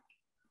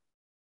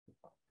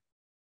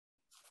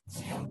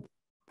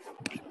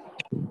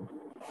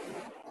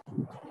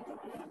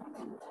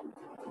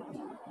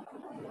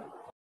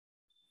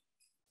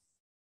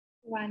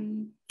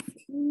 One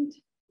second.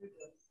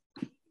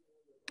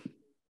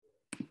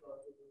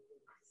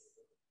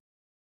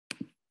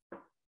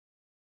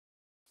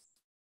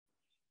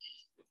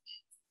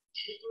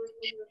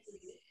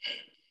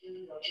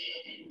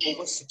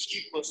 Over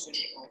 60%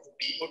 of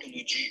import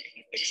energy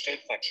in a textile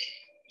factory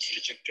is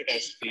rejected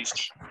as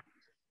waste.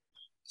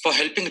 For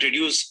helping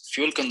reduce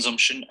fuel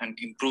consumption and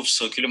improve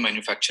circular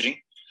manufacturing,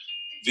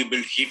 we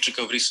build heat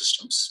recovery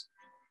systems.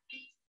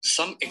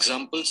 Some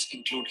examples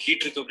include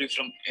heat recovery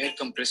from air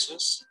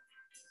compressors,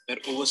 where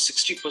over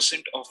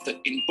 60% of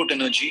the input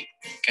energy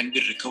can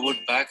be recovered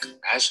back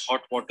as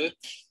hot water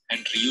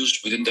and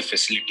reused within the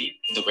facility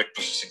in the wet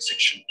processing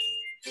section.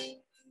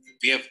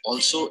 We have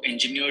also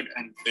engineered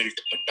and built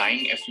a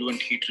dyeing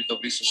effluent heat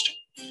recovery system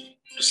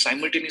to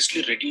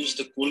simultaneously reduce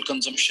the coal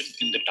consumption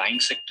in the dyeing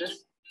sector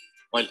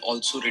while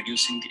also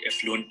reducing the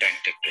effluent tank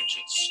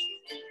temperatures.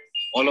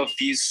 All of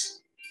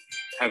these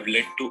have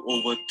led to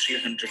over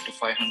 300 to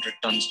 500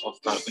 tons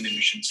of carbon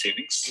emission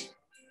savings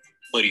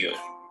per year.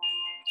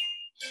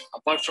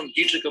 Apart from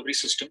heat recovery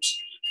systems,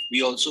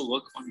 we also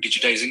work on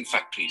digitizing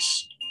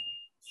factories.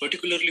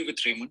 Particularly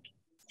with Raymond,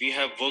 we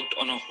have worked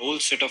on a whole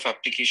set of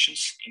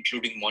applications,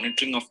 including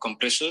monitoring of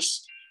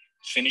compressors,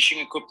 finishing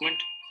equipment,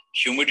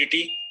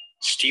 humidity,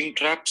 steam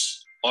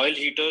traps, oil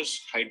heaters,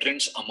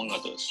 hydrants, among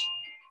others.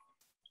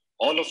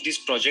 All of these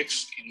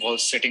projects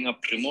involve setting up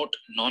remote,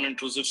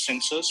 non-intrusive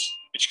sensors,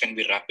 which can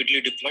be rapidly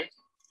deployed,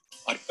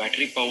 are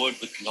battery powered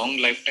with long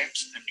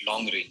lifetimes and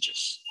long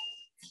ranges.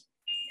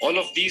 All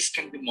of these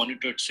can be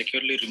monitored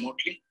securely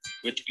remotely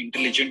with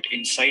intelligent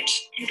insights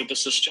into the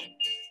system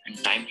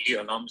and timely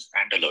alarms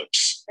and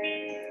alerts.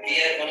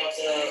 We are one of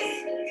the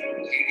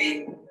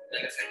leading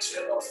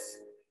manufacturers of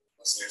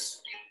mustard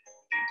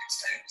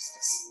textile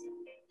business.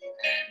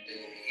 And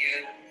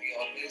here we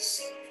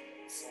always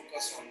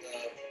focus on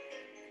the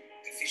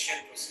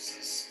efficient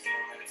processes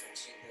for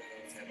manufacturing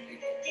the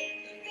fabric at the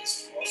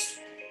lowest cost.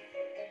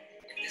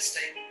 In this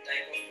type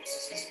of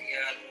processes, we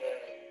are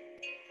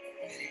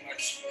very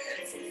much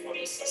helpful for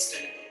the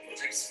sustainable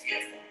projects we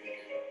have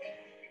completed.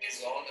 It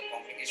is all the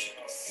combination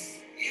of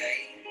AI,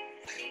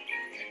 IoT,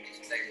 and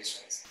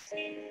digitalizations.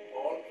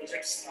 All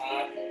projects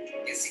are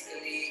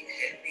basically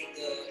helping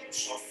the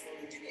shop floor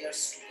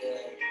engineers to the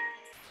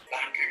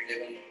plant head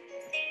level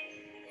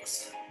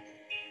person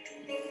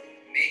to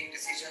make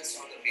decisions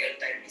on the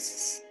real-time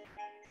basis.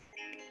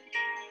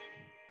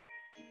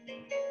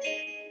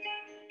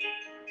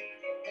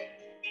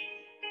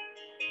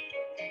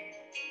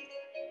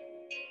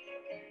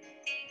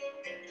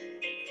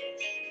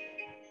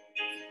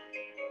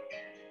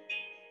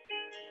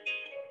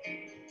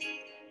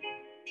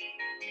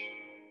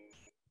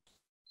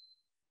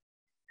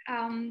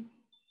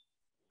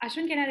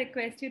 Ashwin, can I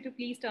request you to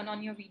please turn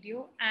on your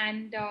video?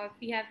 And if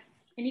we have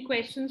any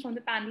questions from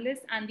the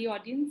panelists and the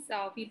audience,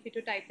 feel free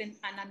to type in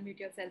and unmute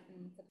yourself.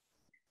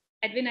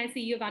 Edwin, I see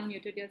you've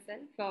unmuted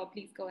yourself.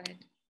 Please go ahead.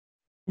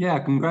 Yeah,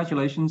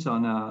 congratulations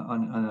on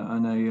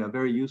a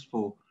very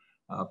useful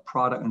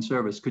product and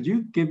service. Could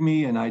you give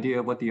me an idea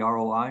of what the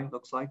ROI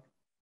looks like?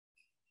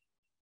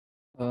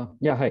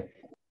 Yeah, hi.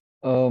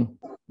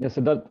 Yes,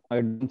 Siddharth, I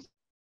didn't.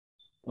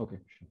 Okay,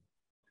 sure.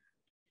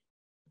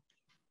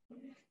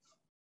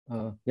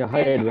 Yeah,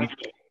 hi, Edwin.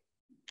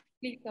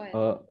 Please go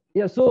ahead.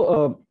 Yeah,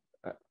 so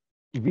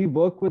we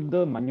work with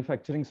the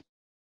manufacturing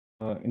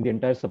in the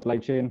entire supply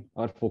chain.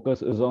 Our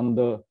focus is on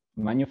the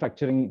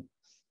manufacturing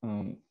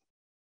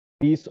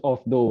piece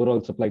of the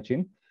overall supply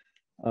chain.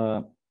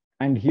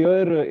 And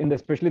here,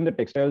 especially in the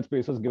textile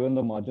spaces, given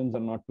the margins are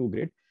not too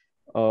great,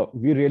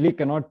 we really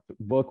cannot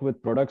work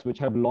with products which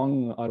have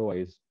long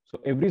ROIs. So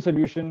every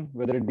solution,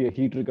 whether it be a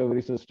heat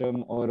recovery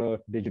system or a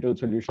digital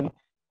solution,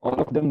 all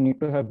of them need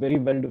to have very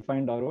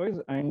well-defined ROIs,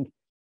 and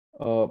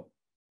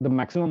the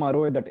maximum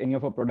ROI that any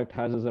of our product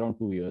has is around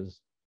 2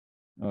 years.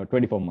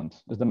 24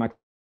 months is the maximum.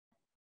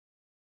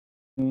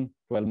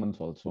 12 months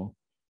also.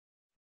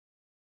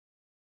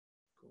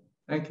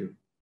 Thank you.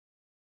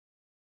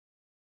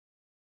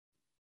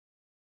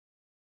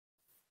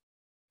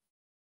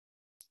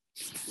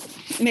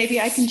 Maybe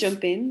I can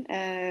jump in.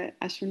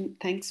 Ashwin,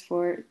 thanks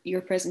for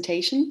your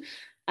presentation.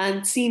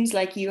 And seems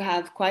like you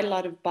have quite a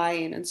lot of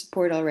buy-in and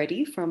support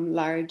already from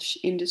large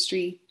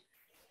industry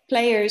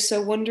players.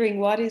 So wondering,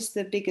 what is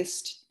the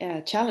biggest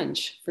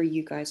challenge for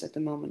you guys at the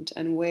moment,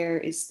 and where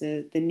is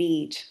the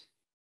need?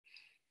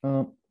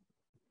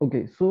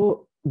 Okay,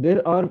 so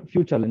there are a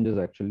few challenges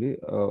actually.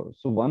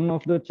 So one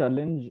of the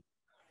challenge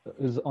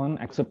is on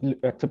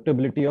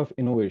acceptability of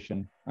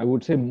innovation. I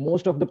would say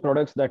most of the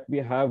products that we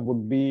have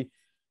would be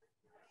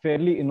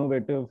fairly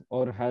innovative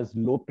or has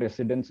low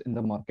precedence in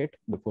the market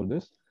before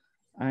this.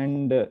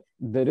 And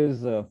there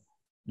is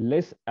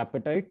less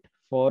appetite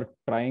for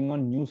trying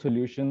on new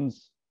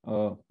solutions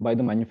by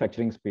the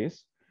manufacturing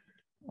space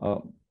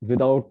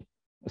without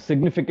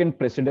significant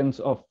precedence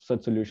of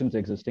such solutions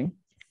existing.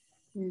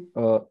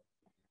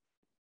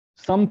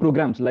 Some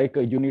programs like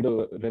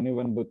UNIDO,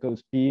 Renewable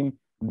Vehicles team,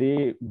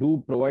 they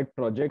do provide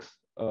projects,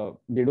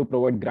 they do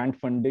provide grant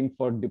funding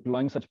for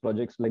deploying such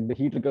projects, like the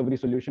heat recovery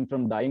solution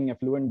from dyeing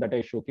effluent that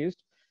I showcased,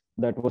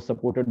 that was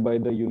supported by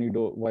the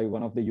UNIDO, by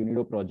one of the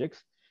UNIDO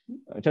projects,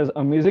 which has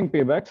amazing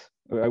paybacks.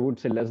 I would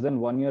say less than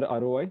 1 year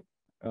ROI,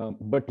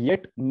 but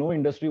yet no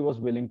industry was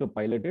willing to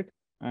pilot it.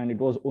 And it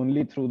was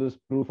only through this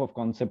proof of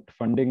concept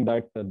funding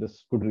that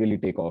this could really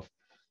take off.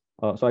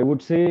 So I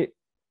would say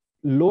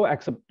low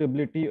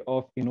acceptability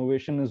of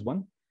innovation is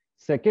one.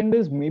 Second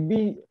is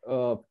maybe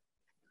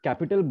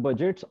capital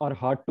budgets are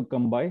hard to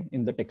come by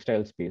in the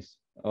textile space.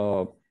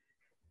 And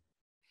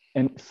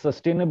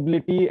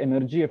sustainability,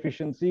 energy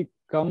efficiency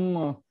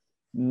come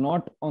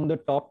not on the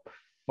top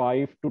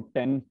 5 to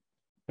 10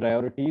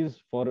 priorities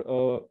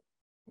for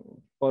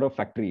a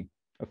factory.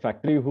 A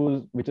factory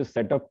which is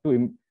set up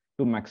to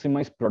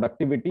maximize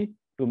productivity,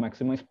 to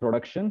maximize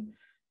production.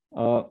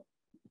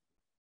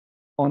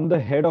 On the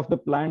head of the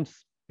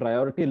plant's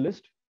priority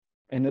list,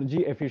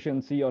 energy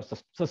efficiency or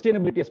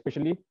sustainability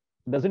especially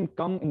doesn't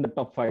come in the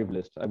top 5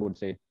 list, I would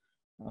say.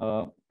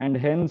 And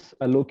hence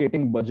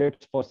allocating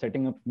budgets for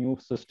setting up new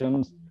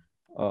systems,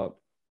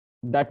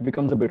 that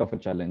becomes a bit of a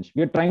challenge.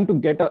 We are trying to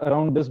get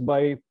around this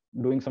by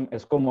doing some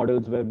ESCO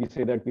models where we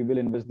say that we will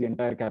invest the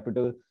entire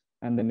capital,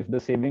 and then if the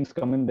savings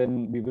come in,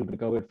 then we will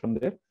recover it from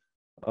there.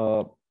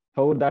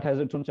 However, that has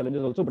its own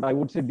challenges also, but I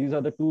would say these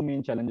are the two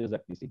main challenges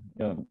that we see.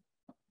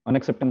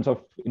 Unacceptance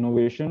of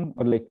innovation,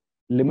 or like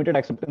limited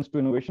acceptance to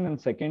innovation, and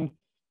second,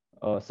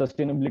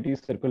 sustainability,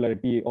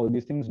 circularity, all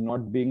these things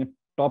not being a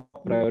top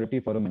priority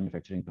for a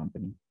manufacturing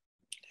company.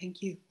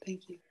 Thank you.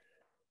 Thank you.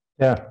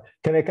 Yeah,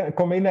 can I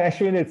come in,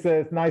 Ashwin?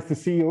 It's nice to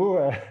see you,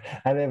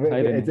 and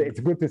it's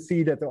good to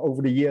see that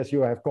over the years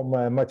you have come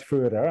much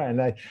further.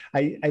 And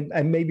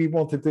I maybe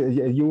wanted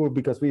to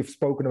because we've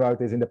spoken about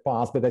this in the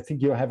past, but I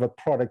think you have a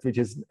product which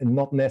is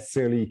not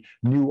necessarily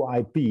new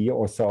IP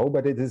or so,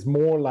 but it is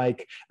more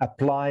like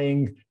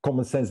applying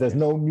common sense. There's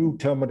no new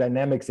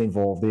thermodynamics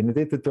involved in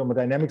it. The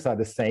thermodynamics are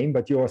the same,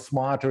 but you're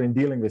smarter in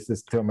dealing with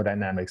this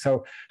thermodynamics.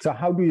 So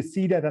how do you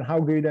see that, and how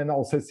do you then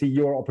also see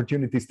your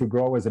opportunities to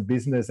grow as a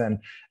business?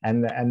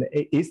 And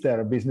is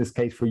there a business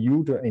case for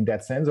you in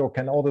that sense, or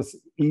can others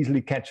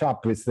easily catch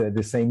up with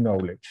the same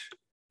knowledge?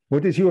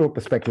 What is your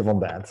perspective on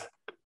that?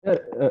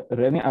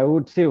 Remy, I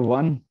would say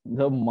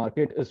the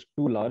market is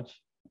too large.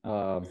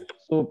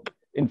 So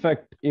in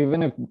fact,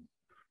 even if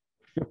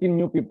 15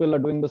 new people are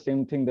doing the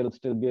same thing, there will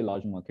still be a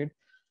large market.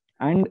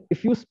 And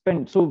if you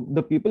so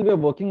the people we are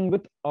working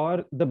with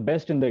are the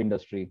best in the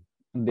industry.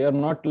 They are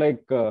not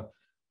like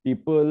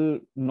people,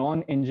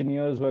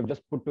 non-engineers who have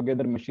just put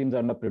together machines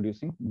and are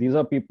producing. These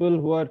are people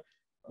who are,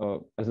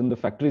 as in the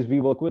factories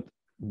we work with,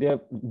 they are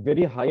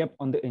very high up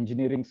on the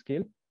engineering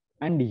scale.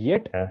 And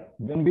yet,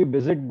 when we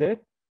visit there,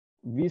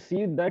 we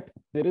see that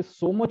there is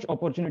so much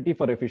opportunity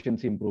for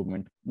efficiency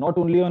improvement, not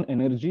only on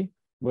energy,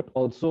 but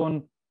also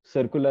on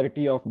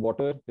circularity of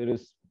water. There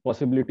is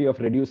possibility of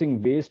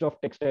reducing waste of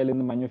textile in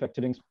the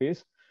manufacturing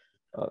space.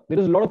 There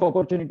is a lot of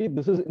opportunity.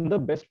 This is in the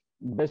best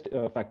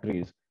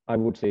factories, I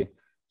would say.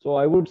 So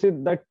I would say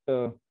that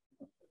the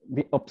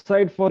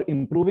upside for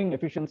improving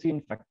efficiency in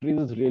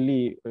factories is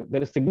really,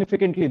 there is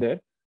significantly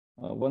there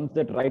once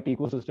that right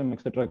ecosystem,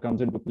 etc.,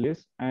 comes into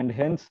place. And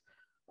hence,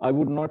 I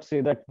would not say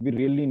that we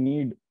really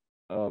need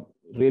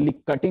really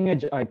cutting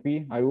edge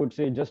IP. I would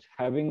say just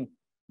getting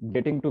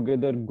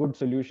together good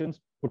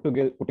solutions,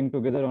 putting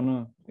together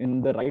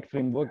in the right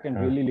framework can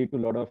really lead to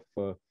a lot of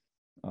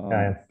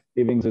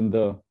savings in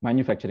the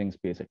manufacturing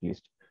space, at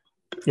least.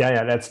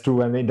 Yeah, that's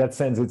true. And in that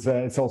sense,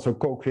 it's also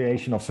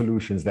co-creation of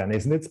solutions then,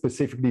 isn't it?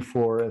 Specifically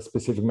for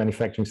specific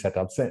manufacturing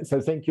setups. So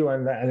thank you,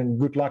 and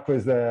good luck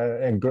with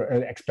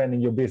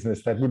expanding your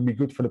business. That would be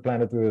good for the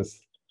planet Earth.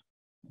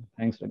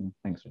 Thanks, Remy.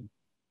 Thanks, Remy.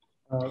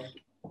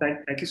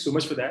 Thank you so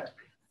much for that.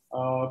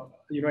 I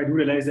do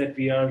realize that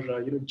we are,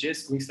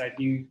 just going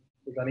slightly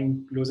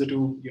running closer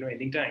to,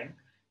 ending time,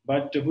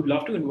 but would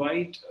love to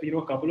invite,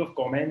 a couple of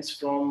comments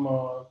from,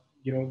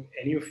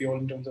 any of you all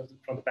in terms of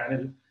from the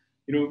panel.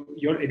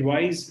 Your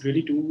advice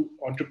really to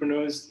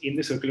entrepreneurs in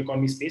the circular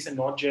economy space, and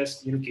not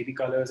just, KB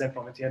Colors and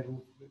Promethean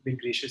who've been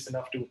gracious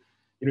enough to,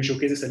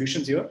 showcase the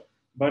solutions here.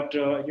 But,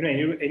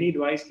 any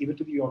advice even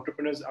to the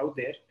entrepreneurs out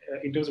there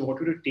in terms of what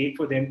would it take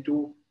for them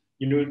to,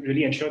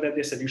 really ensure that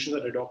their solutions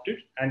are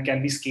adopted and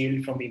can be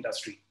scaled from the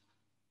industry?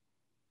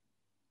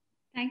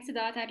 Thanks,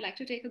 Siddharth. I'd like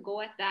to take a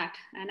go at that.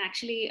 And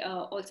actually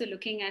also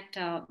looking at,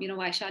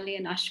 Vaishali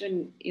and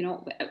Ashwin,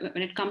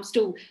 when it comes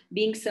to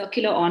being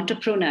circular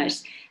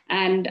entrepreneurs.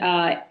 And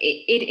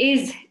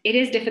it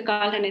is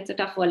difficult, and it's a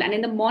tough world. And in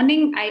the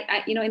morning,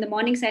 in the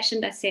morning session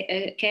that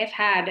CAIF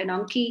had, and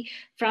Anki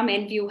from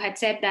NView had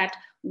said that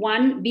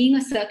being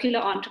a circular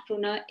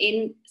entrepreneur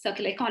in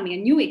circular economy, a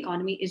new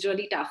economy, is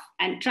really tough.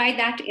 And try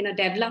that in a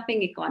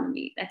developing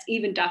economy. That's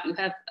even tough. You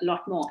have a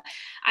lot more.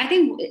 I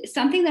think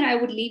something that I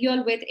would leave you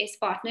all with is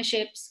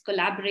partnerships,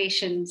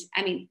 collaborations.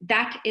 I mean,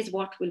 that is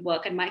what will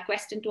work. And my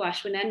question to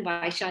Ashwin and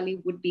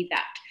Vaishali would be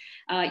that,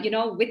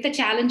 with the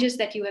challenges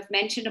that you have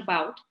mentioned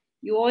about,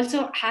 you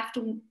also have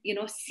to,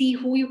 see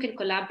who you can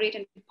collaborate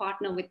and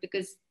partner with,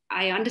 because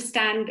I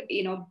understand,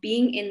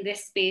 being in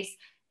this space,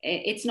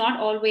 it's not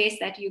always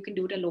that you can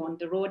do it alone.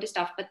 The road is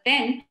tough, but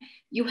then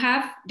you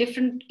have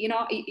different,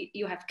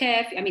 you have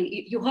CAIF. I mean,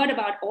 you heard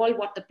about all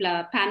what the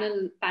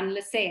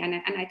panelists say.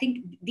 And I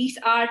think these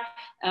are,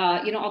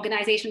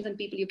 organizations and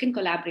people you can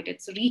collaborate with.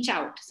 So reach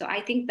out. So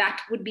I think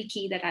that would be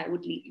key that I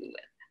would leave you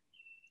with.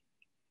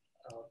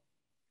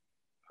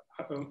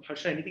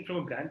 Harsha, anything from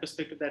a brand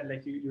perspective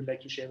that you'd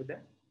like to share with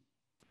them?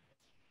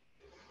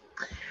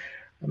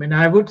 I mean,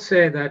 I would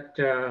say that,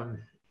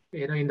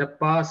 in the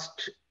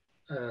past,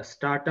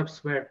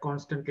 startups were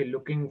constantly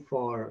looking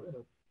for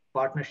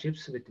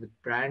partnerships with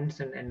brands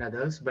and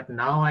others, but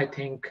now I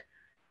think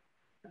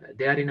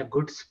they are in a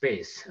good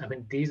space. I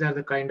mean, these are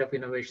the kind of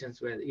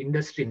innovations where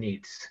industry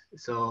needs.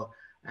 So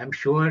I'm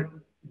sure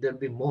there'll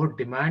be more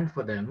demand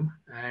for them,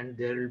 and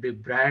there will be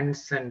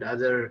brands and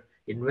other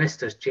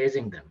investors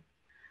chasing them.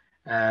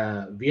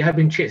 We have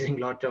been chasing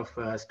a lot of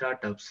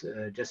startups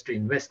just to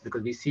invest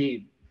because we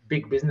see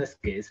big business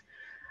case.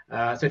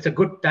 So it's a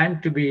good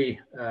time to be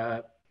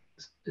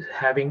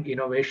having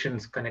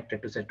innovations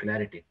connected to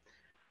circularity.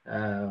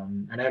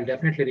 And I'll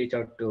definitely reach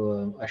out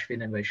to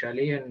Ashwin and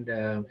Vaishali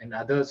and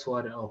others who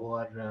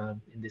are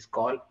in this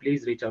call.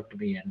 Please reach out to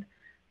me, and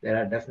there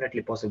are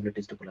definitely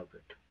possibilities to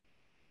collaborate.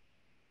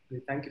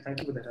 Thank you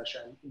for that,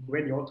 Asha.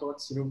 Gwen, your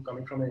thoughts,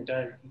 coming from an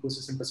entire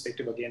ecosystem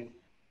perspective again,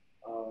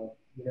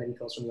 any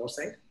thoughts from your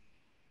side?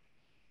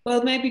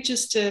 Well, maybe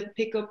just to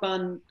pick up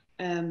on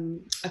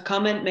a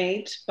comment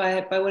made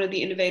by one of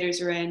the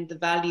innovators around the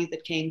value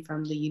that came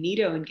from the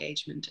UNIDO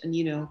engagement, and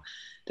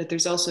that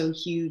there's also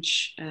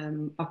huge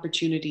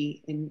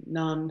opportunity in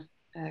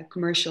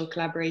non-commercial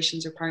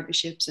collaborations or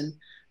partnerships, and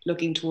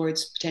looking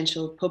towards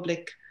potential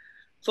public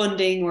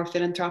funding or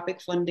philanthropic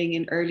funding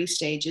in early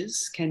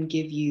stages can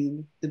give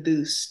you the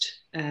boost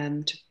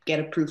to get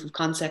a proof of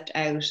concept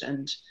out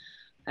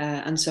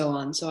and so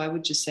on. So I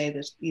would just say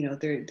that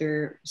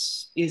there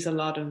is a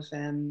lot of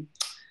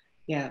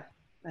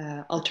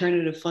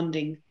alternative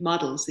funding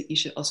models that you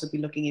should also be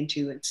looking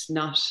into. It's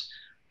not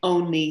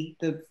only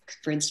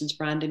for instance,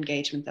 brand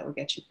engagement that will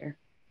get you there.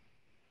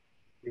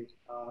 Great.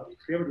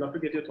 I would love to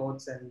get your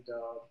thoughts, and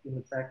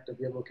in fact,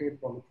 we are working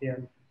with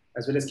Promethean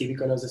as well as KV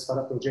Colors as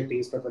far as project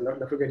is, but we'd love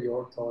to get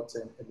your thoughts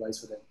and advice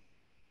for them.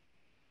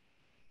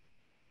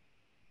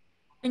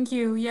 Thank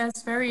you.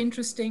 Yes, very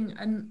interesting.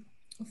 And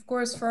of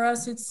course, for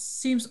us, it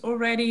seems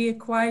already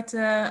quite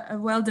a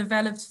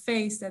well-developed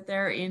phase that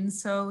they're in.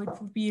 So it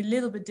would be a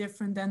little bit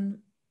different than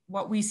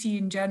what we see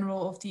in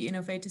general of the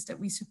innovators that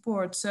we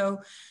support.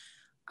 So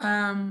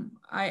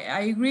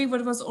I agree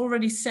with what was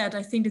already said.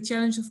 I think the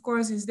challenge, of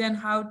course, is then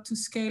how to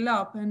scale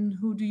up and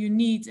who do you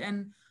need,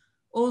 and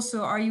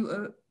also are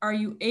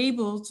you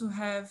able to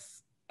have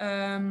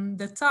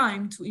the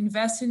time to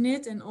invest in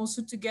it, and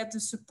also to get the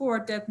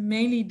support that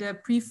mainly the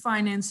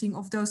pre-financing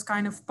of those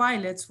kind of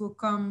pilots will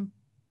come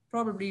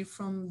probably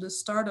from the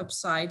startup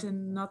side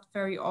and not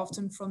very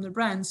often from the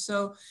brands.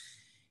 So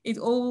it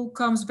all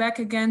comes back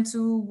again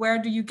to where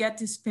do you get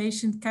this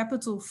patient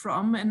capital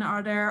from, and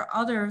are there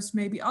others,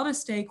 maybe other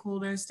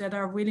stakeholders that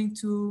are willing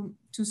to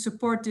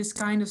support this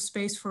kind of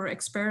space for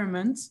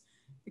experiments,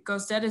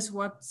 because that is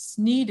what's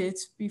needed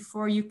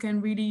before you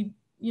can really,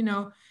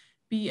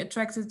 be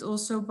attracted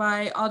also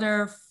by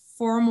other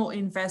formal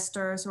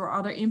investors or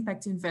other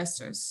impact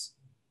investors.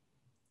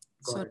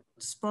 So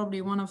it's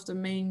probably one of the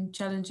main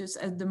challenges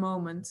at the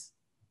moment.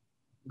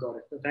 Got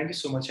it. Thank you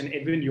so much. And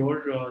Edwin,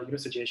 your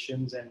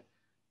suggestions and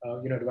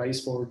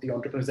advice for the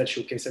entrepreneurs that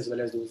showcase as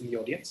well as those in the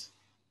audience?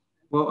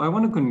 Well, I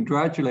want to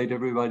congratulate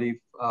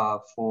everybody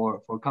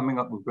for coming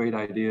up with great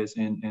ideas,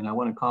 and I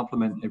want to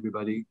compliment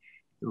everybody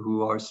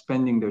who are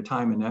spending their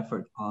time and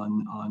effort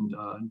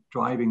on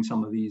driving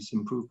some of these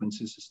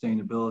improvements in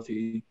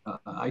sustainability.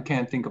 I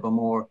can't think of a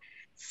more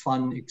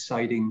fun,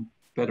 exciting,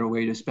 better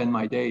way to spend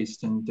my days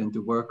than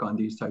to work on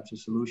these types of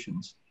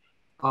solutions.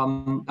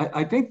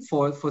 I think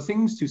for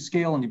things to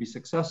scale and to be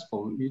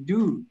successful, you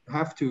do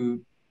have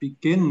to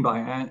begin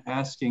by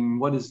asking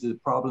what is the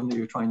problem that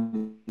you're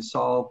trying to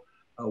solve,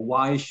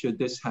 why should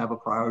this have a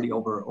priority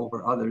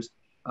over others,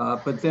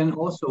 but then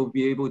also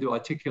be able to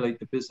articulate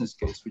the business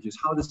case, which is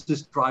how does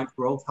this drive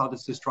growth, how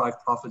does this drive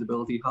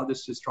profitability, how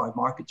does this drive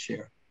market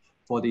share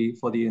for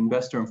the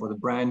investor and for the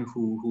brand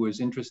who is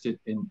interested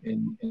in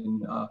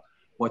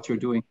what you're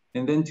doing,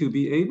 and then to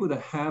be able to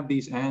have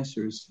these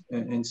answers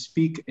and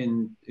speak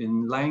in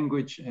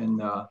language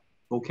and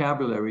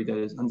vocabulary that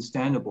is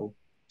understandable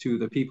to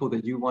the people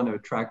that you want to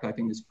attract, I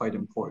think is quite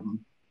important.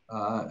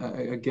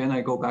 Again,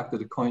 I go back to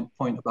the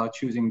point about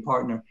choosing a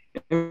partner.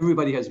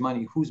 Everybody has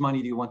money. Whose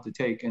money do you want to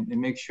take? And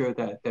make sure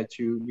that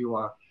you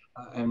are,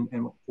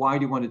 and why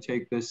do you want to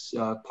take this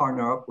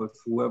partner up with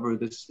whoever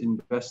this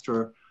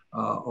investor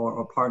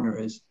or partner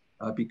is?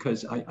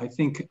 Because I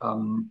think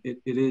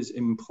it is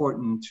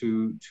important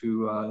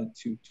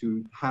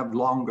to have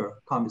longer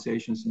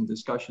conversations and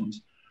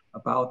discussions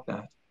about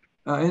that.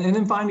 And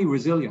then finally,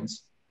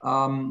 resilience.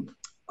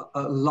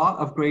 A lot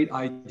of great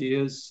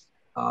ideas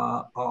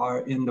are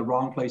in the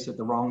wrong place at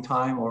the wrong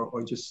time,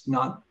 or just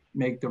not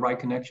make the right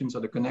connections,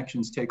 or the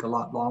connections take a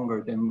lot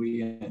longer than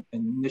we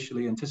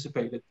initially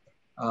anticipated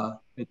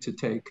it to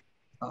take.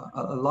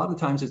 A lot of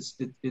times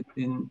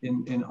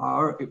in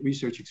our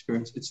research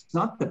experience, it's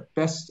not the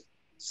best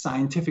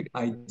scientific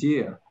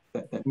idea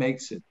that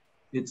makes it.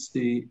 It's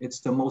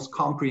the most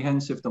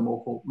comprehensive, the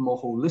more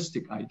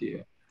holistic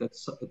idea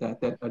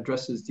that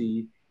addresses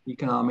the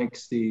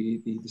economics,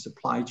 the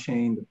supply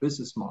chain, the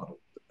business model.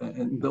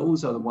 And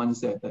those are the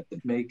ones that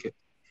make it.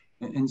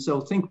 And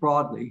so think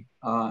broadly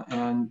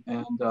and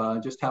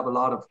just have a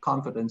lot of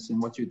confidence in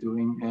what you're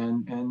doing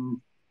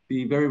and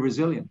be very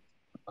resilient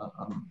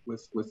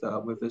with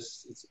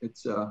this.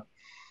 It's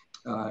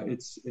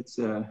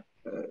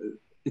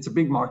a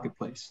big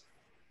marketplace.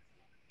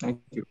 Thank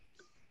you.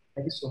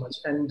 Thank you so much.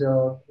 And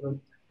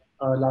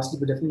lastly,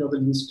 but definitely not the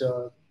least,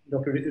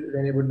 Dr.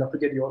 Rene, would love to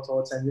get your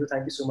thoughts. And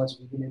thank you so much.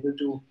 We've been able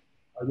to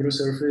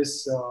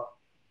surface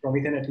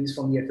Promethean, at least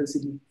from the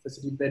FLCD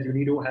facility that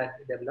UNIDO had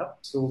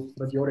developed. So,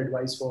 but your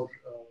advice for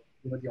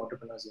the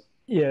entrepreneurs here.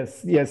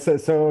 Yes.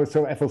 So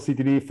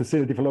FLCTD,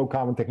 Facility for Low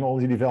Carbon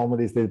Technology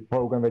Development, is the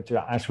program which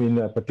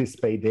Ashwin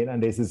participated in,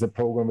 and this is a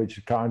program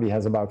which currently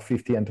has about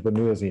 50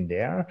 entrepreneurs in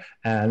there,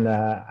 and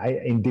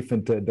in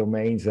different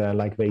domains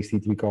like waste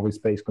heat recovery,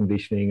 space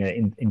conditioning,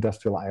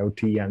 industrial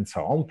IoT, and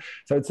so on.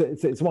 So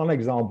it's one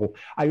example.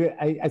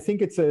 I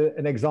think it's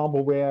an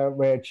example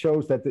where it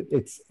shows that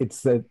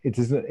it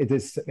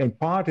is in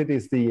part it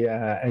is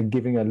the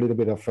giving a little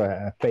bit of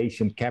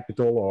patient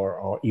capital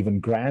or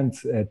even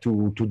grants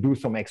to do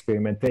some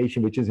experimentation,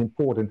 which is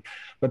important.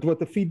 But what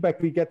the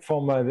feedback we get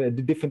from the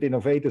different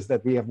innovators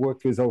that we have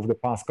worked with over the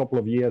past couple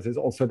of years is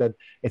also that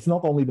it's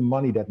not only the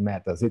money that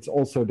matters, it's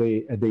also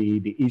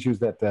the issues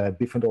that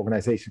different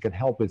organizations can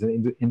help with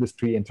in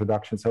industry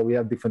introduction. So we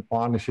have different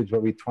partnerships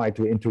where we try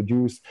to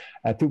introduce,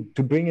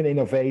 to bring an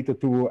innovator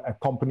to a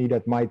company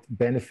that might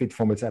benefit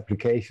from its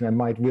application and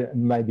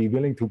might be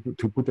willing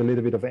to put a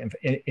little bit of a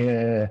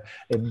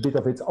bit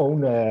of its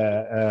own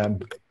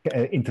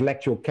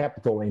intellectual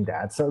capital in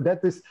that. So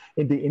that is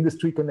in the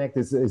Industry Connect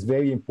is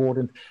very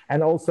important.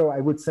 And also I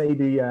would say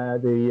the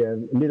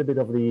little bit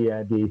of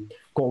the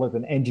call it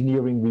an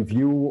engineering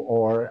review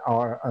or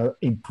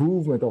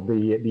improvement of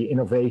the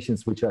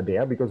innovations which are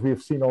there, because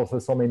we've seen also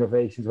some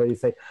innovations where you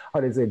say, oh,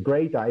 it's a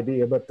great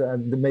idea, but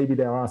maybe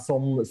there are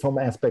some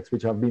aspects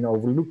which have been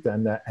overlooked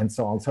and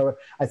so on. So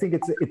I think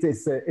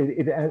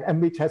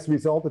and which has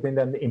resulted in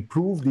then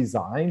improved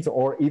designs,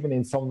 or even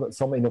in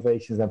some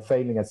innovations and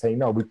failing and saying,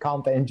 no, we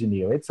can't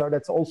engineer it. So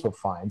that's also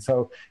fine.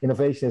 So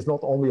innovation is not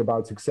only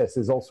about success,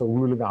 it's also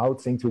ruling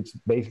out things which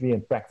basically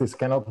in practice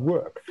cannot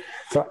work.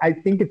 So I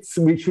think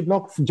we should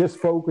not just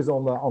focus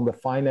on the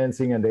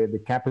financing and the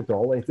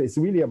capital. It's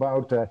really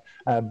about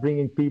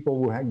bringing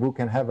people who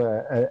can have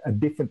a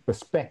different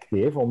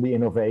perspective on the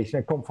innovation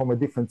and come from a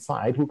different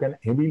side, who can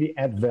really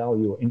add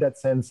value. In that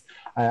sense,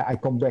 I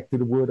come back to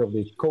the word of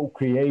the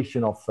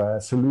co-creation of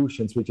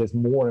solutions, which is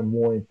more and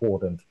more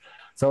important.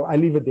 So I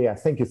leave it there.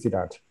 Thank you,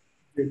 Siddharth.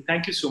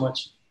 Thank you so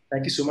much.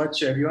 Thank you so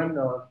much, everyone.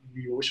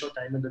 We overshot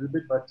time a little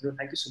bit, but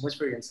thank you so much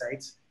for your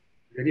insights.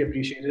 Really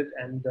appreciate it.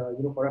 And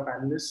for our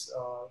panelists,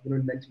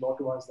 it meant a lot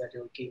to us that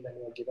you came and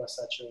gave us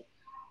such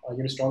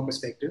a strong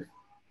perspective.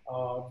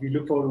 We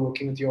look forward to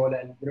working with you all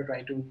and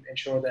trying to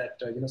ensure that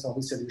some of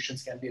these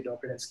solutions can be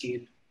adopted and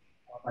scaled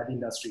by the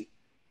industry.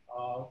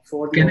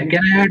 Can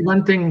I add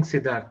one thing,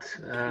 Siddharth?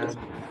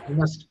 You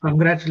must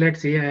congratulate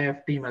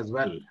CAIF team as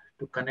well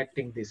to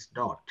connecting this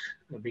dot,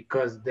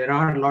 because there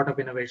are a lot of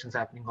innovations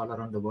happening all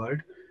around the world.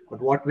 But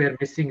what we are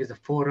missing is a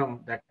forum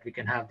that we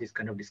can have these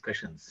kind of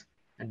discussions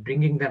and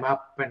bringing them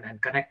up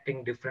and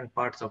connecting different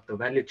parts of the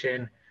value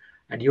chain.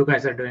 And you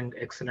guys are doing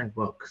excellent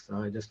work. So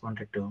I just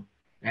wanted to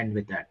end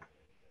with that.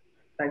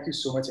 Thank you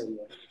so much,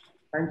 everyone.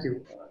 Thank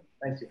you.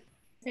 Thank you.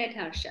 Said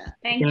Harsha.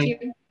 Thank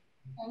you.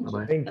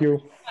 Thank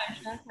you.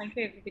 Harsha. Thank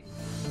you,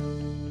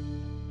 everybody.